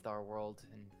decide if our world,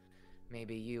 and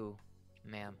maybe you,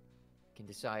 ma'am, can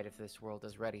decide if this world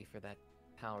is ready for that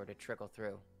power to trickle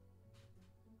through.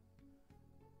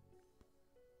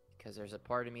 Because there's a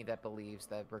part of me that believes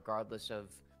that regardless of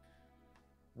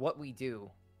what we do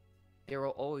There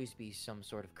will always be some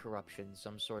sort of corruption,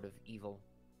 some sort of evil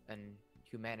in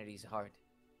humanity's heart.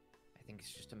 I think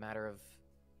it's just a matter of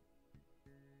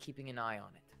keeping an eye on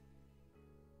it.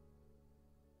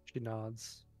 She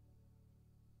nods.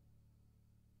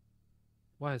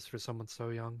 Wise for someone so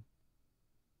young.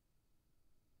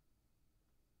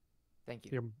 Thank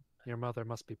you. Your mother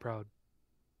must be proud.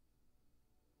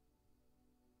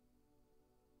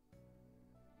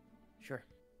 Sure.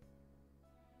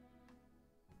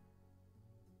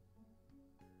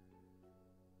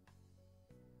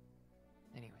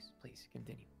 Anyways, please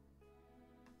continue.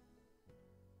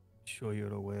 Sure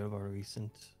you're aware of our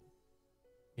recent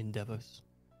endeavors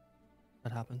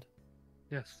that happened?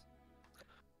 Yes,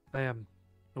 I am.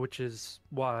 Which is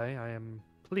why I am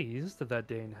pleased that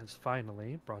Dane has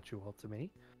finally brought you all to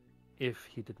me. If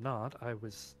he did not, I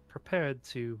was prepared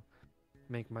to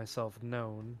make myself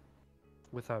known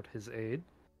without his aid.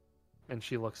 And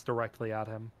she looks directly at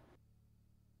him.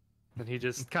 And he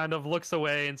just kind of looks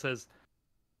away and says,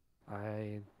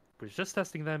 I was just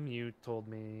testing them. You told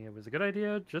me it was a good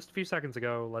idea just a few seconds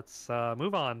ago. Let's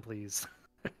move on, please.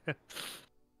 I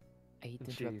hate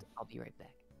to She- interrupt. I'll be right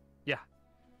back.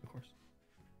 Of course.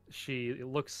 She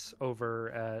looks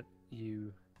over at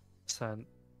you, Sen.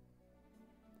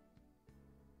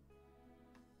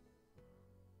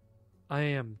 I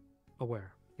am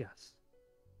aware, yes.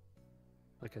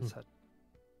 Like I said.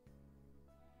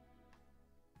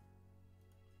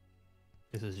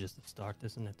 This is just the start,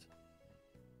 isn't it?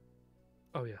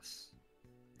 Oh, yes.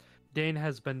 Dane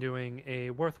has been doing a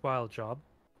worthwhile job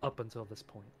up until this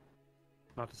point.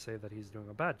 Not to say that he's doing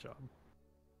a bad job.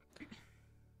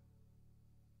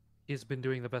 He's been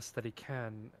doing the best that he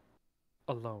can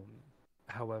alone.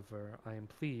 However, I am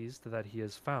pleased that he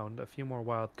has found a few more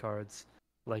wild cards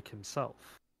like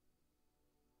himself.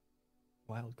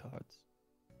 Wild cards.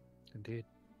 Indeed.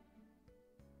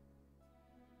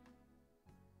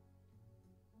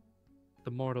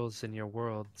 The mortals in your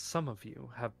world, some of you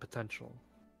have potential.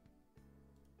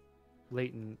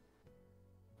 Latent,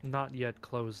 not yet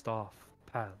closed off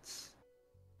paths,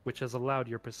 which has allowed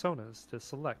your personas to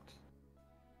select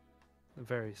a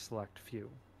very select few.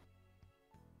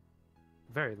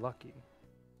 Very lucky.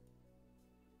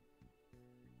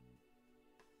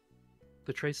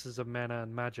 The traces of mana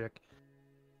and magic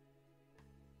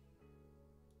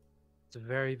is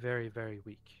very, very, very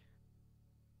weak.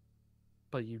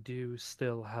 But you do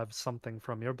still have something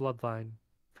from your bloodline,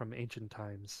 from ancient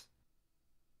times,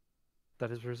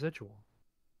 that is residual.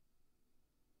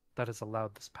 That has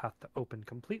allowed this path to open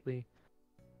completely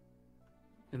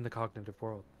in the cognitive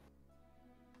world.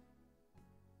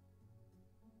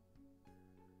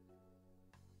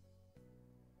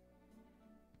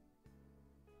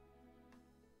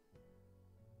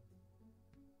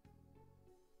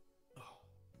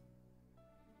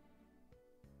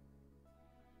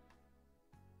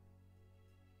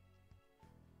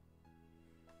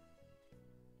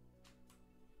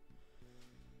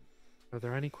 Are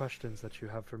there any questions that you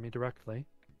have for me directly?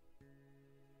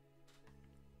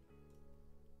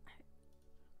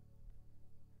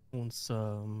 Once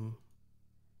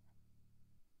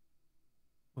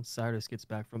Cyrus gets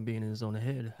back from being in his own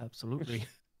head, absolutely.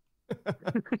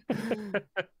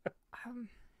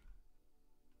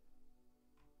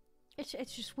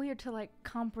 It's just weird to like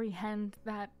comprehend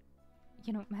that,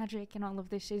 you know, magic and all of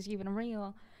this is even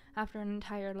real after an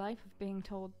entire life of being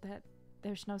told that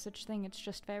there's no such thing, it's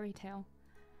just fairy tale.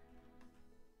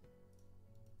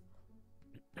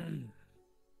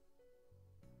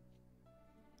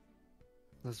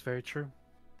 That's very true.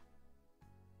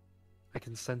 I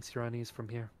can sense your unease from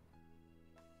here.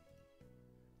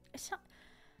 It's not,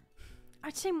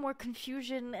 I'd say more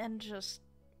confusion and just,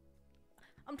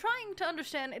 I'm trying to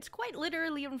understand, it's quite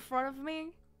literally in front of me,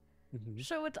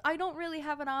 so it's, I don't really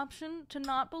have an option to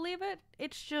not believe it.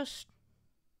 It's just,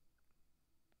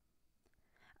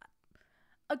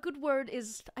 a good word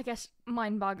is, I guess,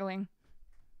 mind-boggling.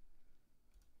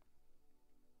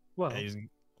 Well,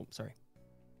 Oh, sorry.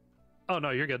 oh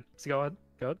no, you're good. So go ahead.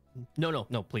 Go ahead.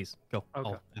 No, please go. Okay.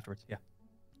 Oh, afterwards, yeah.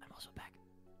 I'm also back.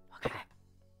 Okay.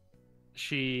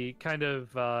 She kind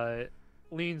of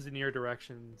leans in your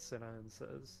direction, Senna, and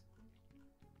says,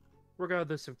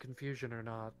 regardless of confusion or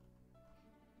not,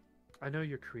 I know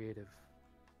you're creative.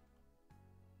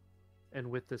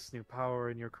 And with this new power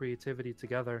and your creativity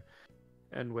together,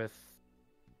 and with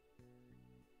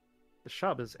the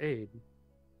Shaba's aid,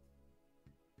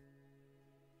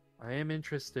 I am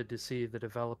interested to see the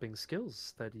developing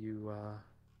skills that you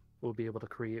will be able to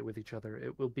create with each other.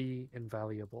 It will be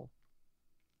invaluable.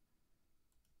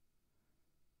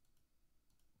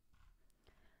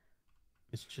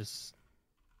 It's just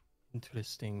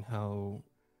Interesting how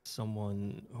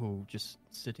someone who just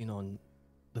sitting on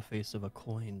the face of a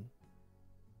coin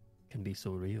can be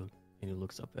so real. And he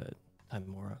looks up at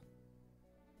Timora.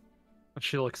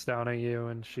 She looks down at you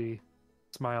and she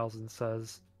smiles and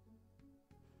says,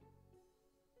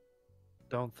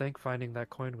 "Don't think finding that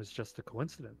coin was just a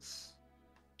coincidence."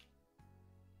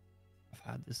 I've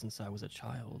had this since I was a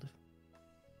child.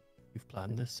 You've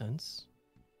planned this since?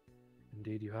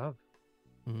 Indeed you have.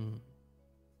 Hmm.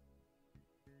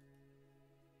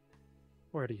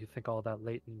 Where do you think all that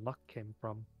latent luck came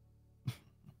from?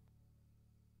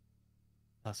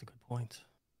 That's a good point.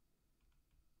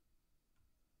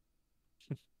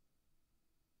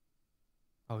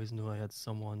 I always knew I had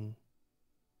someone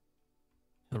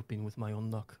helping with my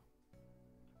own luck.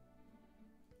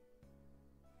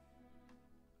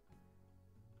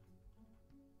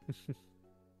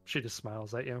 She just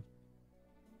smiles at you.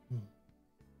 Hmm.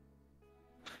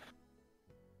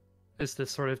 Istis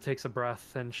sort of takes a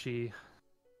breath and she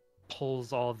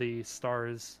pulls all the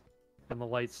stars and the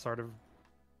light sort of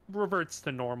reverts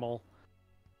to normal.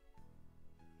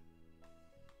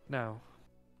 Now,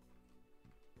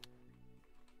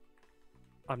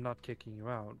 I'm not kicking you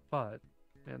out, but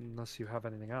unless you have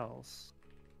anything else,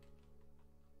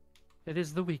 it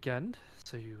is the weekend,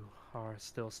 so you are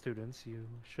still students. You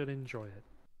should enjoy it.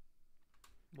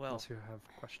 Well, Unless you have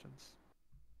questions.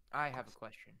 I have a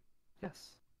question.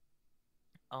 Yes.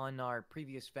 On our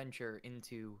previous venture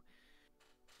into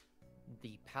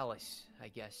the palace, I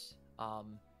guess,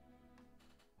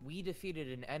 we defeated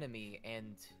an enemy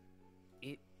and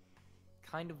it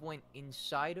kind of went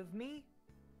inside of me.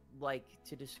 Like,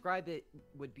 to describe it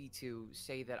would be to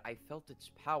say that I felt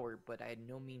its power, but I had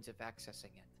no means of accessing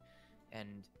it.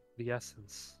 And The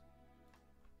essence.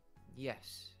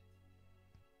 yes.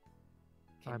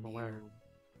 I'm aware.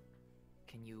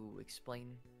 Can you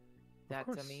explain that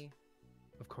to course. me?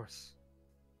 Of course.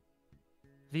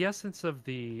 The essence of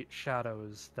the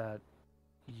shadows that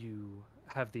you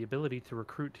have the ability to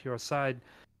recruit to your side,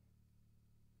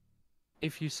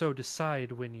 if you so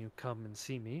decide when you come and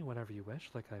see me, whenever you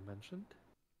wish, like I mentioned,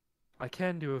 I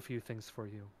can do a few things for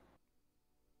you.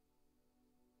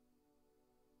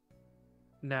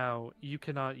 Now, you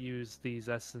cannot use these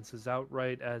essences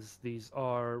outright, as these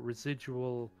are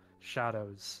residual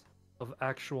shadows of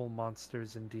actual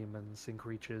monsters and demons and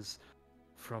creatures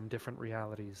from different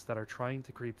realities that are trying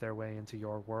to creep their way into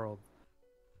your world.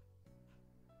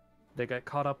 They get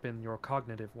caught up in your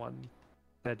cognitive one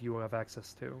that you have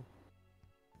access to.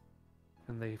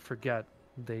 And they forget,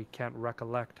 they can't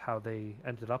recollect how they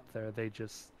ended up there, they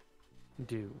just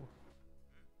do.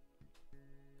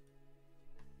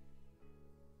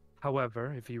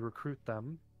 However, if you recruit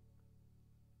them,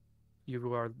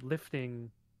 you are lifting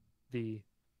the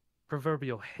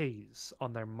proverbial haze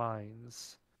on their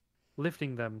minds,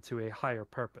 lifting them to a higher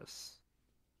purpose.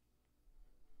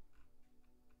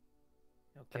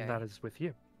 Okay. And that is with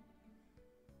you.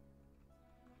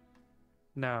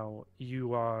 Now,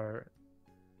 you are...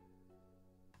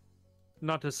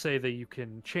 Not to say that you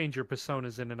can change your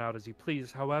personas in and out as you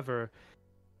please, however,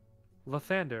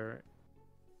 Lathander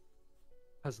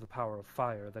has the power of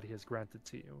fire that he has granted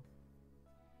to you.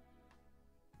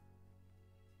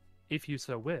 If you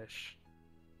so wish,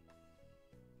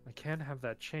 I can have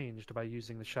that changed by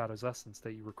using the Shadow's essence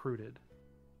that you recruited.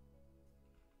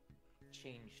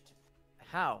 Changed.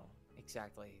 How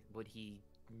exactly? Would he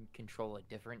control a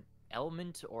different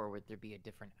element, or would there be a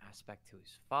different aspect to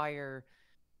his fire?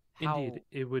 Indeed,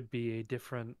 it would be a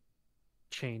different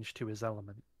change to his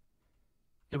element.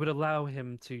 It would allow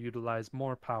him to utilize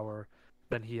more power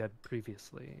than he had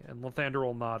previously. And Lathander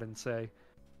will nod and say,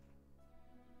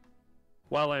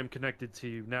 "While I am connected to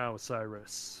you now,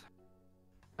 Cyrus,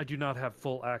 I do not have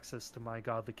full access to my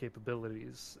godly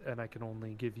capabilities, and I can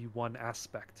only give you one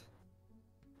aspect.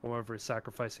 However,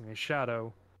 sacrificing a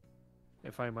shadow,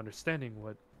 if I am understanding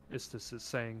what Istis is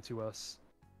saying to us,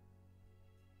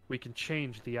 we can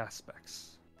change the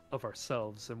aspects of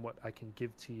ourselves and what I can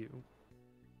give to you.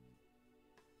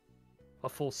 A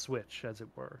full switch, as it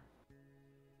were."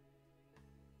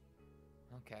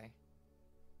 Okay.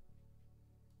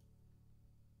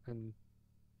 And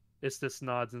Istis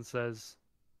nods and says,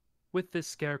 "With this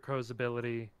scarecrow's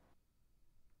ability,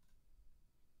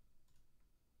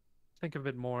 think of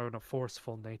it more in a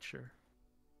forceful nature,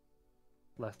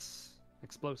 less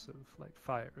explosive, like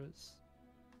fire is."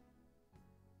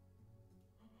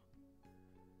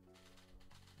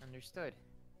 Understood.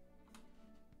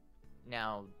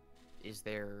 Now, is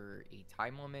there a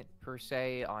time limit per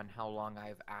se on how long I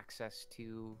have access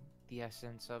to the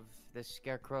essence of this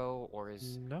scarecrow, or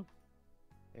is No.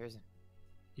 there isn't?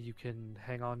 You can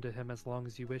hang on to him as long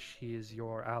as you wish. He is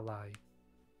your ally.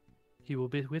 He will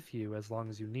be with you as long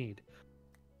as you need.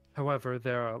 However,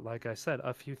 there are, like I said,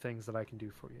 a few things that I can do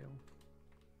for you.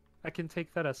 I can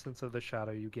take that essence of the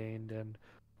shadow you gained and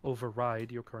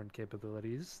override your current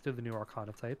capabilities to the new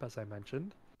Arcana type, as I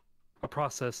mentioned, a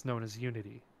process known as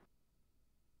Unity.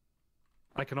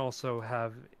 I can also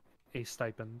have a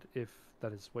stipend, if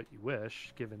that is what you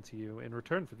wish, given to you in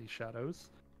return for these shadows,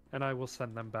 and I will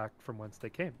send them back from whence they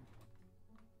came.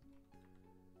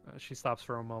 She stops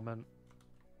for a moment.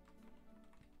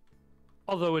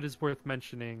 Although it is worth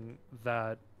mentioning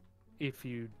that if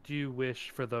you do wish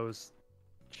for those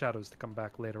shadows to come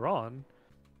back later on,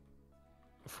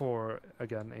 for,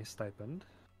 again, a stipend,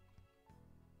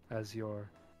 as your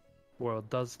world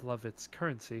does love its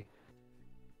currency,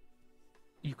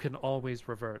 you can always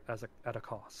revert at a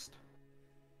cost.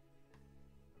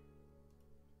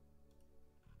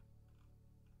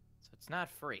 So it's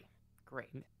not free.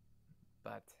 Great.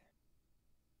 But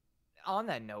on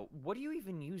that note, what do you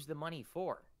even use the money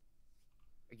for?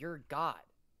 You're a god.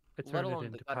 I Let turn it alone the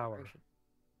into god of power. creation.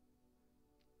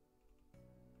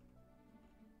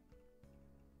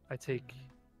 I take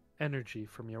energy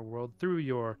from your world through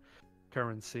your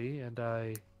currency, and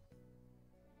I,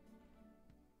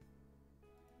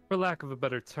 for lack of a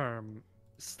better term,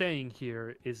 staying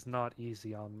here is not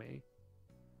easy on me.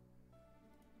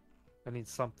 I need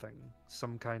something,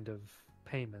 some kind of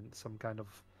payment, some kind of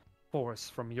force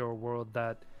from your world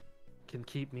that can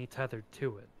keep me tethered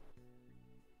to it.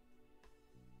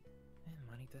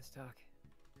 Money does talk.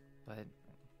 But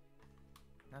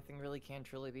nothing really can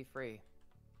truly be free.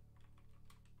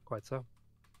 Quite so.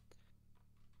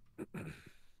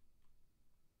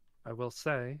 I will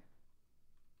say,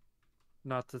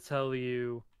 not to tell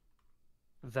you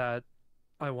that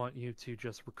I want you to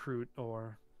just recruit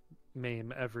or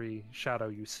maim every shadow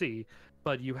you see,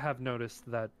 but you have noticed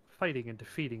that fighting and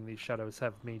defeating these shadows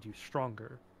have made you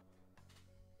stronger.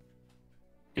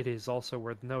 It is also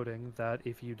worth noting that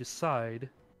if you decide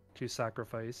to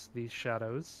sacrifice these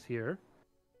shadows here,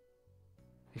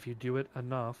 if you do it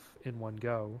enough in one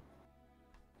go,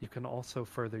 you can also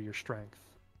further your strength.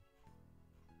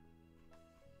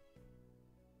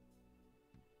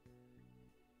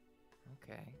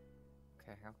 Okay.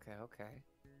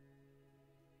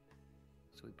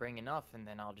 So we bring enough, and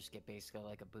then I'll just get basically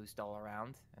like a boost all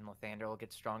around, and Lathander will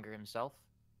get stronger himself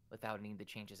without needing to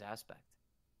change his aspect.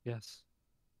 Yes.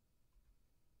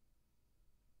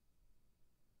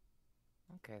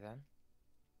 Okay then.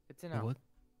 Good to know.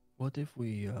 What if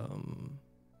we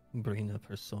bring a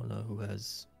persona who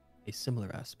has a similar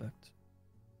aspect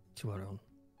to our own?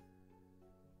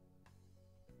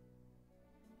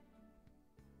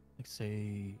 Like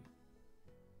say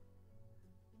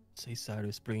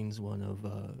Cyrus brings one of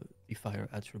the fire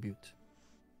attribute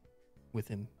with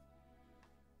him.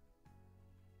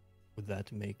 Would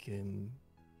that make him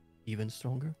even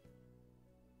stronger?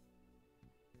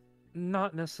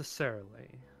 Not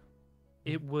necessarily.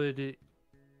 It would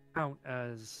count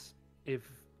as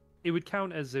if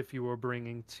you were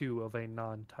bringing two of a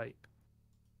non-type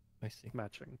I see.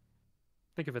 matching.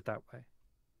 Think of it that way.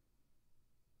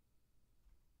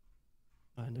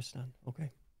 I understand. Okay.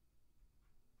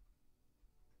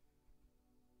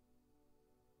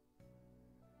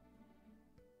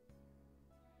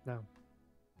 Now,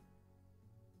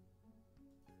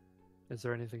 is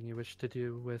there anything you wish to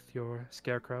do with your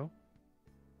scarecrow?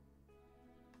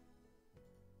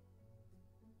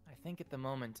 I think at the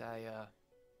moment I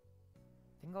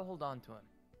think I'll hold on to him.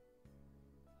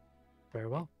 Very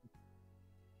well.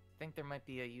 Think there might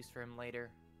be a use for him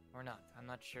later, or not. I'm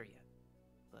not sure yet.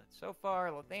 But so far,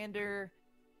 Lathander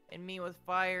and me with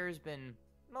fire's been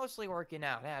mostly working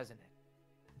out, hasn't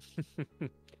it?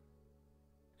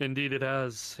 Indeed it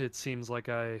has. It seems like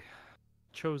I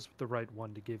chose the right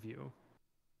one to give you.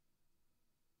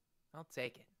 I'll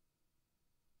take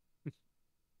it.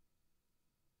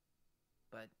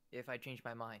 But if I change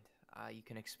my mind, you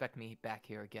can expect me back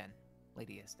here again,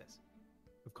 Lady Estes.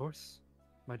 Of course.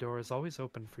 My door is always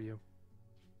open for you.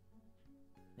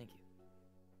 Thank you.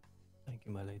 Thank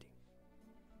you, my lady.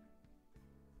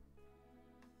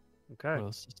 Okay.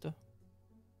 Well, sister,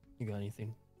 you got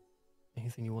anything?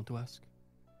 Anything you want to ask?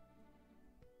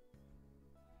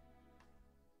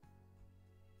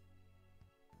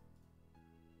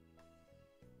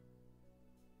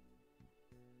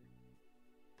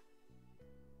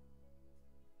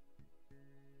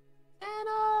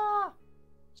 Anna!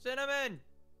 Cinnamon!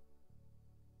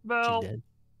 Well, She dead?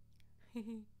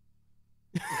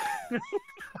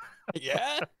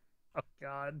 Yeah. oh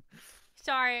god.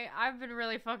 Sorry, I've been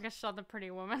really focused on the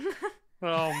pretty woman.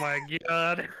 Oh my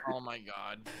god. Oh my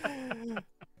god.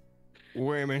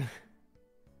 Women.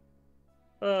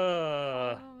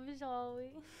 Uh,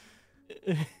 Zoe.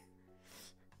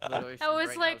 Literally, That was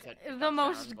right now like is that the TikTok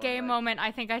most sound gay going, like, moment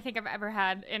I think I've ever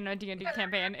had in a D&D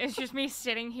campaign. It's just me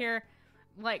sitting here,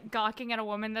 like gawking at a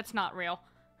woman that's not real.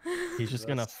 He's just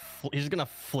gonna he's just gonna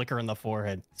flick her in the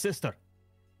forehead. Sister,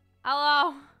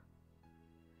 Hello.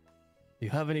 do you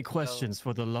have any questions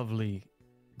for the lovely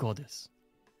goddess?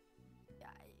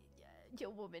 You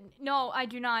woman. No, I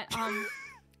do not.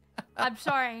 I'm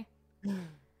sorry.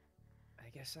 I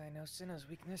guess I know Cinna's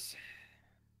weakness.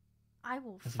 I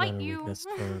will It's fight been a you. weakness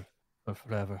for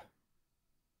forever.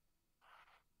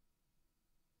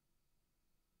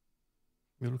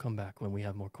 We'll come back when we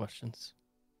have more questions.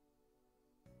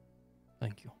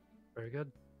 Thank you. very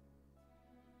good.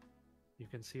 You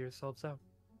can see yourselves out.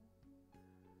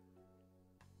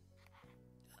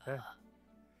 Okay.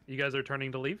 You guys are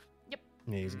turning to leave?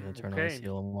 Yeah, he's gonna turn on his Okay.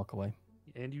 heel and walk away.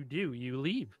 And you do. You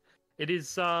leave. It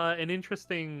is an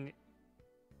interesting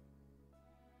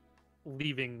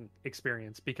leaving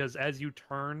experience because as you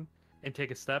turn and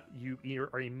take a step, you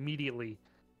are immediately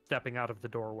stepping out of the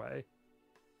doorway.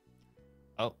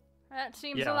 Oh, That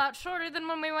seems Yeah. a lot shorter than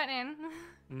when we went in.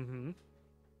 Mm-hmm.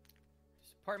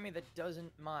 There's a part of me that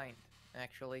doesn't mind,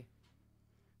 actually.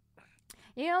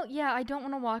 You know, yeah, I don't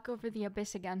want to walk over the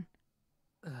abyss again.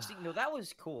 See, no, that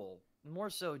was cool. More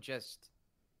so just,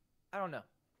 I don't know.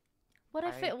 What I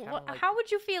if it? kinda like- How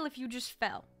would you feel if you just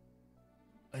fell?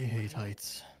 I hate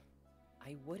heights.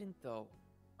 I wouldn't though,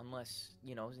 unless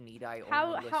need I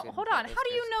How? only How? listen Hold to on. How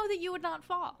do you Istis? know that you would not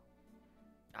fall?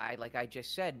 Like I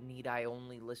just said, need I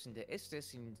only listen to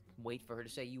Istis and wait for her to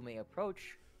say you may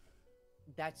approach?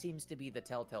 That seems to be the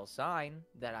telltale sign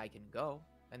that I can go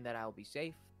and that I'll be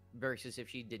safe. Versus if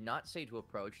she did not say to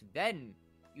approach, then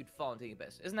you'd fall into the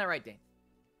abyss. Isn't that right, Dane?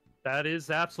 That is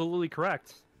absolutely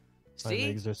correct. My See?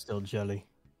 legs are still jelly.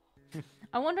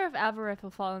 I wonder if Avarith will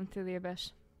fall into the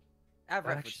abyss.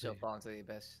 Avarith would still Actually- fall into the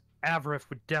abyss. Avarith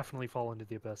would definitely fall into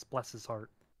the abyss. Bless his heart.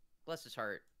 Bless his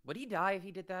heart. Would he die if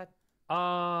he did that?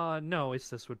 No,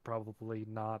 this would probably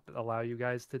not allow you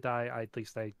guys to die. At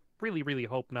least I really, really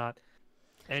hope not.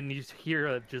 And you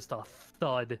hear just a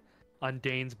thud on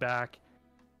Dane's back.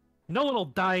 No one will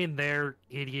die in there,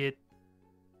 idiot.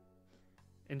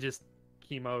 And just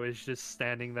Chemo is just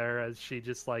standing there as she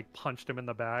just like punched him in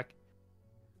the back.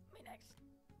 Me next.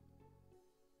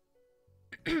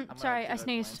 I'm gonna Sorry, give I a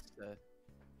sneezed. glance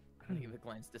I'm gonna give a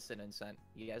glance to Sin and Scent.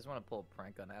 You guys want to pull a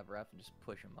prank on Avareth and just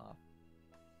push him off?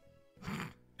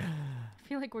 I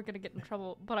feel like we're gonna get in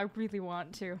trouble, but I really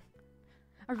want to.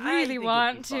 I I really think it'd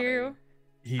want be to.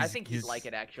 funny. I think he'd like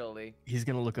it actually. He's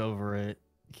gonna look over at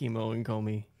Chemo and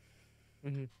Komi.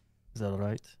 Mhm. Is that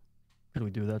alright? Could we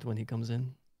do that when he comes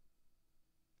in?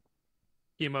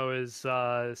 Chemo is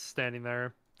standing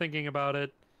there thinking about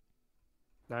it.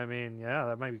 I mean, yeah,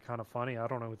 that might be kind of funny. I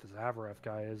don't know who this Avareth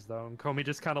guy is, though. And Komi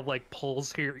just kind of like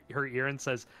pulls her ear and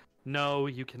says, "No,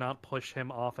 you cannot push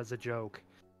him off as a joke."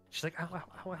 She's like, "Ow, ow,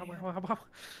 ow, ow, ow, ow, ow."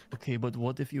 Okay, but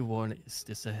what if you warn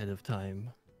this ahead of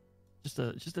time? Just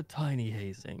a tiny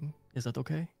hazing. Is that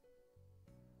okay?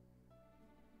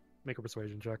 Make a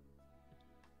persuasion check.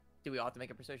 Do we all have to make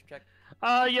a persuasion check?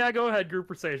 Yeah, go ahead, group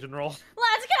persuasion roll.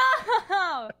 Let's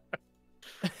go!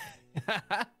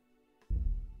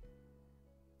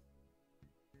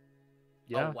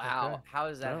 Yeah. Oh wow! okay. How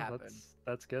does that Yeah, happen?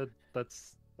 That's good.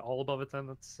 That's all above a 10.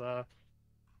 That's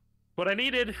what I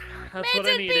needed. That's Means what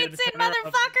I it needed. beats it, Interrupt-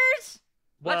 motherfuckers!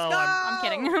 Well, Let's go! I'm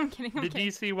kidding. I'm kidding. I'm the kidding.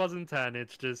 DC wasn't 10.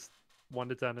 It's just 1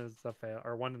 to 10 is a fail,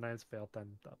 or 1 to 9 is fail, 10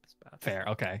 up is pass. Fair,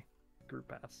 okay. Group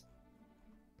pass.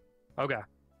 Okay.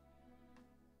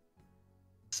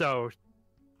 So,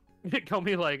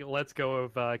 Komi like lets go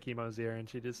of Chemo's ear, and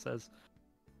she just says,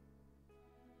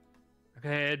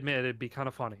 "Okay, I admit it'd be kind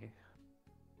of funny.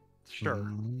 Sure."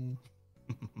 Mm.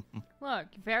 Look,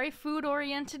 very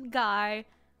food-oriented guy.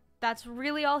 That's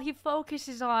really all he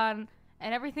focuses on,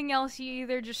 and everything else he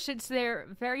either just sits there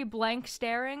very blank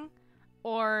staring,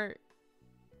 or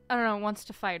I don't know, wants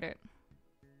to fight it.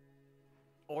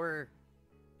 Or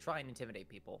try and intimidate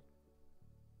people.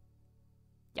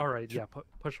 Yeah. All right, yeah,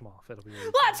 push him off. It'll be. Easy.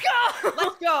 Let's go!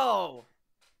 Let's go!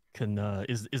 Can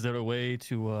is there a way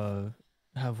to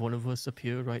have one of us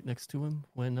appear right next to him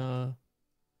when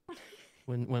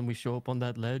we show up on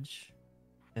that ledge,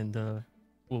 and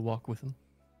we'll walk with him.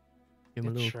 Give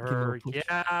him a little, give him a Sure, little push.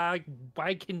 yeah,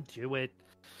 I can do it.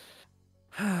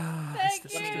 Thank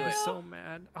This makes me you. so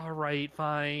mad. All right,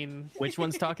 fine. Which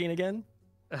one's talking again?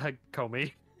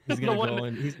 Komi. He's The gonna one- go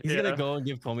and he's yeah. gonna go and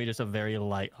give Komi just a very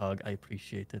light hug. I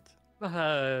appreciate it.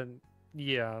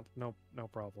 Yeah, no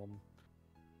problem.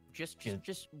 Yeah.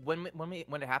 just when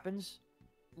it happens,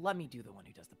 let me do the one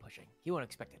who does the pushing. He won't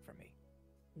expect it from me.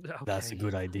 That's a Okay.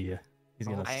 good idea. He's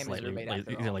gonna I am his roommate like,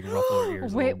 after he's gonna all. like ruffle her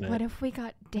ears a Wait, little bit. what if we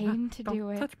got Dane to Don't do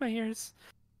it? touch my ears.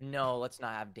 No, let's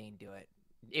not have Dane do it.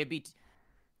 It'd be.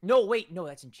 No, wait, no,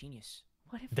 that's ingenious.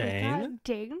 What if we Dane? got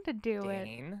Dane to do it?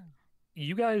 Dane.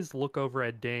 You guys look over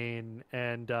at Dane,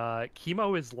 and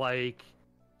Chemo is like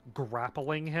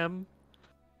grappling him.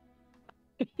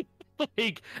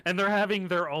 Like, and they're having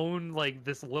their own like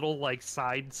this little like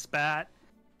side spat.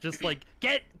 Just like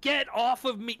get off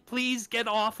of me, please get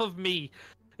off of me.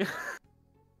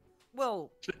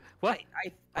 Well, What?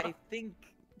 I think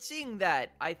seeing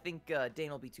that, I think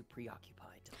Dane will be too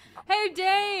preoccupied. Hey,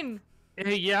 Dane!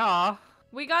 Yeah.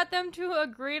 We got them to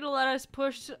agree to let us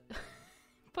push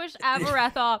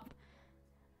Avareth off.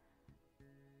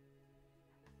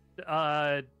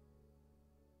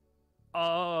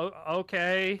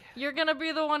 Okay. You're gonna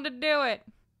be the one to do it.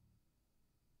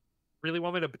 Really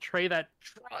want me to betray that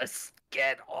trust?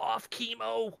 Get off,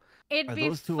 Chemo. It'd Are be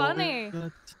those two funny. always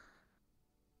like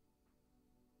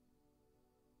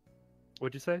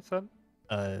What'd you say, son?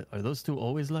 that? Are those two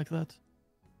always like that?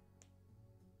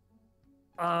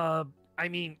 I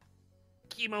mean,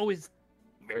 Chemo is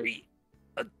very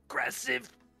aggressive.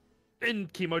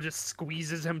 And Chemo just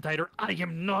squeezes him tighter. I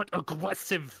am not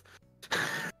aggressive.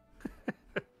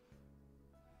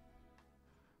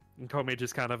 And Komei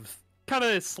just kind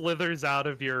of slithers out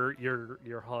of your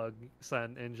hug,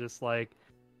 son, and just like,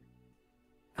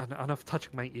 enough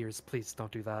touching my ears, please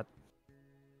don't do that.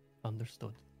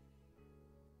 Understood.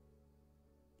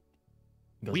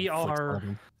 We Goes and flicks are-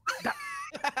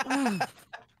 on him.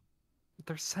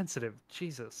 They're sensitive,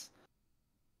 Jesus.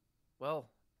 Well,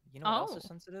 you know what else is Oh.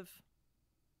 sensitive?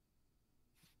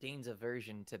 Dane's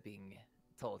aversion to being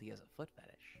told he has a foot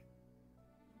fetish.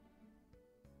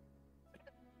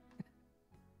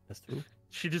 That's true.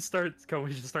 Komei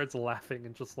just starts laughing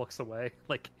and just looks away,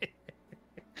 like.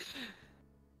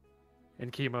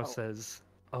 And Chemo Oh. says,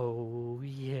 "Oh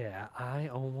yeah, I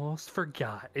almost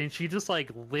forgot." And she just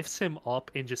like lifts him up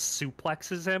and just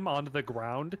suplexes him onto the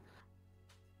ground,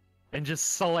 and just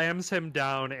slams him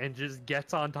down and just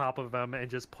gets on top of him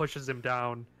and just pushes him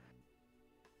down.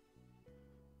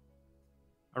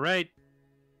 All right,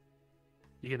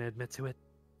 you gonna admit to it?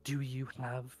 Do you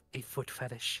have a foot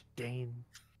fetish, Dane?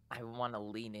 I want to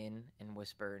lean in and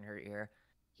whisper in her ear,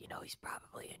 "You know he's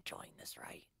probably enjoying this,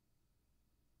 right?"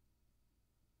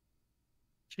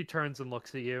 She turns and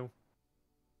looks at you.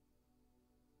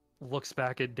 Looks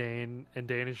back at Dane, and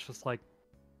Dane is just like,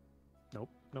 "Nope,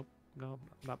 no, I'm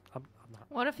not. I'm not."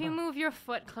 What if you No. move your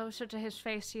foot closer to his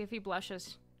face, see if he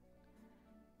blushes?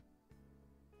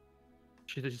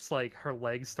 She just like her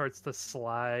leg starts to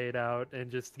slide out and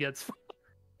just gets.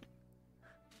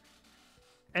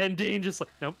 And Dane just like,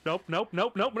 nope, nope, nope,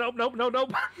 nope, nope, nope, nope, nope,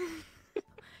 nope,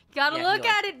 Gotta Yeah, look he, like-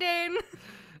 at it, Dane.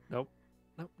 nope,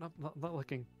 nope, not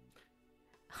looking.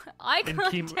 Eye And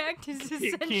contact is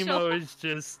essential.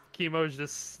 Chemo is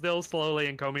just still slowly,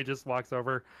 and Komei just walks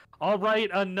over. All right,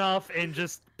 enough, and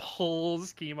just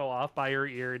pulls Chemo off by her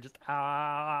ear and just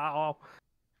ow.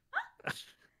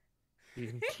 You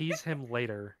can tease him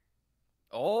later.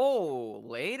 Oh,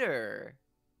 later.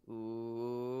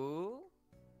 Ooh.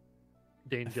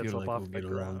 Dane I gets feel up like off we'll the get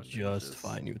ground around and just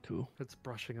fine, you two. It's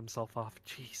brushing himself off.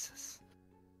 Jesus,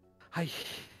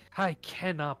 I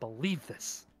cannot believe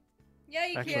this. Yeah,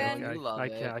 you Actually, can. You love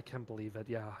it. I can believe it.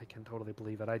 Yeah, I can totally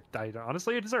believe it. I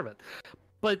honestly I deserve it,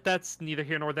 but that's neither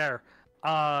here nor there.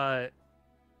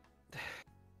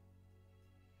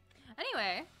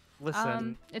 Anyway,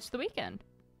 Listen, it's the weekend.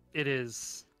 it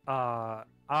is.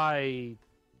 I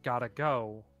gotta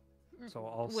go, so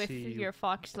I'll With see you. your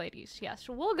fox ladies. Yes,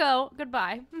 we'll go.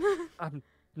 Goodbye. I'm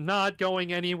not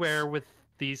going anywhere with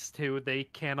these two. They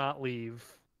cannot leave.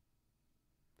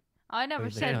 I never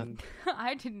Wait, they said. And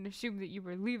I didn't assume that you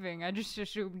were leaving. I just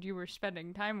assumed you were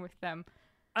spending time with them.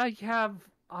 I have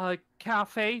a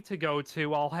cafe to go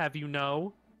to. I'll have you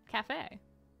know. Cafe.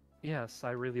 Yes,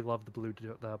 I really love the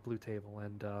blue table,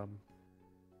 and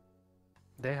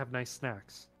they have nice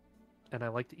snacks, and I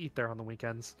like to eat there on the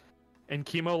weekends. And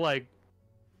Chemo like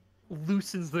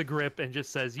loosens the grip and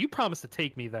just says, "You promised to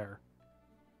take me there."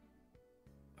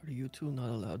 Are you two not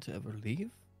allowed to ever leave?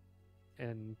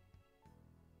 And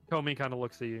Komei kind of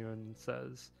looks at you and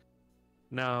says,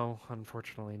 "No,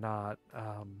 unfortunately not.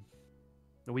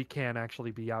 We can't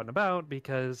actually be out and about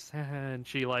because..." And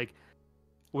she like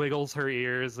wiggles her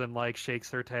ears and like shakes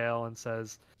her tail and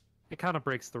says, "It kind of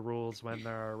breaks the rules when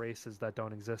there are races that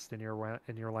don't exist in your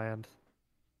land."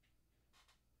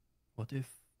 What if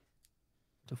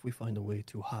we find a way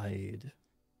to hide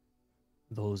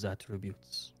those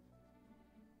attributes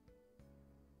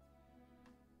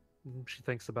She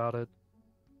thinks about it.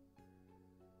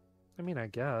 I mean, I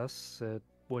guess it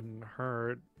wouldn't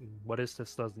hurt. What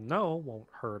Istis doesn't know won't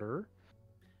hurt her.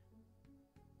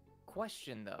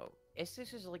 Question though,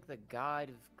 Istis is like the god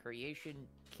of creation.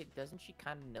 Doesn't she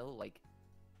kind of know like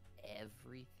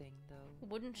everything though?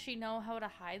 Wouldn't she know how to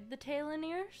hide the tail and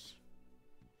ears?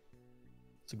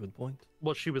 That's a good point.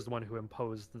 Well, she was the one who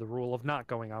imposed the rule of not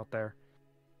going out there.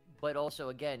 But also,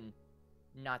 again,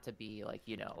 not to be like,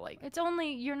 you know, like It's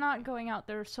only you're not going out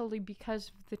there solely because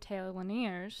of the tail and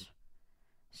ears.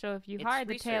 So if you It's hide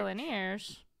the tail and research.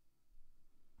 ears,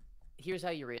 here's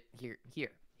how you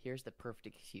here's the perfect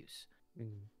excuse. Mm.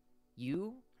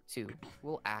 You two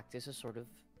will act as a sort of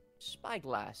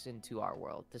spyglass into our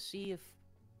world to see if,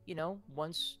 you know,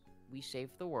 once we save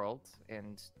the world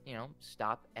and, you know,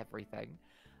 stop everything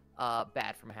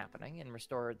bad from happening and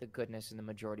restore the goodness in the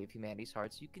majority of humanity's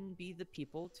hearts, you can be the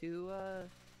people to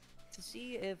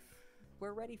see if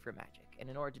we're ready for magic. And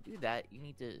in order to do that, you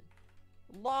need to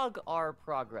log our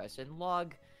progress and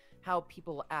log how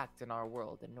people act in our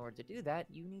world. And in order to do that,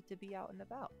 you need to be out and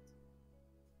about.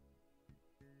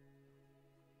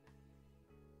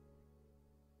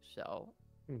 So,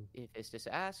 if Istis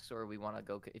asks, or we want to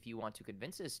go, if you want to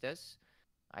convince Istis,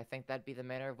 I think that'd be the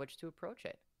manner of which to approach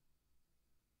it.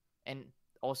 And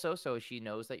also, so she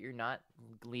knows that you're not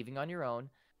leaving on your own,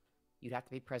 you'd have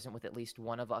to be present with at least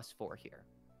one of us four here.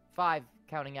 5,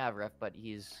 counting Avarith, but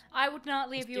he's... I would not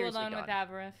leave you mysteriously alone with gone.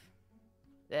 Avarith.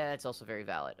 That's also very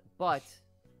valid. But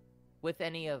with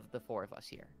any of the 4 of us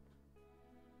here,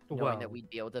 knowing Well, that we'd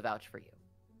be able to vouch for you.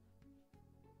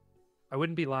 I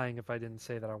wouldn't be lying if I didn't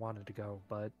say that I wanted to go,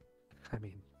 but I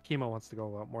mean, Chemo wants to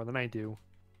go out more than I do.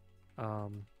 That's why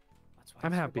I'm it's for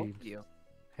happy both of you.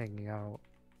 hanging out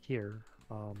here.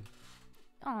 Aw,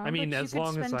 I mean, but as you could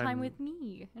long as spend time I'm- with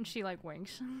me. And she like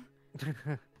winks.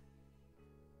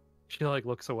 She like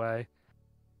looks away.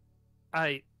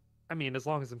 I mean, as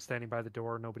long as I'm standing by the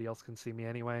door, nobody else can see me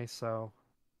anyway, so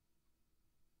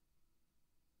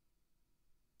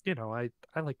you know, I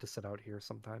like to sit out here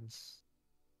sometimes.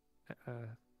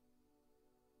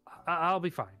 I'll be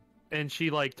fine. And she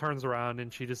like turns around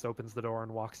and she just opens the door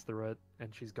and walks through it,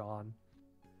 and she's gone.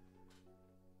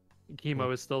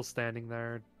 Chemo is still standing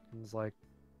there and is like,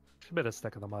 a bit of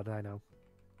stick in the mud, I know.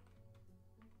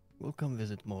 We'll come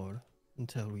visit more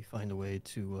until we find a way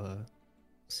to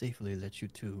safely let you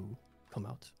two come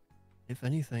out. If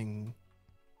anything,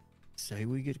 say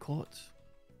we get caught.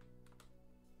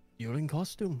 You're in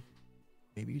costume.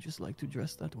 Maybe you just like to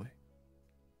dress that way.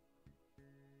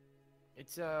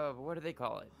 It's, what do they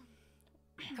call it?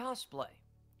 Cosplay.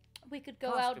 We could go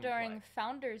out Costume during play.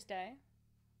 Founders Day.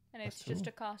 And it's That's just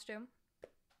true. a costume.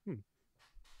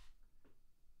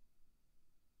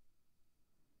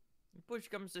 Push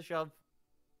comes to shove,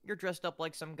 you're dressed up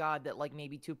like some god that like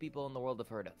maybe 2 people in the world have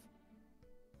heard of.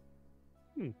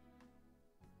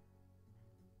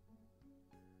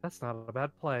 That's not a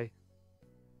bad play.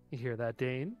 You hear that,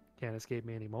 Dane? Can't escape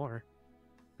me anymore.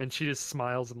 And she just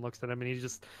smiles and looks at him, and he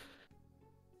just...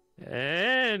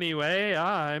 Anyway,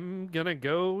 I'm gonna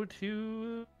go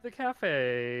to the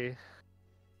cafe.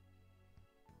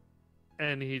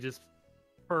 And he just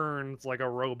turns like a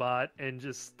robot and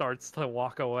just starts to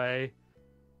walk away.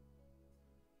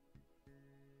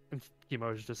 And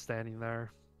Kimo's just standing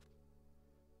there.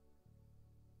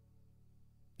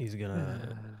 He's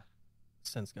gonna...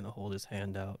 Sen's gonna hold his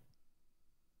hand out.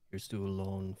 Here's to a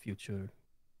long future,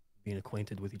 being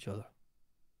acquainted with each other.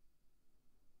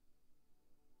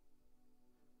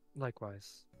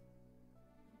 Likewise.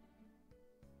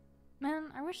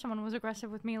 Man, I wish someone was aggressive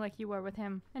with me like you were with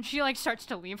him. And she like starts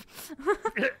to leave.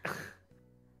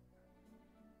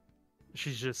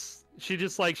 she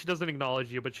just like, she doesn't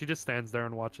acknowledge you, but she just stands there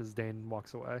and watches Dane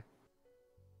walks away.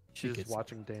 She She's gets just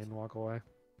watching Dane walk away.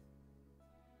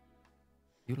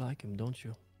 You like him, don't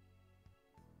you?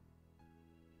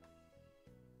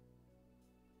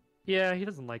 Yeah, he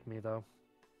doesn't like me though,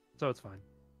 so it's fine.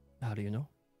 How do you know?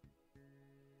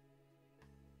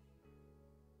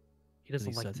 He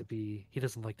doesn't he like said to it. be. He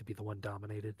doesn't like to be the one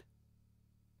dominated.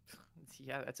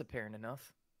 Yeah, that's apparent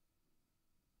enough.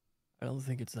 I don't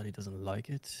think it's that he doesn't like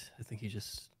it. I think he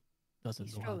just doesn't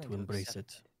He's know how struggling to to embrace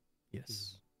accept it.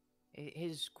 Yes.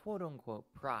 His quote-unquote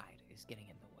pride is getting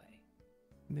in the way.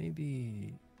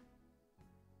 Maybe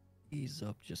ease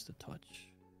up just a touch.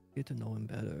 Get to know him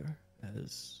better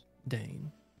as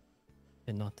Dane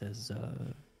and not as,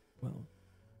 well,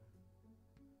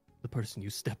 the person you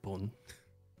step on.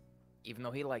 Even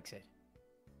though he likes it.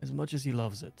 As much as he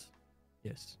loves it.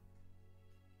 Yes.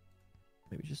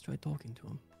 Maybe just try talking to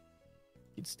him.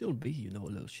 He'd still be, you know,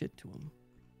 a little shit to him.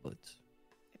 But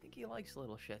I think think he likes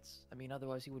little shits. I mean,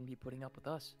 otherwise he wouldn't be putting up with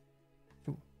us.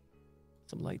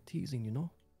 Some light teasing, you know?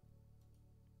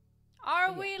 Are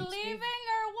Yeah, we Steve. leaving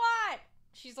or what?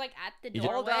 She's like at the You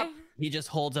just- Hold doorway. up. He just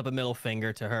holds up a middle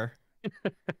finger to her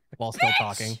while still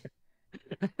talking.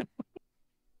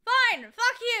 Fine,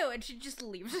 fuck you, and she just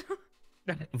leaves.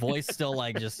 Voice still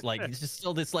like just like it's just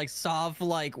still this like soft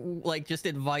like just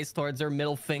advice towards her,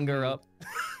 middle finger up.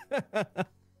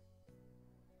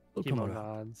 Oh, come Kimo on.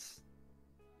 nods.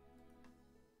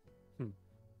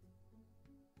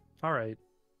 All right.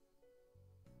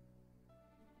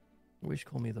 Wish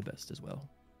call me the best as well.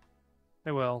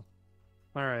 I will.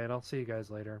 All right. I'll see you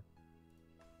guys later.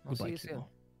 I'll see Goodbye, you soon. Kimo.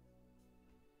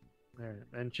 All right.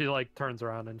 And she like turns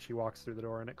around and she walks through the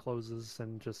door and it closes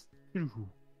and just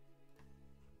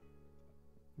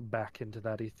back into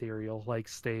that ethereal like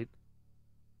state.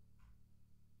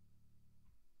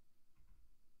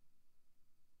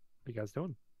 What are you guys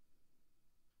doing?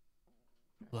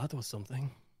 Well, that was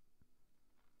something.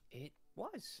 It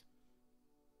was.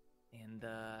 And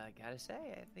I gotta say,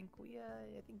 I think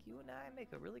you and I make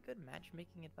a really good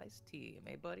matchmaking advice team,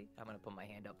 eh, buddy? I'm gonna put my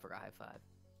hand up for a high five.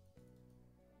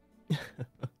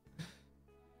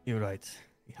 You're right.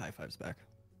 He high fives back.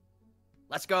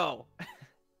 Let's go.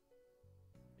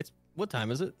 It's what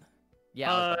time is it?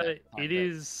 Yeah. I was gonna talk It to-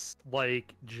 is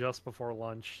like just before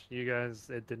lunch. You guys,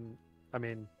 it didn't. I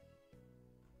mean,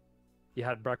 you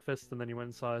had breakfast and then you went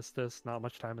and saw Estes. Not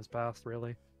much time has passed,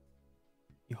 really.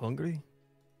 You hungry?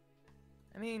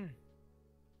 I mean,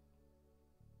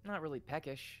 not really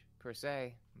peckish per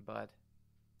se, but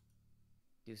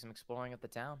do some exploring of the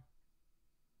town.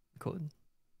 Could.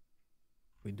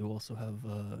 We do also have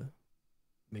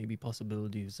maybe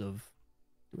possibilities of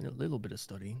doing a little bit of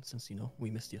studying since we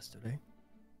missed yesterday.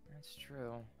 That's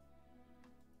true.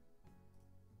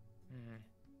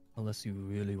 Unless you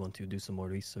really want to do some more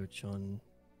research on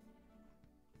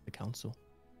the council.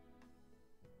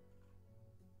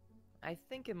 I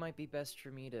think it might be best for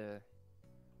me to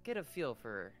get a feel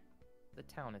for the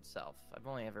town itself. I've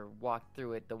only ever walked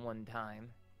through it the one time,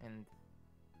 and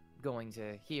going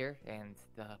to here and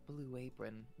the Blue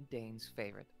Apron, Dane's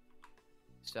favorite.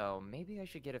 So maybe I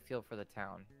should get a feel for the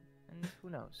town, and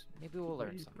who knows? Maybe we'll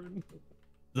learn something.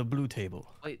 The blue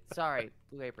table. Wait, sorry,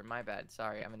 Blue Apron. My bad.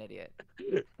 Sorry, I'm an idiot.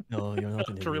 No, you're not an That's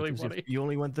idiot. really Just- funny. You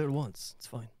only went there once. It's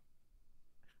fine.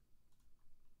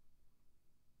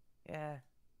 Yeah,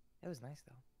 it was nice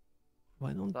though.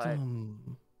 Why don't But- I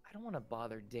don't want to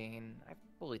bother Dane. I've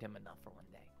bullied him enough for one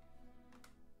day.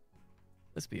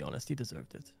 let's be honest, he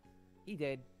deserved it. He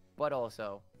did, but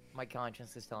also my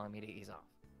conscience is telling me to ease off.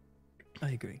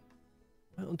 I agree.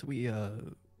 Why don't we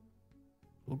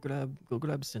go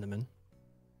grab Cinnamon.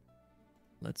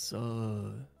 Let's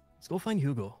go find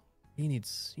Hugo. He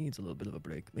needs a little bit of a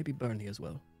break. Maybe Bernie as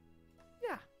well.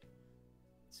 Yeah.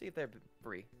 See if they're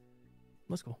free.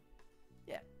 Let's go.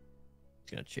 Yeah.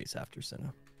 He's gonna chase after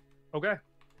Senna. Okay.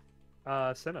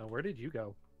 Senna, where did you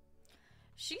go?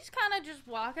 She's kind of just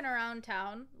walking around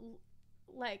town,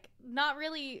 like not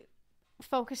really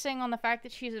focusing on the fact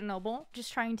that she's a noble,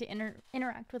 just trying to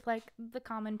interact with like the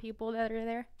common people that are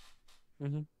there.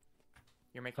 Mm-hmm.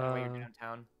 You're making your way Uh,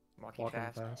 downtown, walking, Walking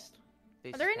fast. fast.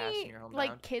 Faces Are there past in any your hometown.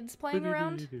 like kids playing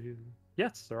around?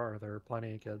 Yes, there are. There are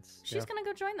plenty of kids. She's gonna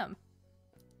go join them.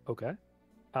 Okay.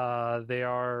 They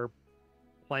are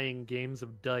playing games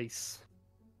of dice.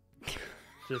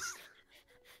 Just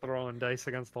throwing dice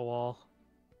against the wall.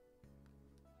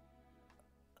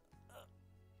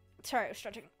 Sorry, I was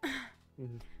stretching.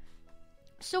 Mhm.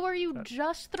 So are you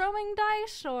just throwing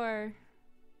dice, or?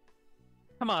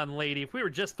 Come on, lady. If we were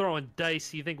just throwing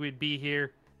dice, you think we'd be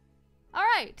here? All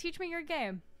right, teach me your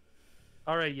game.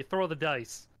 All right, you throw the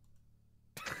dice.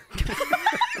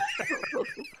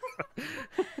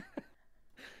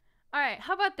 All right,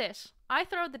 how about this? I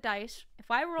throw the dice.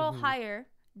 If I roll Mhm. higher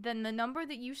than the number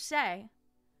that you say,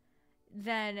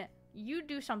 then you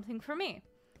do something for me.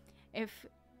 If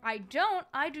I don't,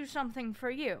 I do something for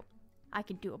you. I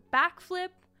could do a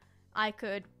backflip. I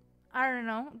could, I don't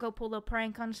know, go pull a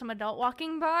prank on some adult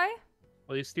walking by.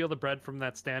 Will you steal the bread from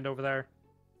that stand over there?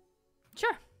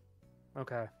 Sure.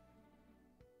 Okay.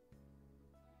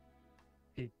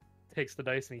 He takes the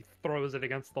dice and he throws it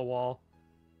against the wall.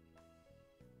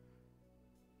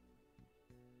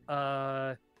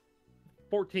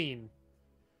 14.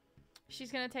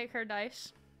 She's gonna take her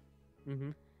dice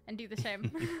Mm-hmm. and do the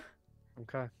same.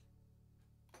 Okay.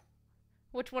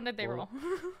 Which one did they roll?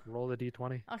 Roll the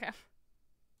d20. Okay.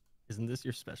 Isn't this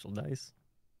your special dice?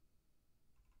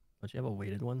 Don't you have a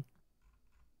weighted one?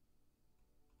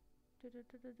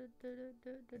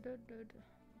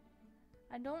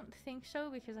 I don't think so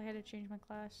because I had to change my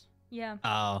class. Yeah.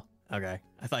 Oh, okay.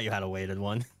 I thought you had a weighted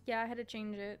one. Yeah, I had to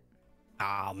change it.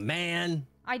 Oh man.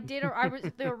 I did. I was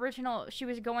the original. She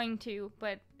was going to,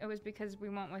 but it was because we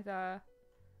went with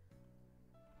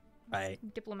Right.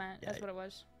 diplomat. Yeah. That's what it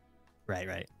was. Right.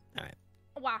 All right.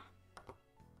 Wow.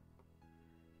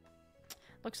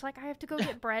 Looks like I have to go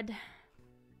get bread.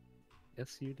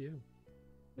 Yes, you do.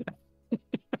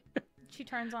 She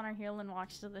turns on her heel and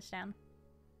walks to the stand.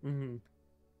 Mm-hmm.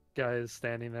 Guy is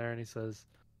standing there and he says,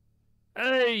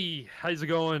 "Hey, how's it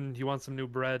going? You want some new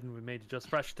bread? And we made it just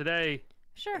fresh today.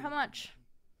 Sure. How much?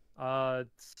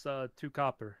 It's 2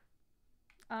 copper.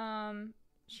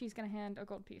 She's gonna hand a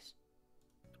gold piece.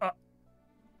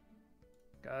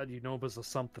 God, you know us of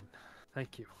something.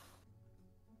 Thank you.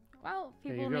 Well,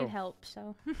 There people you need go. help,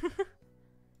 so.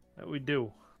 We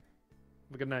do.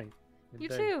 Have a good night. Good You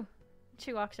day." too.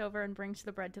 She walks over and brings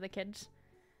the bread to the kids.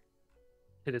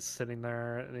 Kid is sitting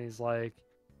there and he's like,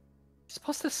 "You're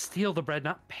supposed to steal the bread,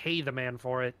 not pay the man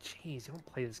for it. Jeez, you don't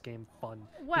play this game fun."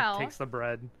 Well, He takes the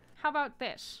bread. how about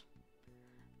this?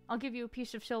 I'll give you a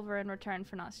piece of silver in return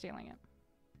for not stealing it.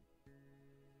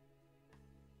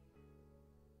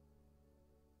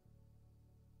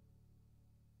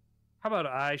 How about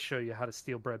I show you how to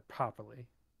steal bread properly?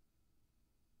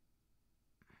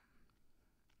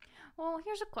 Well,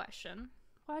 here's a question.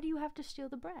 Why do you have to steal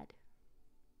the bread?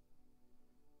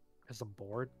 Because I'm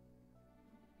bored.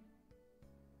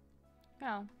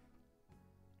 Oh.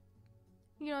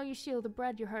 You know, you steal the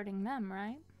bread, you're hurting them,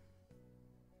 right?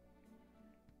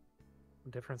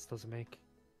 What difference does it make?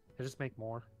 I just make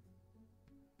more.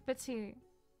 But see,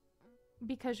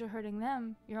 because you're hurting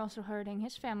them, you're also hurting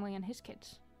his family and his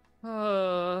kids.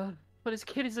 But his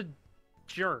kid is a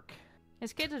jerk.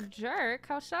 His kid's a jerk?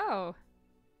 How so?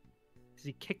 'Cause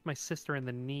he kicked my sister in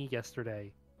the knee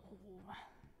yesterday.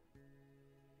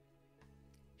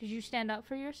 Did you stand up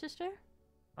for your sister?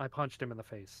 I punched him in the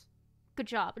face. Good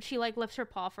job. She, like, lifts her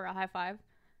paw for a high five.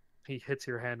 He hits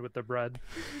your hand with the bread.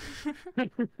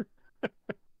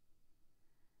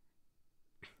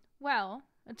 Well,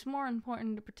 it's more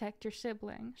important to protect your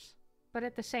siblings. But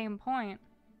at the same point,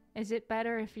 is it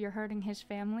better if you're hurting his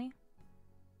family?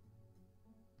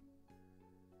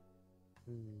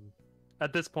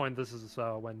 At this point, this is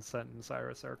when Sent and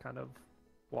Cyrus are kind of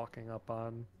walking up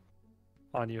on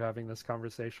you having this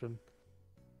conversation.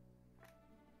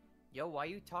 Yo, why are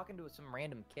you talking to some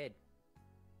random kid?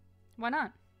 Why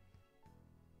not?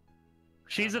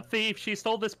 She's a thief. She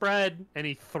stole this bread, and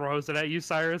he throws it at you,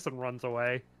 Cyrus, and runs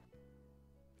away.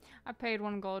 I paid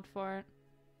 1 gold for it.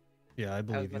 Yeah, I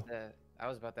believe you. I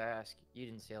was about to ask. You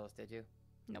didn't steal this, did you?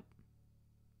 Nope.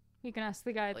 You can ask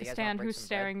the guy at Well, the you guys wanna stand break who's some bread?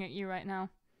 staring at you right now.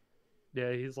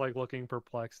 Yeah, he's like looking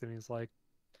perplexed, and he's like,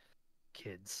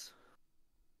 "Kids."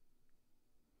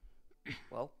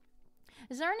 Well,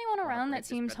 Is there anyone Wanna around break that this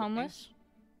seems bread with me?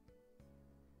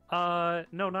 homeless?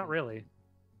 No, not really.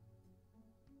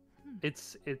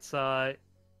 It's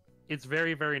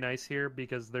very, very nice here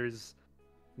because there's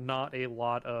not a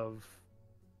lot of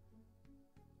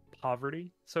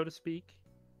poverty, so to speak,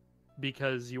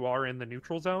 because you are in the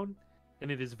neutral zone,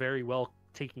 and it is very well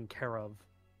taken care of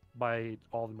by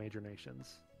all the major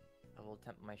nations. I will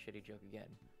attempt my shitty joke again.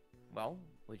 Well,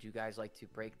 would you guys like to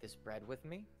break this bread with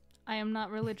me? I am not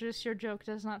religious. Your joke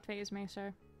does not faze me,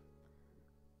 sir.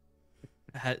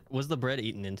 Was the bread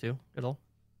eaten into at all?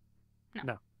 No.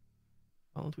 No.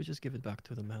 Why don't we just give it back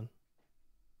to the man?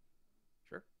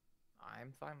 Sure.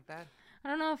 I'm fine with that. I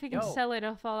don't know if you can Yo. sell it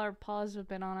if all our paws have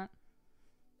been on it.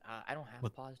 I don't have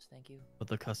What? paws, thank you. What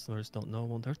the customers don't know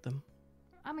won't hurt them.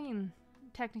 I mean,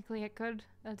 technically it could.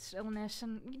 That's illness.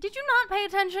 And did you not pay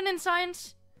attention in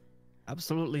science?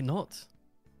 Absolutely not.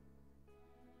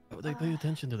 Why would they pay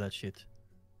attention to that shit?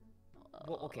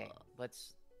 Well, okay.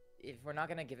 Let's. If we're not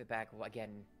gonna give it back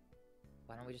again,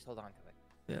 why don't we just hold on to it?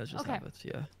 Yeah, just Okay. have it.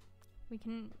 Yeah. We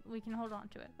can hold on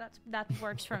to it. That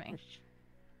works for me.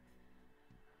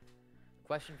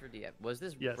 Question for Dia: was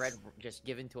this Yes. bread just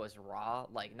given to us raw?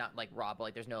 Like not like raw, but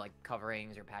like there's no like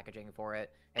coverings or packaging for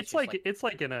it. It's just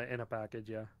like in a package,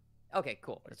 yeah. okay,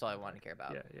 cool. That's all I wanted to care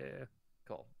about. Yeah.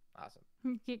 Cool, awesome.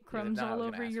 You get Because if crumbs not, I all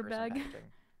was gonna over ask your for some bag.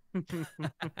 packaging.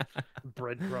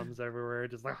 Breadcrumbs everywhere,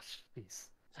 just like, jeez.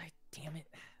 Like, damn it,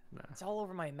 Nah. it's all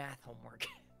over my math homework.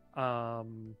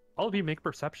 All of you make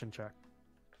perception check.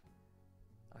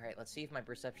 All right, let's see if my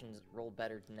perceptions roll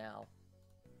better now.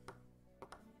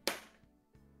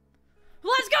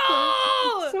 Let's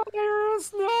go!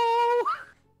 Cyrus, no!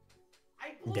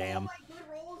 I blew Damn. all my good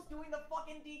rolls doing the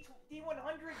fucking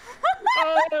D100.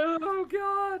 Oh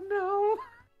god, no!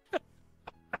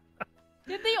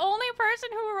 Did the only person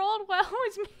who rolled well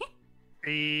was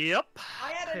me? Yep.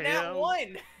 I had a Damn. nat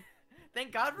 1.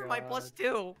 Thank God for my God.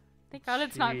 +2. Thank God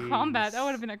it's not combat. That would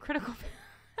Jeez. have been a critical.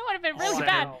 That would have been really Scent-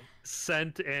 bad.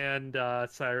 Scent and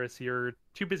Cyrus, you're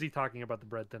too busy talking about the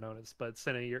bread to notice, but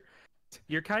Senna,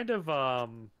 you're kind of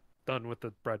done with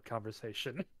the bread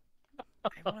conversation. I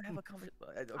want to have a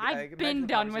conversation. I've been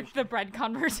done with the bread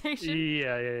conversation.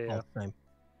 Yeah. Oh,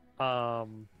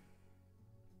 same.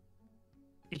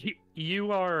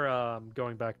 You are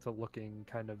going back to looking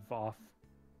kind of off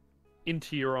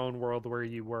into your own world where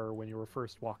you were when you were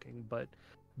first walking, but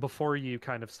before you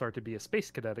kind of start to be a space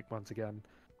cadet once again,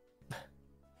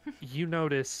 you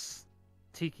notice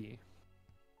Tiki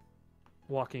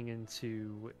walking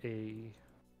into a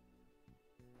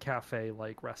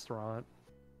cafe-like restaurant,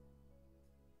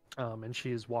 and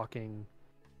she is walking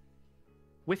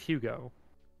with Hugo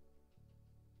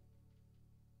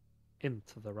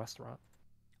into the restaurant.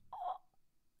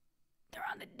 They're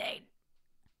on a date.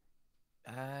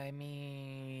 I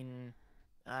mean,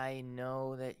 I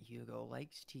know that Hugo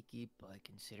likes Tiki, but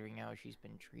considering how she's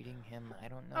been treating him, I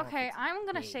don't know. if Okay, it's a I'm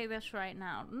gonna date. say this right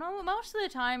now. No, most of the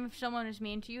time, if someone is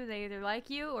mean to you, they either like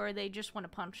you or they just want to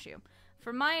punch you.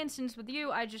 For my instance with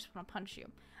you, I just want to punch you.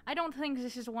 I don't think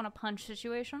this is a want-to-punch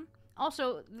situation.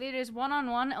 Also, it is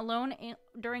one-on-one alone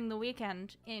during the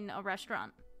weekend in a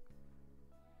restaurant.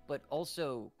 But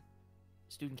also,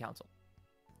 student council.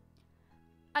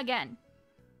 Again,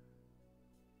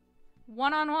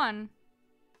 one-on-one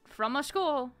from a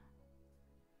school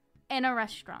in a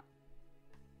restaurant.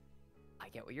 I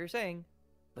get what you're saying,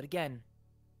 but again,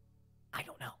 I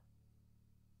don't know.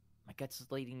 My guts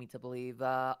is leading me to believe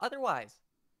otherwise.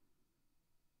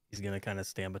 He's gonna kind of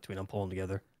stand between them, pull them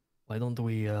together. Why don't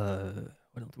we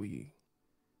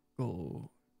go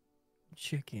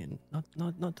check in?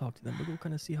 Not talk to them, but go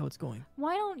kind of see how it's going.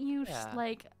 Why don't you Yeah.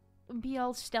 like be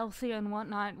all stealthy and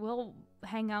whatnot? We'll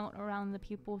hang out around the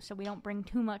people so we don't bring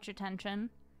too much attention.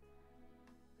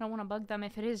 I don't want to bug them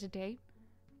if it is a date.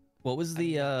 What was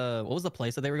the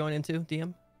place that they were going into,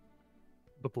 DM?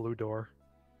 The blue door.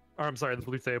 Or, I'm sorry, the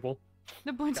blue table.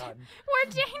 The blue God.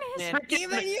 where Dane is. Man,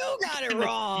 Even you got it You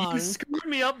wrong. screwed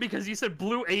me up because you said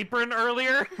blue apron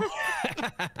earlier.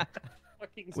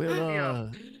 Fucking screwed me up.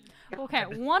 Okay,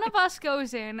 one of us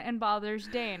goes in and bothers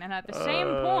Dane, and at the same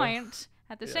point,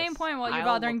 yes. while you're I'll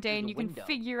bothering look through Dane, the you can window.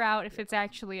 figure out if it's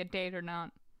actually a date or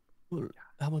not. Well,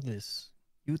 how about this?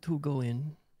 You two go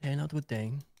in, hang out with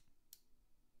Dang,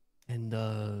 and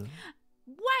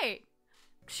Wait!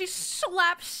 She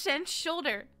slaps Sent's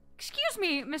shoulder. Excuse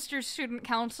me, Mr. Student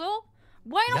Council.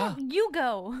 Why don't you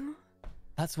go?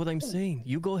 that's what I'm saying.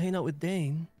 You go hang out with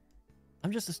Dang.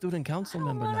 I'm just a student council I don't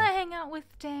member want to now. hang out with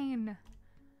Dane.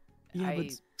 Yeah, I-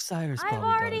 but Cyrus I've probably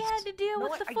already does. had to deal No,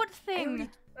 with the I- foot I thing. already-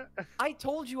 I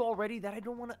told you already that I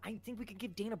don't want to. I think we could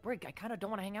give Dane a break. I kind of don't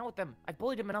want to hang out with them. I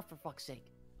bullied him enough for fuck's sake.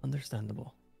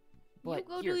 Understandable. But You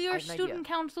go here, do I your have an student idea.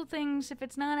 council things if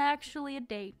it's not actually a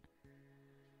date.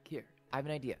 Here, I have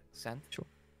an idea. Sent. Sure.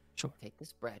 Take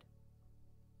this bread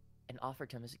and offer it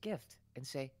to him as a gift and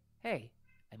say, hey,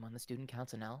 I'm on the student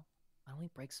council now. Why don't we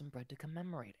break some bread to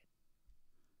commemorate it?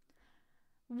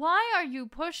 Why are you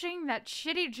pushing that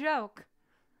shitty joke?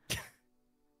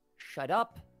 Shut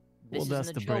up. This Well, that's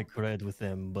isn't to a joke. break bread with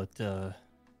them, but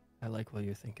I like what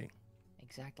you're thinking.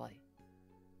 Exactly.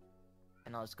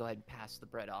 And I'll just go ahead and pass the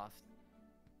bread off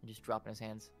and just drop it in his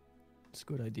hands. It's a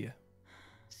good idea.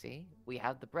 See, we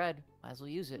have the bread. Might as well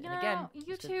use it. You and again, know, you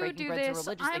just 'cause two breaking do bread's a this.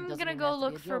 religious thing I'm doesn't gonna mean it go has to be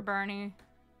look a for joke. Bernie.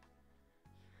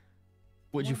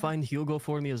 Would you What? find Hugo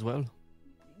for me as well?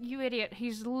 You idiot.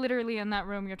 He's literally in that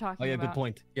room you're talking Oh yeah, about. good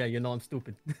point. Yeah, you know I'm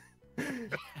stupid.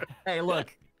 Hey,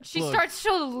 look. She Look. starts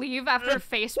to leave after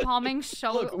face palming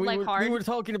so Look, hard. we were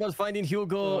talking about finding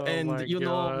Hugo, Oh and my you know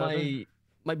God.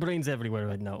 my brain's everywhere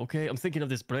right now. Okay, I'm thinking of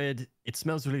this bread. It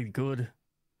smells really good.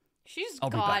 She's I'll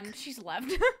be gone. back. She's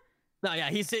left. No, yeah,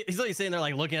 he's literally sitting there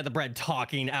like looking at the bread,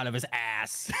 talking out of his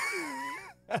ass.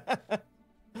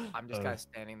 I'm just kind of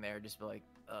standing there, just be like,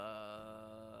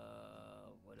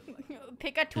 what do I do?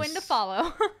 Pick a twin to This-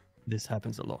 follow. This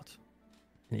happens a lot,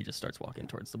 and he just starts walking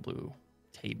towards the blue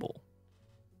table.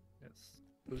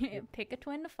 Yes. Pick a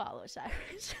twin to follow,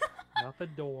 Cyrus. Not the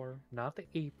door, not the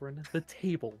apron, the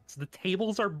tables. The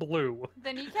tables are blue.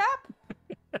 The kneecap?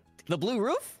 The blue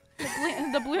roof?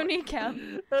 The blue kneecap.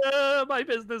 My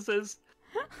businesses.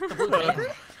 blue apron?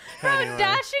 Bro, Anyway.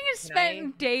 Dashing has Can I-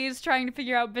 spent days trying to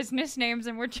figure out business names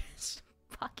and we're just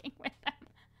fucking with them.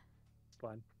 It's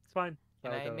fine. It's fine.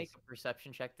 Can That's how I it make goes. a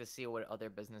perception check to see what other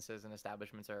businesses and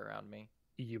establishments are around me?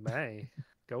 You may.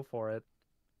 Go for it.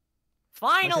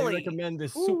 I Finally! recommend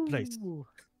this soup place. Ooh.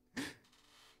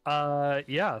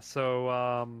 Yeah, so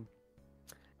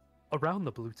around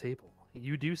the blue table,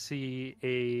 you do see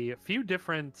a few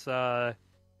different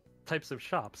types of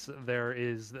shops. There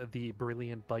is the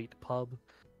Brilliant Bite Pub.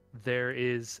 There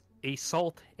is a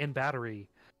Salt and Battery.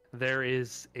 There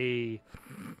is a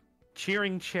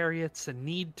Cheering Chariots, a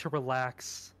Need to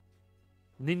Relax,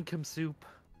 Nincom Soup,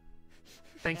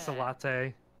 Thanks a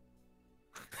Latte,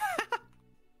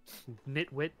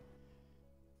 Nitwit,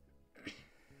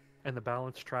 and the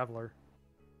Balanced Traveler.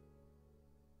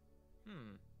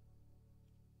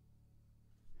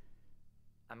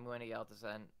 I'm going to yell to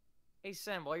Sen. Hey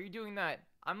Sen, while you're doing that,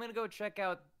 I'm going to go check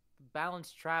out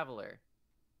Balanced Traveler.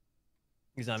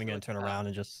 He's not even So gonna it's turn not- around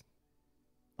and just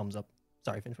thumbs up.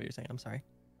 Sorry, finish what you're saying. I'm sorry.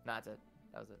 Nah, that's it.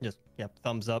 That was it. Just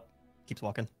thumbs up. Keeps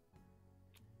walking.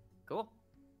 Cool.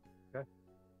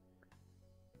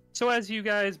 So as you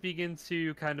guys begin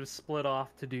to kind of split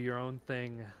off to do your own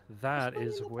thing, that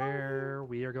is where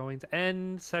we are going to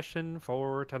end session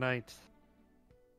for tonight.